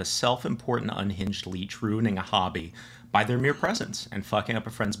of a self-important unhinged leech ruining a hobby by their mere presence and fucking up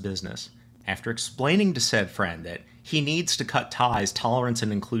a friend's business, after explaining to said friend that he needs to cut ties, tolerance,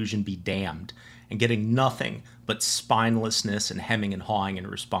 and inclusion be damned, and getting nothing but spinelessness and hemming and hawing in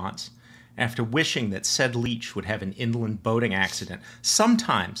response, after wishing that said leech would have an inland boating accident,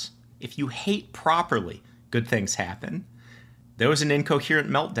 sometimes, if you hate properly, good things happen. There was an incoherent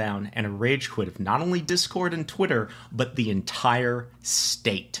meltdown and a rage quit of not only Discord and Twitter, but the entire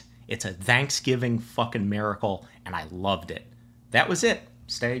state. It's a Thanksgiving fucking miracle, and I loved it. That was it.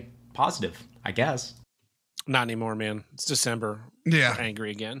 Stay positive, I guess. Not anymore, man. It's December. Yeah. We're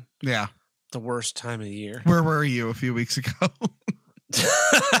angry again. Yeah. The worst time of the year. Where were you a few weeks ago?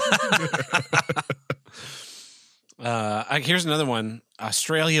 Here's another one.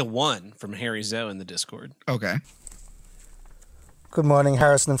 Australia 1 from Harry Zoe in the Discord. Okay. Good morning,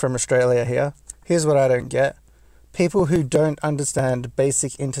 Harrison from Australia here. Here's what I don't get. People who don't understand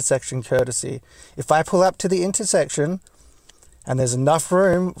basic intersection courtesy. If I pull up to the intersection and there's enough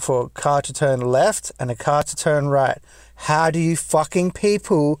room for a car to turn left and a car to turn right, how do you fucking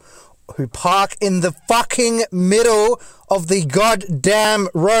people who park in the fucking middle of the goddamn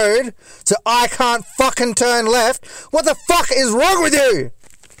road so I can't fucking turn left? What the fuck is wrong with you?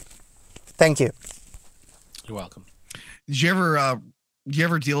 Thank you. You're welcome. Did you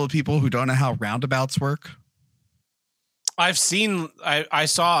ever deal with people who don't know how roundabouts work? I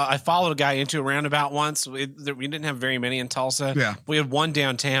followed a guy into a roundabout once. We didn't have very many in Tulsa. Yeah. We had one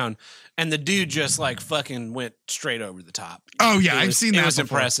downtown, and the dude just like fucking went straight over the top. Oh yeah, I've seen that. It was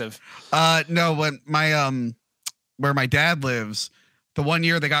before. impressive. No, when where my dad lives, the one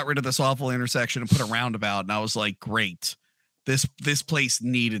year they got rid of this awful intersection and put a roundabout, and I was like, great, this place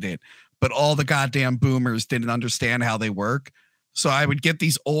needed it. But all the goddamn boomers didn't understand how they work. So I would get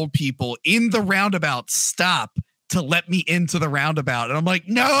these old people in the roundabout stop to let me into the roundabout. And I'm like,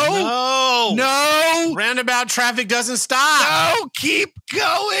 no, roundabout traffic doesn't stop. no, keep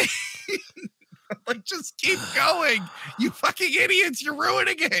going. Like, just keep going. You fucking idiots. You're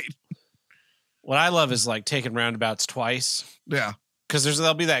ruining it. What I love is like taking roundabouts twice. Yeah. Because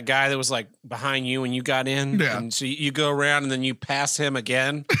there'll be that guy that was like behind you when you got in. Yeah. And so you go around and then you pass him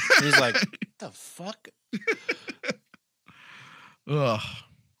again. And he's like, what the fuck? Ugh.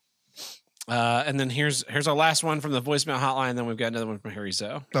 And then here's our last one from the voicemail hotline. Then we've got another one from Harry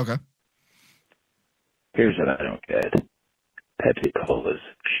Zoe. Okay. Here's what I don't get. Pepsi Cola's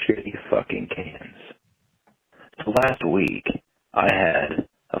shitty fucking cans. So last week, I had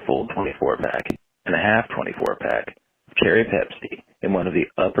a full 24-pack and a half 24-pack of cherry Pepsi in one of the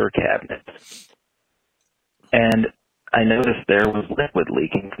upper cabinets. And I noticed there was liquid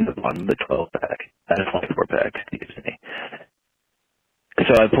leaking from the bottom of the 12-pack. That is 24-pack, excuse me.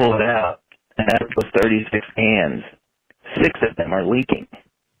 So I pull it out, and out of those 36 cans, 6 of them are leaking.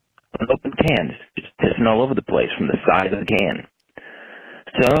 Unopened cans, just pissing all over the place from the side of the can.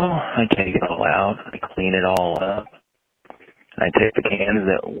 So I take it all out, I clean it all up. I take the cans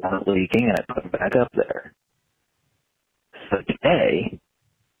that weren't leaking and I put them back up there. So today,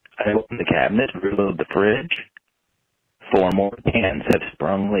 I open the cabinet, reload the fridge. 4 more cans have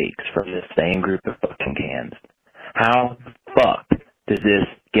sprung leaks from the same group of fucking cans. How the fuck does this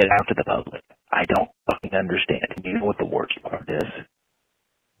get out to the public? I don't fucking understand. And you know what the worst part is?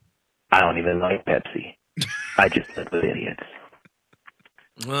 I don't even like Pepsi. I just live with idiots.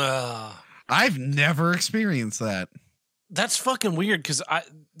 I've never experienced that. That's fucking weird because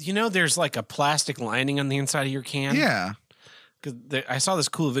there's like a plastic lining on the inside of your can. Yeah. Because I saw this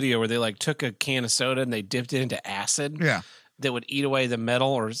cool video where they like took a can of soda and they dipped it into acid. Yeah. That would eat away the metal,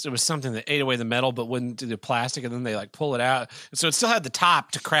 or it was something that ate away the metal but wouldn't do the plastic, and then they like pull it out. And so it still had the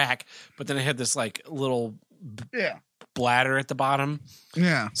top to crack, but then it had this like little bladder at the bottom.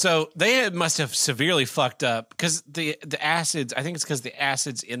 Yeah. So they must have severely fucked up because the acids, I think it's because the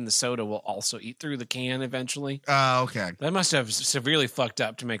acids in the soda will also eat through the can eventually. Okay. They must have severely fucked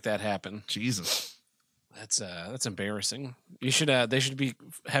up to make that happen. Jesus. That's embarrassing. They should be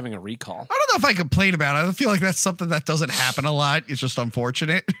having a recall. I don't know if I complain about it. I feel like that's something that doesn't happen a lot. It's just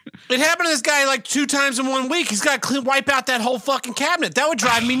unfortunate. It happened to this guy like 2 times in 1 week. He's got to wipe out that whole fucking cabinet. That would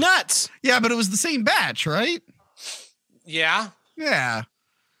drive me nuts. Yeah, but it was the same batch, right? Yeah. Yeah.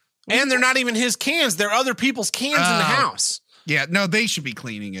 And they're not even his cans. They're other people's cans in the house. Yeah, no, they should be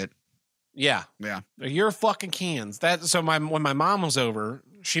cleaning it. Yeah. Yeah. They're your fucking cans. When my mom was over,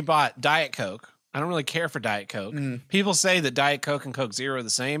 she bought Diet Coke. I don't really care for Diet Coke. People say that Diet Coke and Coke Zero are the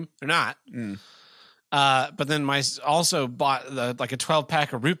same. They're not. But then also bought like a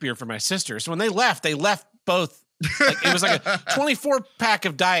 12-pack of root beer for my sister. So when they left both. Like, it was like a 24-pack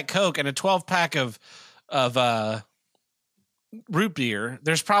of Diet Coke and a 12-pack of root beer.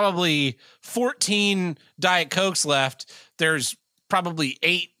 There's probably 14 Diet Cokes left. There's probably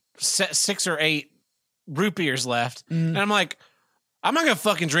 6 or 8 root beers left. And I'm like, I'm not going to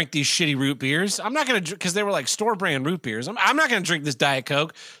fucking drink these shitty root beers. I'm not going to, because they were like store brand root beers. I'm not going to drink this Diet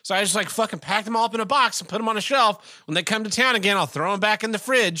Coke. So I just like fucking packed them all up in a box and put them on a shelf. When they come to town again, I'll throw them back in the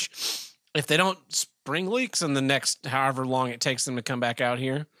fridge. If they don't spring leaks in the next however long it takes them to come back out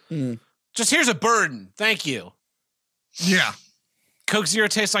here. Just here's a burden. Thank you. Yeah. Coke Zero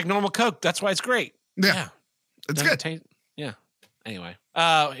tastes like normal Coke. That's why it's great. Yeah. It's good. Yeah. Anyway,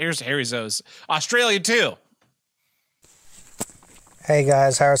 here's Harry Zoe's Australia too. Hey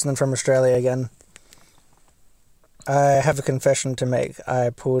guys, Harrison from Australia again. I have a confession to make.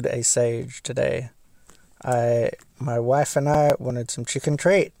 I pulled a sage today. My wife and I wanted some chicken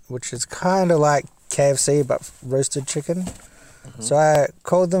treat, which is kind of like KFC but roasted chicken. So I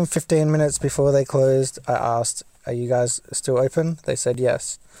called them 15 minutes before they closed. I asked, "Are you guys still open?" They said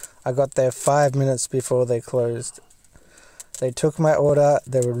yes. I got there 5 minutes before they closed. They took my order.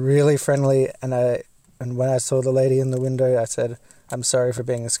 They were really friendly, and when I saw the lady in the window, I said, "I'm sorry for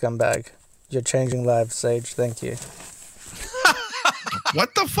being a scumbag. You're changing lives, Sage. Thank you."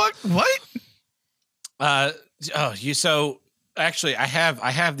 What the fuck? What? So actually I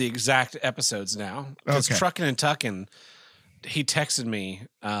have the exact episodes now. Because Truckin' and Tuckin', he texted me,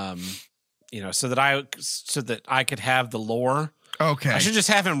 so that I could have the lore. Okay. I should just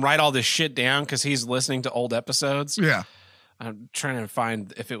have him write all this shit down because he's listening to old episodes. Yeah. I'm trying to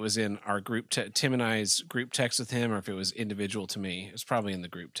find if it was in our group, Tim and I's group text with him, or if it was individual to me. It's probably in the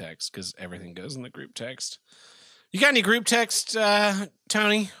group text because everything goes in the group text. You got any group text,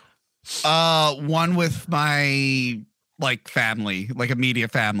 Tony? One with my like family, like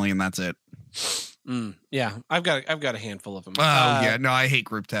immediate family, and that's it. Yeah, I've got a handful of them. Oh yeah, no, I hate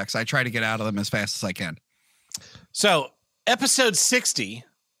group texts. I try to get out of them as fast as I can. So episode 60,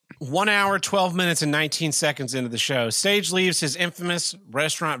 1 hour, 12 minutes, and 19 seconds into the show, Sage leaves his infamous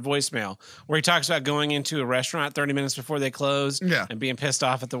restaurant voicemail where he talks about going into a restaurant 30 minutes before they close and being pissed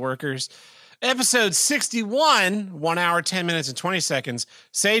off at the workers. Episode 61, 1 hour, 10 minutes, and 20 seconds,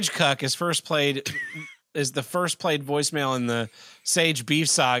 Sage Cuck is the first played voicemail in the Sage Beef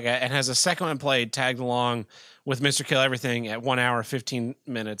Saga and has a second one played tagged along with Mr. Kill Everything at 1 hour, 15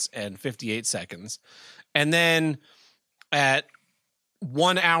 minutes, and 58 seconds. And then at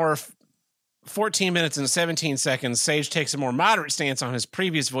 1 hour, 14 minutes, and 17 seconds, Sage takes a more moderate stance on his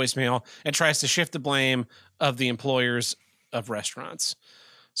previous voicemail and tries to shift the blame of the employers of restaurants.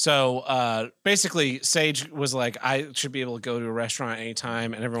 So basically, Sage was like, I should be able to go to a restaurant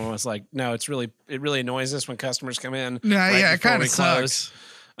anytime. And everyone was like, no, it really annoys us when customers come in. Yeah, it kind of sucks.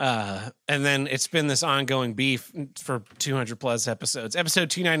 And then it's been this ongoing beef for 200 plus episodes. Episode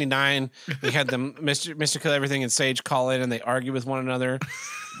 299, we had them, Mr. Kill Everything and Sage call in and they argue with one another.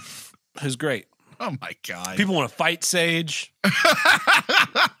 It was great. Oh my God. People want to fight Sage.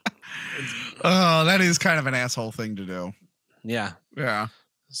 Oh, that is kind of an asshole thing to do. Yeah. Yeah.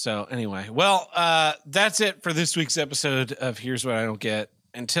 So anyway, well, that's it for this week's episode of Here's What I Don't Get.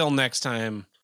 Until next time,